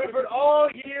heard of Rupert all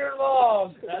year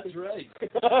long. That's right.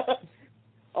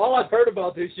 All I've heard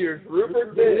about this year is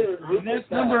Rupert this. And that's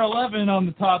number 11 on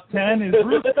the top 10 is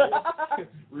Rupert.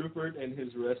 Rupert and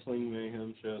his Wrestling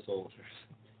Mayhem Show Soldiers.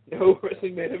 No,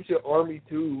 Wrestling Mayhem Show Army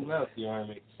 2. No, it's the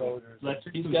Army. Soldiers.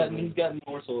 He's gotten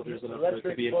more soldiers than enough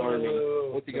to be an army.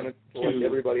 What's he gonna collect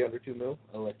everybody under $2 million?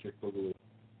 Electric Boogaloo.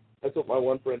 That's what my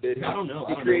one friend did. I don't know.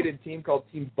 He created a team called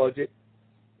Team Budget.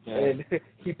 Yeah. And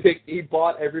he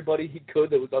bought everybody he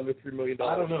could that was under $3 million.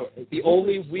 I don't know. The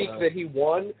only week that he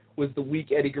won was the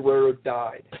week Eddie Guerrero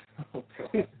died.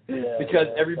 Because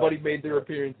everybody made their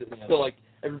appearances. Yeah. So like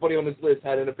everybody on his list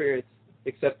had an appearance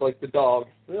except like the dog.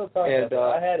 We don't talk about that.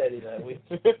 I had Eddie that week.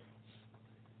 I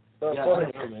don't know,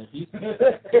 man.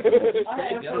 I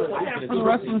have for the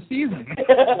rest of the season.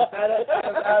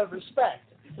 Out of respect.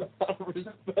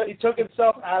 He took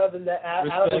himself out of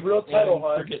the real title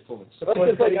hunt. Forgetfulness. That's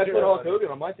just like I put Hulk Hogan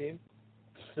on my team.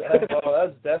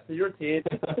 That's your team.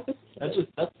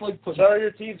 That's like putting. Sorry,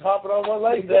 your team's hopping on one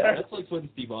leg there. That's like putting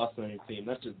Steve Austin on your team.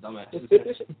 That's just dumbasses.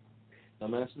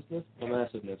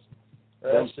 Dumbassedness.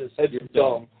 That's you're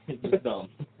dumb. It's just dumb.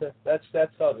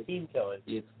 That's called team killing.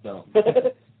 It's dumb.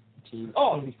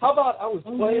 Oh, how about I was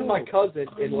playing my cousin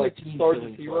in like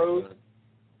Sergeant Heroes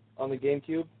on the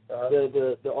GameCube,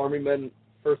 the Army Men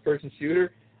first-person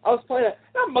shooter. I was playing it.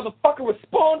 That motherfucker was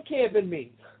spawn camping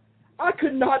me. I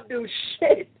could not do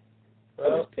shit. I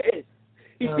was pissed.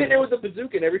 He's sitting there with a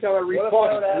bazooka, and every time I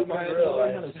respawn, he blew my head off. I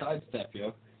had a sidestep,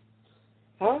 yo.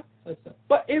 Huh?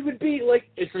 But it would be like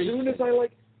as soon as I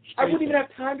wouldn't even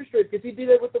have time to strafe because he did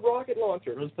that with the rocket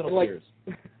launcher.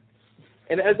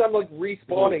 And as I'm like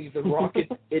respawning, the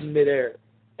rocket's in midair,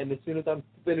 and as soon as I'm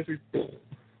finished,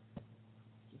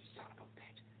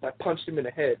 I punched him in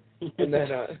the head, and then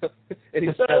and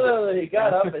he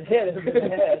got up and hit him in the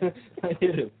head. I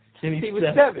hit him. He was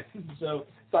 7. So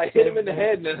I hit him in the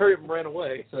head and then hurt him and ran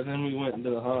away. So then we went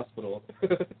into the hospital,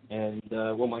 and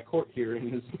my court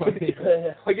hearing is.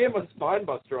 I gave him a spine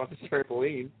buster on the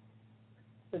trampoline.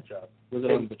 Good job. Was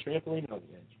it on the trampoline or on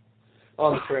the edge?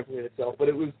 On the trampoline itself, but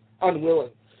it was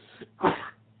unwilling.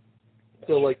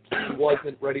 So like he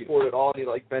wasn't ready for it at all, and he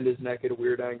like bent his neck at a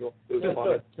weird angle. It was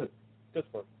fun. Good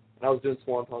fun. And I was doing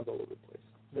swantons all over the place.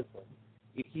 Good fun.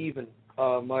 He even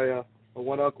my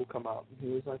one uncle come out and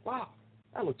he was like, "Wow,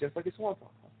 that looks just like a swanton."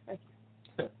 Thank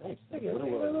you. Thanks. Thank you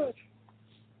very much. I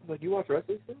was like, "You watch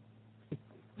wrestling too?"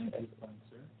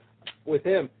 With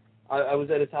him, I was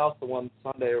at his house the one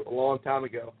Sunday a long time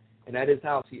ago, and at his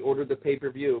house he ordered the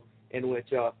pay-per-view in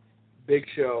which Big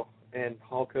Show and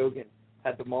Hulk Hogan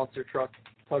had the monster truck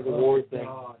tug of war thing,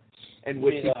 and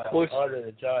which he pushed. Andre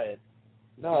the Giant.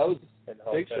 No, that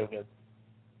was Big Show.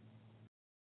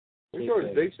 Pretty sure it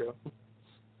was Big Show.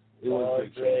 It was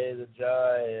Big Show. Andre the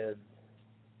Giant.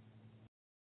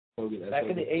 Hogan, Back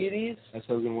in the 80s? As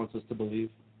Hogan wants us to believe.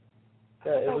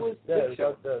 Yeah, it was Andre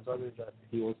the Giant.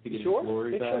 He wants to get his sure?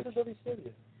 glory back. Big Show's in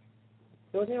WCW.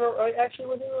 It wasn't even, actually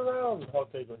wasn't even around Hulk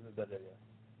Hogan was in WWE.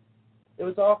 It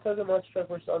was the Hulk Hogan monster truck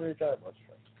versus Andre the Giant monster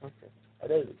truck. Okay. I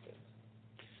know these things.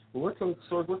 Well, we're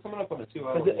coming up on a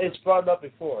 2-hour. It's brought up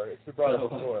before. It's been brought up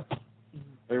before.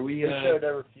 Are we?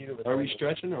 Never feuded with are we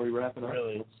stretching? Or are we wrapping up?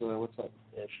 Really? What's up?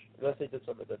 Ish. Unless they did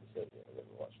something that I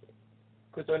never watched it.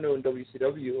 Because I know in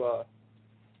WCW,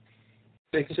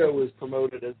 Big Show was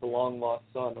promoted as the long lost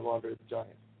son of Andre the Giant.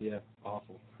 Yeah,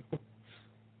 awful.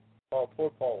 Oh,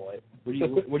 poor Paul White.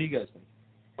 What do you guys think?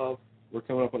 We're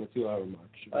coming up on a 2-hour mark.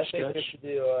 Should we I stretch? think we should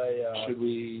do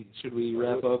a. Should we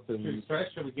wrap up and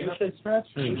stretch? Should we get up and stretch?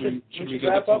 Should we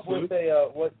wrap up with a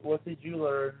what did you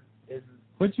learn in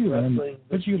What'd you learn? wrestling?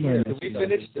 What'd you learn? Did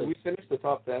we finish the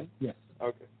top 10? Yes.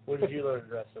 Okay. What did you learn in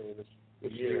wrestling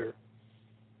this year?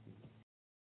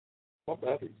 My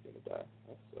battery's gonna die.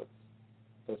 That sucks.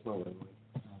 That's not what I learned.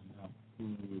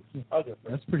 I'll go first.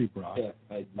 That's pretty broad. Yeah,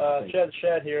 Chad the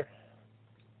Shad here.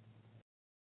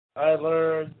 I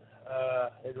learned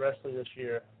in wrestling this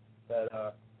year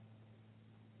that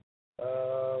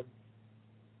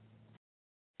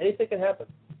anything can happen.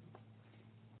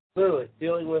 Literally,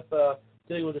 dealing with the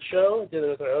show, dealing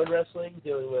with our own wrestling,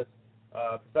 dealing with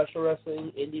professional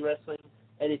wrestling, indie wrestling,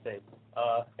 anything.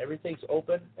 Everything's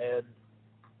open, and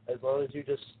as long as you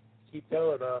just keep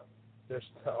going, there's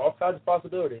all kinds of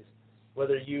possibilities.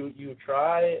 Whether you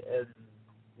try and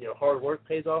hard work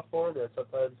pays off for them, and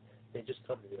sometimes they just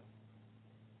come to you.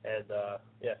 And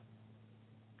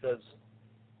because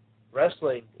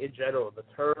wrestling in general, the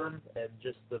term and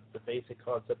just the basic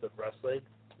concept of wrestling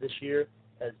this year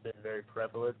has been very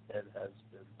prevalent and has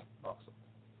been awesome.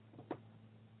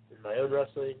 In my own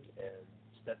wrestling and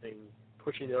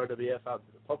pushing the RWF out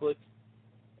to the public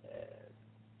and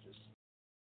just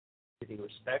getting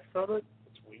respect from it,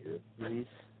 it's weird. Mm-hmm.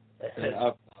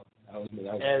 I'll admit,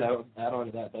 add on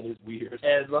to that. That is weird.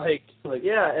 And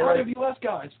yeah, and RWF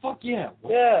guys, fuck yeah.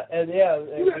 Yeah, and yeah.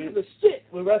 You guys are the shit.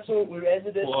 We wrestled. We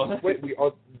ended it. What? Wait, we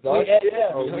are the shit?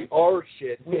 Oh, we are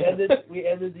shit. We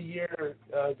ended the year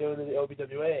going to the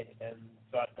OBWA and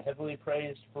got heavily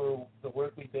praised for the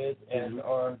work we did, and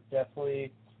are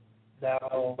definitely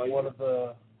now one of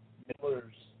the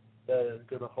pillars that is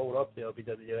going to hold up the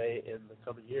OBWA in the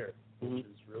coming year, which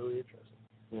is really interesting.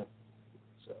 Yeah.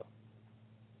 So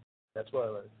that's what I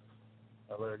learned.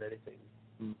 I learned anything.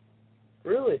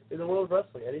 Really, in the world of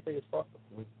wrestling, anything is possible.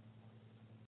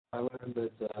 I learned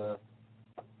that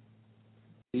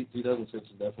 2006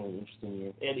 is definitely an interesting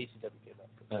year. And ECW came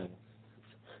out.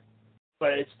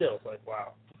 But it's still like,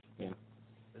 wow. Yeah.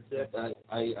 That's it.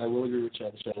 I will agree with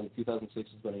Chad. 2006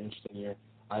 has been an interesting year.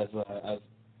 I've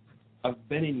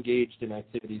been engaged in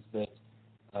activities that.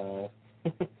 I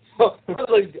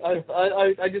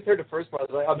just heard the first part.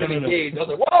 I've been engaged. I was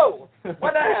like, whoa!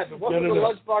 What happened? What was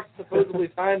the lunchbox supposedly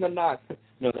tying the knot?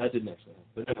 No, that didn't actually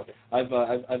happen. But no,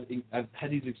 I've had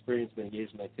these experiences, been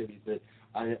engaged in activities that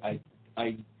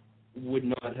I would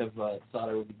not have thought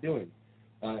I would be doing.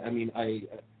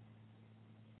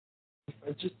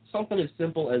 It's just something as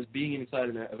simple as being inside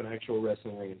of an actual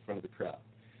wrestling ring in front of the crowd,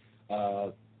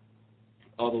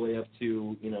 all the way up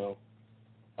to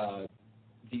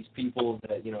these people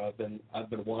that I've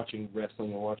been watching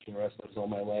wrestling and watching wrestlers all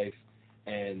my life,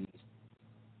 and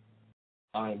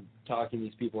I'm talking to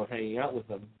these people and hanging out with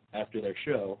them after their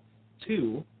show.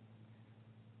 2,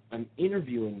 I'm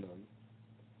interviewing them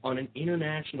on an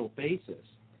international basis.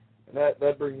 And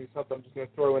that brings me something I'm just going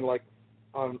to throw in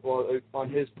on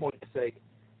his point's sake.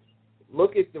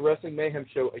 Look at the Wrestling Mayhem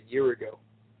show a year ago.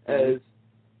 As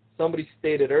somebody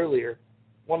stated earlier,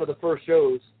 one of the first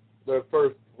shows, the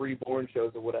first reborn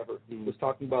shows or whatever, was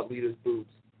talking about Lita's boobs.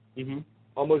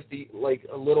 Almost a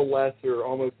little less or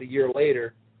almost a year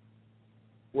later,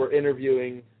 we're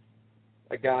interviewing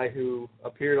a guy who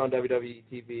appeared on WWE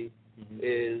TV,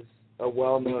 is a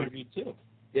well-known,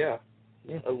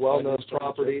 a well-known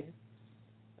property,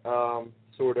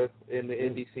 sort of in the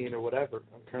indie scene or whatever.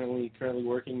 I'm currently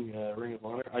working Ring of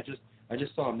Honor. I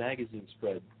just saw a magazine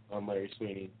spread on Larry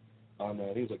Sweeney on I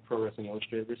think it was like Pro Wrestling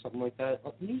Illustrated or something like that.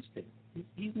 Newsstand.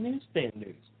 He's newsstand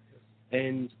news.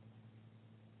 And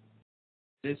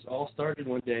this all started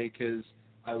one day because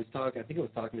I was talking to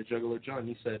Juggalo John.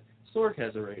 He said Sorg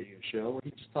has a radio show where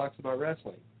he just talks about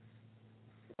wrestling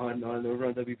over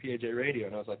on WPAJ Radio,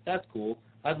 and I was like, that's cool.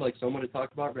 I'd like someone to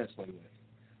talk about wrestling with.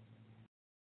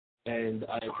 And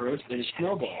I approached, and it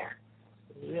snowballed.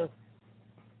 Yeah.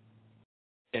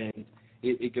 And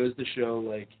it goes to show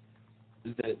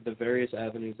the various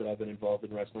avenues that I've been involved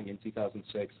in wrestling in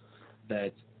 2006,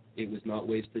 that it was not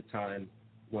wasted time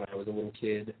when I was a little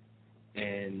kid,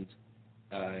 and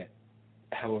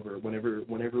however, whenever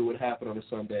it would happen on a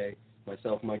Sunday,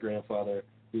 myself and my grandfather,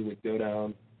 we would go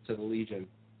down to the Legion.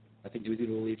 I think it was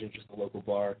either the Legion or just a local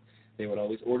bar. They would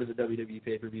always order the WWE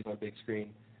pay-per-views on big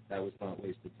screen. That was not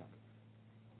wasted time.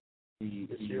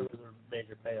 This year was a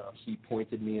major payoff. He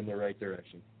pointed me in the right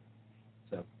direction.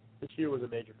 So this year was a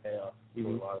major payoff for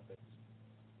a lot of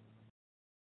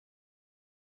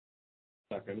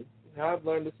things. I've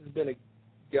learned this has been a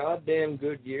goddamn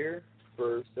good year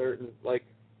for certain,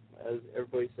 as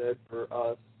everybody said, for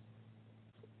us.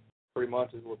 Pretty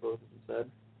much is what both of them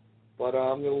said. But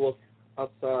I'm going to look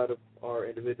outside of our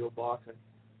individual box, and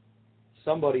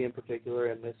somebody in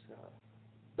particular in this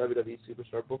WWE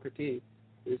superstar, Booker T,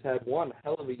 who's had one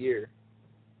hell of a year,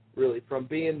 really, from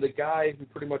being the guy who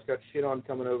pretty much got shit on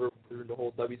coming over through the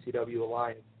whole WCW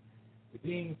alliance.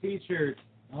 Being featured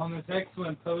on this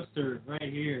excellent poster right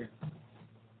here.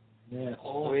 Yeah.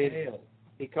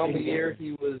 He come the year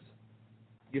he was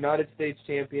United States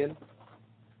champion,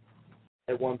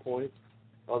 at one point.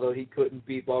 Although he couldn't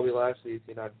beat Bobby Lashley as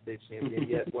the United States champion,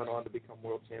 yet went on to become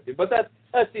world champion. But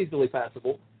that's easily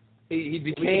passable. He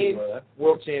became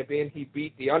world champion. He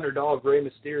beat the underdog Rey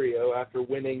Mysterio after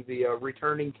winning the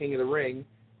returning King of the Ring,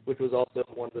 which was also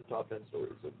one of the top 10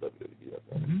 stories of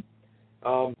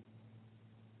WWE.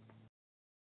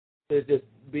 It's just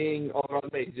being all around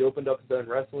the maze. He opened up his own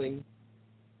wrestling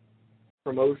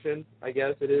promotion, I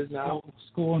guess it is now.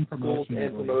 School and promotion. School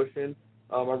and promotion.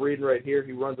 I'm reading right here.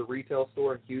 He runs a retail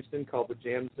store in Houston called the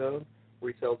Jam Zone,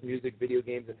 where he sells music, video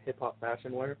games, and hip-hop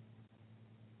fashion wear.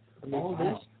 All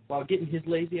this while getting his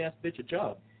lazy ass bitch a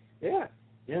job. Yeah.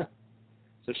 Yeah.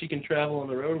 So she can travel on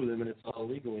the road with him, and it's all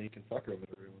legal, and he can fuck her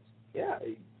whenever he wants. Yeah.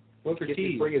 Booker He T.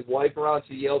 gets to bring his wife around.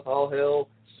 She yells, all hell.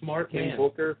 Smart King man.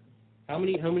 Booker. How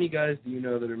many guys do you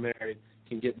know that are married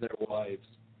can get their wives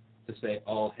to say,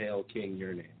 all hail King,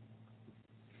 your name?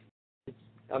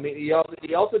 I mean, he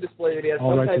also displayed that he had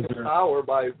some type of power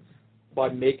by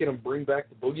making him bring back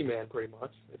the Boogeyman, pretty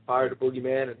much. They fired the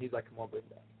Boogeyman, and he's like, come on, bring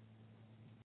back.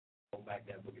 Bring back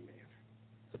that Boogeyman.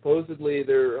 Supposedly,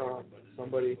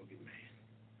 somebody,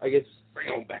 I guess, Bring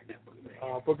on back that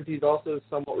Boogeyman. Booker T is also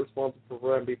somewhat responsible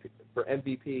for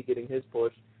MVP getting his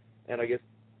push, and I guess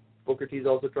Booker T is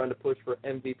also trying to push for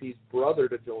MVP's brother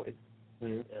to join.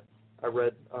 Mm-hmm. I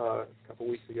read a couple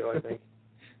weeks ago, I think.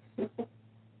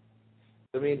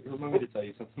 I mean, remind me to tell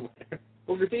you something later.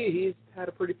 Booker T, he's had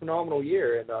a pretty phenomenal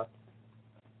year, and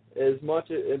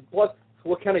plus,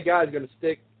 what kind of guy is going to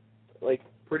stick, like,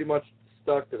 pretty much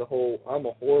stuck to the whole,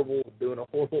 doing a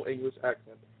horrible English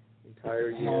accent the entire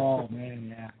year. Oh, man,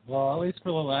 yeah. Well, at least for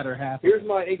the latter half. Here's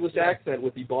my English accent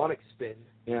with Ebonic spin.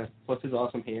 Yeah, plus his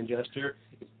awesome hand gesture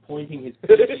is pointing his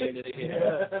pinky into the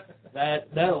air. That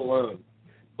alone,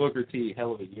 Booker T,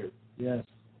 hell of a year. Yes.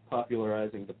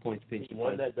 Popularizing the point pinky. He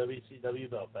won that WCW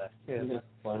belt back. Yeah,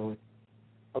 finally.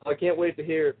 I can't wait to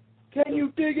hear, can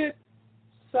you dig it,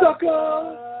 sucker?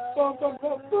 Bum, bum,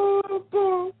 bum, bum,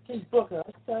 bum. Booker.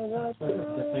 I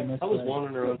was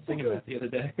wandering around singing that the other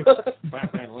day.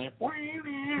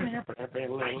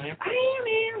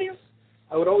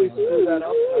 I would always screw that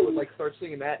up. I would start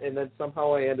singing that, and then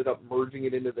somehow I ended up merging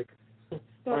it into the.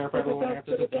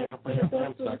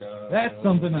 That's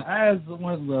something as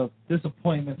one of the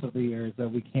disappointments of the year is that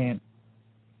we can't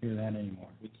hear that anymore.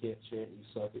 We can't chant "You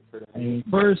suck" at Kurt Angle. I mean,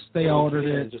 first they altered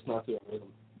it. Just not to a rhythm.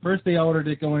 First they altered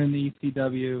it going in the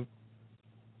ECW.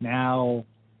 Now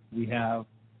we have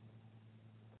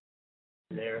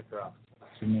Generic rock.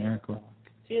 Generic rock.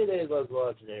 TNA loves a lot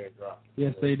of generic rock.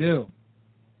 Yes, they do.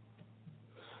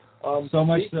 So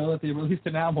much so that they released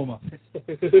an album of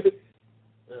it.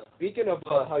 Speaking of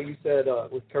how you said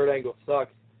with Kurt Angle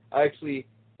sucks,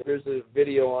 there's a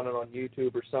video on it on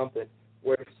YouTube or something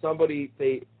where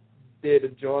they did a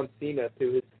John Cena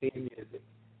to his theme music,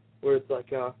 where it's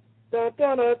like da da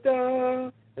da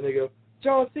da, and they go,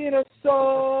 John Cena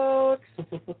sucks,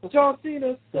 John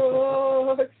Cena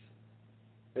sucks.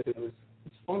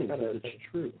 It's funny because it's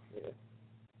true.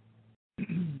 Yeah.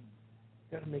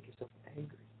 Gotta make yourself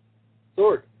angry.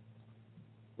 Sword.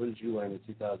 What did you learn in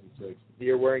 2006?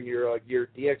 You're wearing your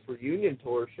DX Reunion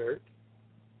Tour shirt.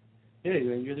 Yeah,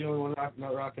 you're the only one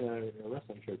not rocking a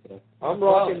wrestling shirt today. I'm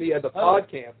rocking the pod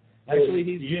camp. Actually,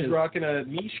 he's rocking a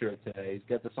me shirt today. He's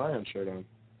got the Scion shirt on.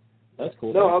 That's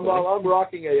cool. No, I'm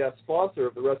rocking a sponsor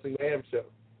of the Wrestling Mayhem show.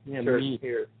 Yeah, shirt me.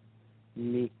 Here.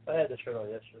 Me. I had the shirt on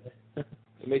yesterday.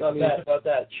 It makes about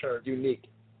that shirt. Unique.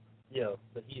 You know,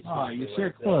 but he's. Oh, you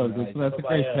share clothes. That's a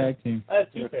great tag team. I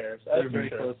have two pairs. I have very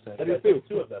two close shirts. to I do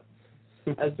two of them.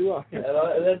 As do I.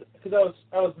 And then, because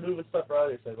I was moving stuff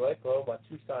around, I said, my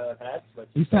two Scion hats, my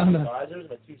two Scion visors,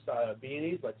 my two Scion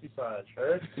beanies, my two Scion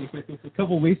shirts. A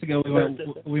couple of weeks ago, we went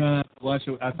out to lunch.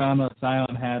 I found a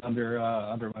Scion hat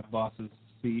under my boss's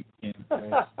seat. And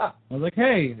I was like,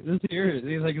 "Hey, this is yours."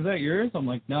 He's like, "Is that yours?" I'm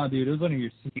like, "No, dude, it was under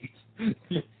your seat."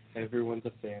 Everyone's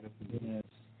a fan of me. Yes.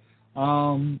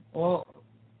 Well,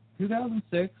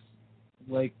 2006,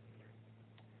 like.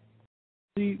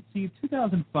 See,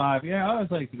 2005, yeah, I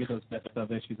always like to get those best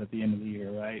of issues at the end of the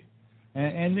year, right?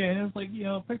 And then it was like,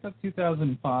 picked up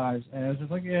 2005, and it was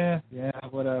just like, yeah,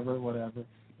 whatever.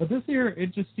 But this year,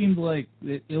 it just seemed like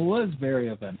it was very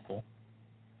eventful,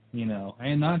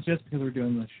 and not just because we're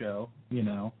doing the show,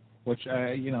 which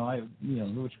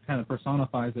which kind of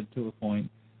personifies it to a point,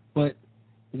 but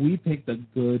we picked a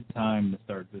good time to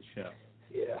start this show.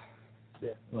 Yeah.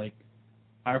 Like,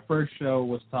 our first show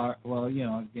was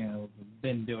we've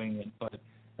been doing it, but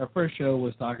our first show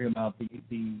was talking about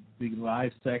the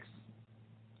live sex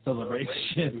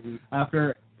celebration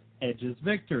after Edge's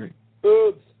victory.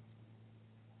 Boobs.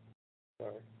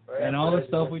 Sorry. And all the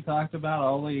stuff we talked about,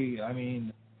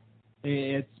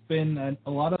 It's been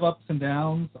a lot of ups and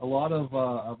downs, a lot of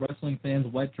wrestling fans'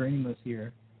 wet dream this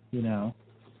year, you know.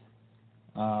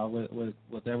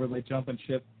 With Everly jumping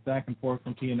ship back and forth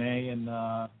from TNA and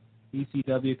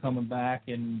ECW coming back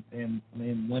and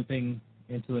limping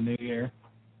into the new year,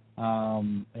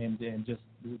 and just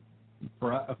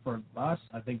for us,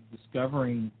 I think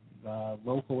discovering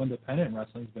local independent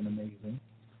wrestling has been amazing,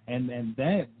 and then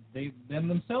they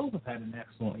themselves have had an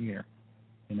excellent year,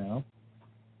 you know,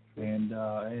 and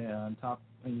on top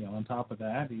of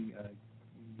that, you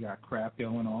got crap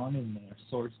going on, and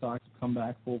Sword Stocks have come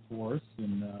back full force,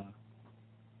 and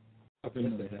it's been a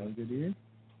really good year.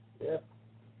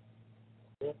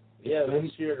 Yeah,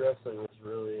 this year wrestling was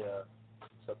really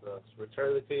something else. Return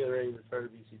of the King of the Ring, return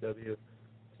of ECW,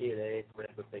 TNA,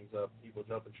 ramping things up. People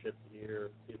jumping ship to here,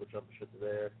 people jumping ship to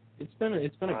there. It's been a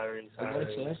hirings. I gotta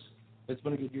say, it's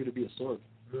been a good year to be a Sword.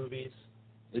 Movies.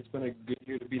 It's been a good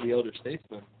year to be the elder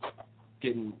statesman.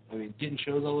 Getting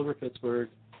shows all over Pittsburgh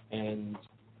and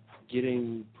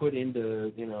getting put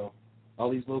into, you know, all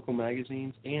these local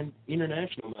magazines and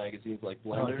international magazines like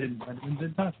Blender. I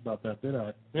didn't talk about that, did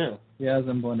I? Yeah. Yeah, I was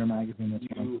in Blender magazine this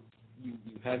month. You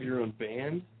have your own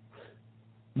band?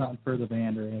 Not for the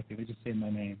band or anything. They just say my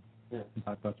name. Yeah. And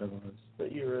talk about their lows.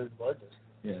 But you were in Blender.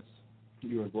 Yes.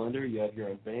 You're in Blender. You have your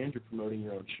own band. You're promoting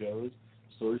your own shows.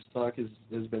 Sword Stock has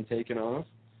been taken off.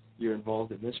 You're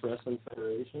involved in this wrestling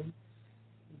federation.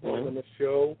 Involved in the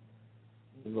show.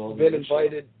 Involved Been in the show.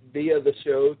 invited via the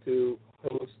show to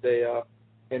host a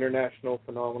international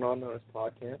phenomenon known as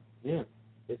PodCamp. Yeah.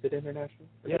 Is it international?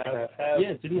 Yeah.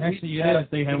 Didn't Actually, it is.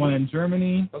 They had one in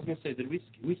Germany. I was gonna say, did we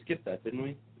skip that? Didn't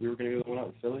we? We were gonna go to the one out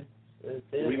in Philly.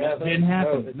 Didn't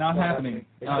happen. No, not happening.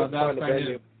 They That couldn't find was a kind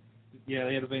venue. of, yeah,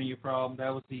 they had a venue problem.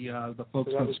 That was the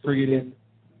folks So that from was the Screeded. weekend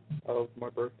of my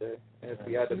birthday, and it's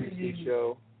the IWC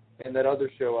show, and that other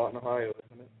show out in Ohio,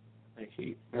 isn't it?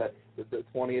 That the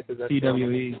 20th is that.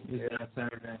 CWE show? is that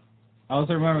Saturday. I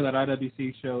also remember that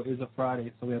IWC show is a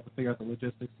Friday, so we have to figure out the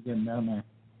logistics to get them down there.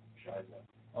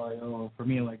 For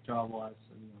me, like job-wise,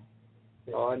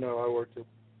 you know. Oh, I know. I work too.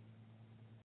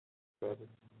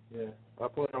 Yeah. I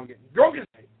plan on getting drunk as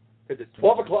night because it's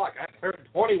 12 o'clock. I turned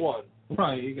 21.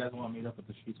 Probably you guys want to meet up at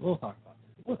the Sheets. We'll talk about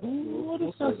it. We'll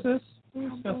discuss this.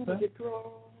 We'll discuss that. Get drunk.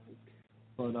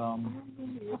 But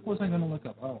what was I gonna look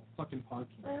up? Oh, fucking podcast.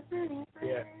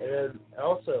 Yeah, and then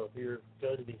also you're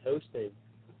going to be hosting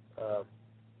an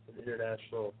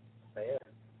international fan.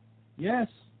 Yes.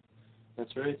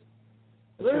 That's right.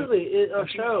 Literally, our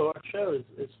show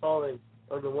is falling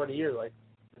under 1 year, like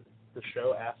the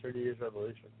show after New Year's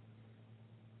Revolution.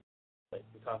 Like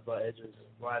we talked about Edge's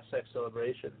live sex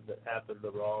celebration that happened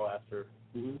the Raw after,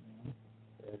 and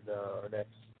our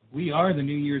next. We are the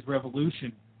New Year's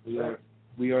Revolution.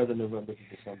 We are the November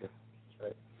to December. That's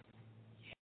right.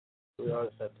 We are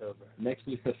the September. Next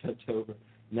week is September.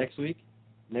 Next week,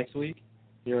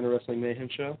 here on the Wrestling Mayhem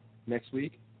Show. Next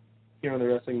week, here on the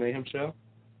Wrestling Mayhem Show.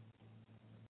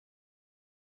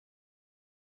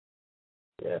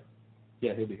 Yeah.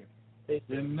 Yeah, he'll be here. Hey,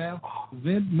 Vin Mel.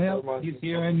 He's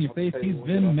here in your face. He's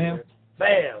Vin Mel.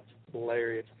 Bam!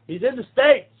 Hilarious. He's in the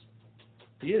States!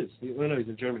 He is. Well, no, he's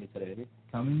in Germany today, isn't he?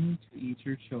 Coming to eat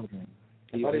your children.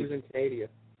 I thought he was in Canada.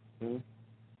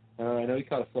 I know he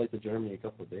caught a flight to Germany a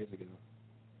couple of days ago.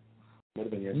 Might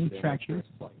have been He yesterday. tracked his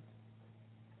flight.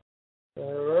 I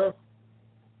don't know.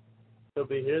 He'll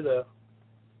be here, though.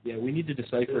 Yeah, we need to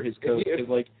decipher his code, because,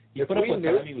 like, he put up what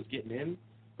time he was getting in,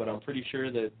 but I'm pretty sure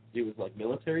that it was, like,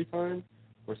 military time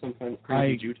or some kind of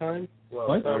crazy Jew time. Well,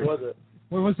 what time was it?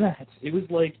 Where was that? It was,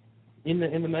 like, in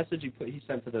the message he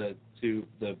sent to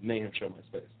the Mayhem Show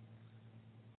MySpace.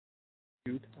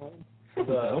 Jew time?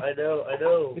 I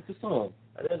know. It's a song.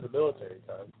 I know the military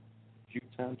time. Jew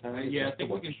time. Yeah, I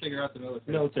think we can figure out the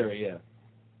military. Military, yeah.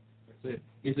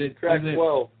 Is it Track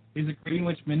 12. Is it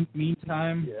Greenwich Mean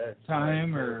Time? Yeah,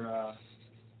 time or?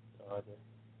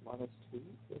 -2.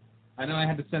 I know I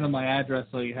had to send him my address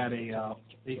so you had a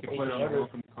you could put it on the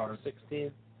welcome card.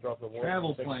 16. Drop the 1.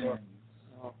 Travel 6, plan. 4.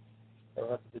 I don't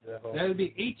have to do that whole. That would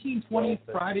be 1820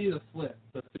 Friday the 5th.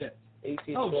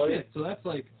 1820. Oh shit! So that's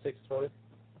like 6:20.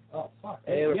 Oh fuck.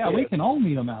 AM Yeah, we can all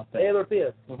meet them out there. AM or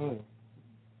PM?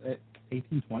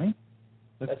 1820.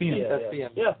 That's PM. That's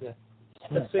PM. Yeah.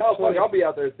 That's 6:20. I'll be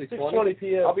out there at 6:20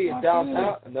 p.m. I'll be in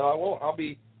downtown. No, I won't. I'll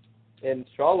be in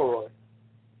Charleroi.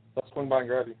 I'll swing by and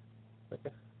grab you.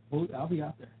 Okay. Well, I'll be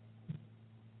out there.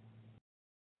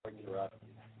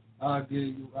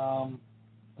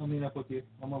 I'll meet up with you.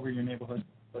 I'm over your neighborhood.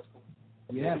 That's cool.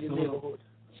 Yeah. So,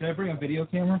 should I bring a video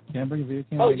camera? Can I bring a video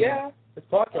camera? Oh yeah, it's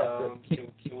podcast.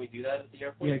 Can we do that at the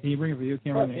airport? Yeah. Can you bring a video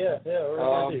camera? Yeah. We're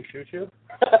gonna shoot you.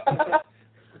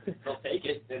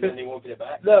 and then he won't get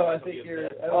back. No, I think you're.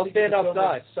 I'll stand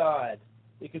outside. Outside.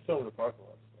 You can film in the parking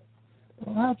lot.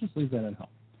 Well, I'll just leave that at home.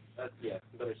 Yeah,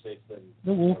 better safe than.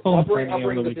 We'll film I'll bring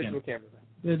over the the weekend. digital camera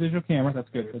then. The digital camera, that's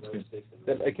good. That's good.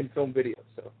 Then I can film video.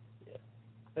 So.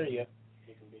 There you go.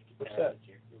 What's that?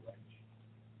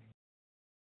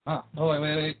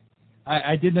 Wait.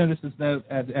 I did notice this note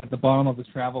at the bottom of his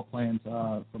travel plans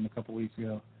from a couple weeks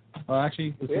ago.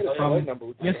 Actually, this is from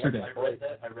yesterday. I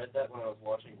read that when I was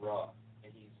watching Raw,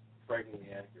 and he's frighteningly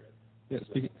accurate. Yeah,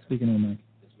 speaking of the mic.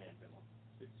 This man,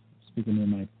 Bill. Speaking of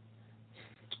the mic.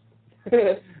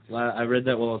 I read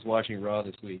that while I was watching Raw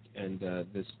this week, and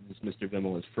this Mr.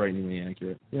 Vimmel is frighteningly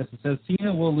accurate. Yes, it says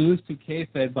Cena will lose to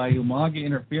K-Fed by Umaga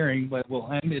interfering, but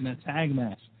will end in a tag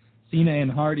match. Cena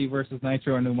and Hardy versus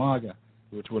Nitro and Umaga.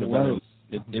 Which would have been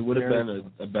it would have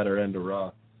been a better end to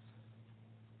Raw.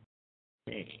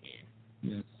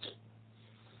 Yes.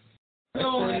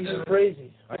 No, that's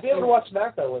crazy. I'd be able to watch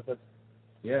SmackDown with it.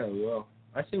 Yeah, we will.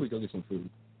 I say we go get some food.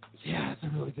 Yeah, that's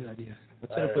a really good idea.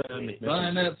 Let's set up a McMitches.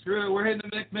 Fine, that's true. We're hitting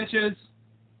the McMitches.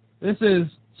 This is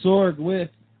Sorg with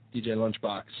DJ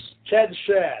Lunchbox. Chad the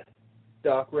Shad.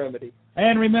 Doc Remedy.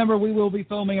 And remember, we will be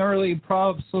filming early,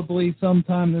 possibly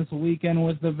sometime this weekend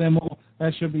with the Vimmel.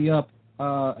 That should be up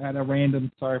at a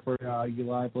random. Sorry for you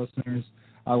live listeners.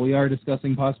 We are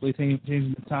discussing possibly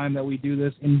changing the time that we do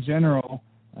this in general.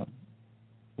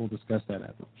 We'll discuss that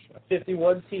after the show.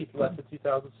 51 teeth left in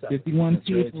 2007. 51 That's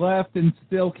teeth right. left and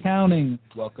still counting.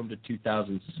 Welcome to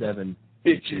 2007,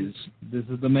 bitches. This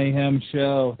is the Mayhem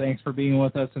Show. Thanks for being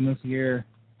with us in this year.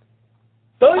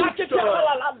 Oh,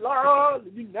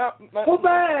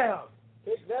 bam!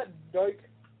 Take that, Dyke.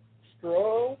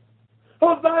 Stroh.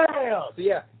 Oh, bam! So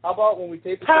yeah, how about when we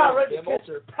tape the Power show ready with to Vimmel? kiss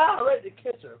her. Power ready to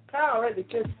kiss her. Power ready to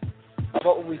kiss her. How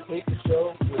about when we tape the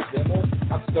show with Vimmel?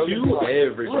 I'm still gonna be like,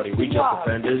 Everybody, we just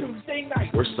offended.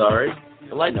 We're sorry.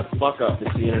 Lighten the fuck up.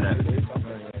 It's the internet.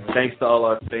 Thanks to all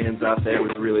our fans out there. We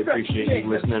really appreciate you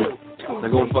listening. Now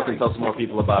go and fucking tell some more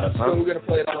people about us, so huh? we're gonna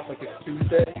play it off like it's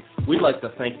Tuesday. We'd like to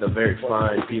thank the very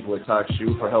fine people at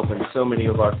TalkShoe for helping so many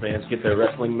of our fans get their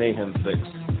wrestling mayhem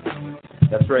fixed.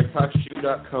 That's right,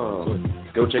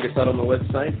 TalkShoe.com. Go check us out on the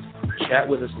website. Chat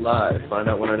with us live. Find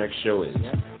out when our next show is,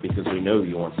 because we know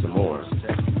you want some more.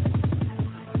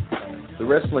 The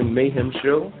Wrestling Mayhem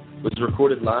Show was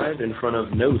recorded live in front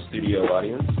of no studio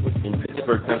audience in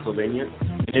Pittsburgh, Pennsylvania,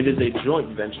 and it is a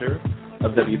joint venture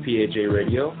of WPAJ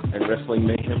Radio and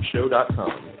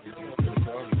WrestlingMayhemShow.com.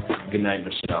 Good night,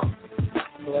 Michelle.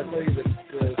 Will I tell you that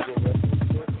the wrestling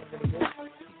store is gonna go?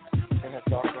 And have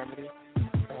Doc Remedy.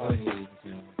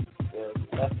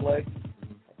 The left leg,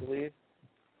 I believe.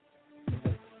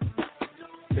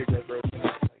 Big Red Rose.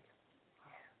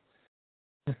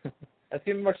 That's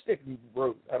giving him our stick. He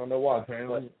wrote. I don't know why.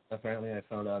 Apparently, I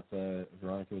found out that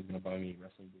Veronica was going to buy me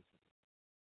wrestling boots.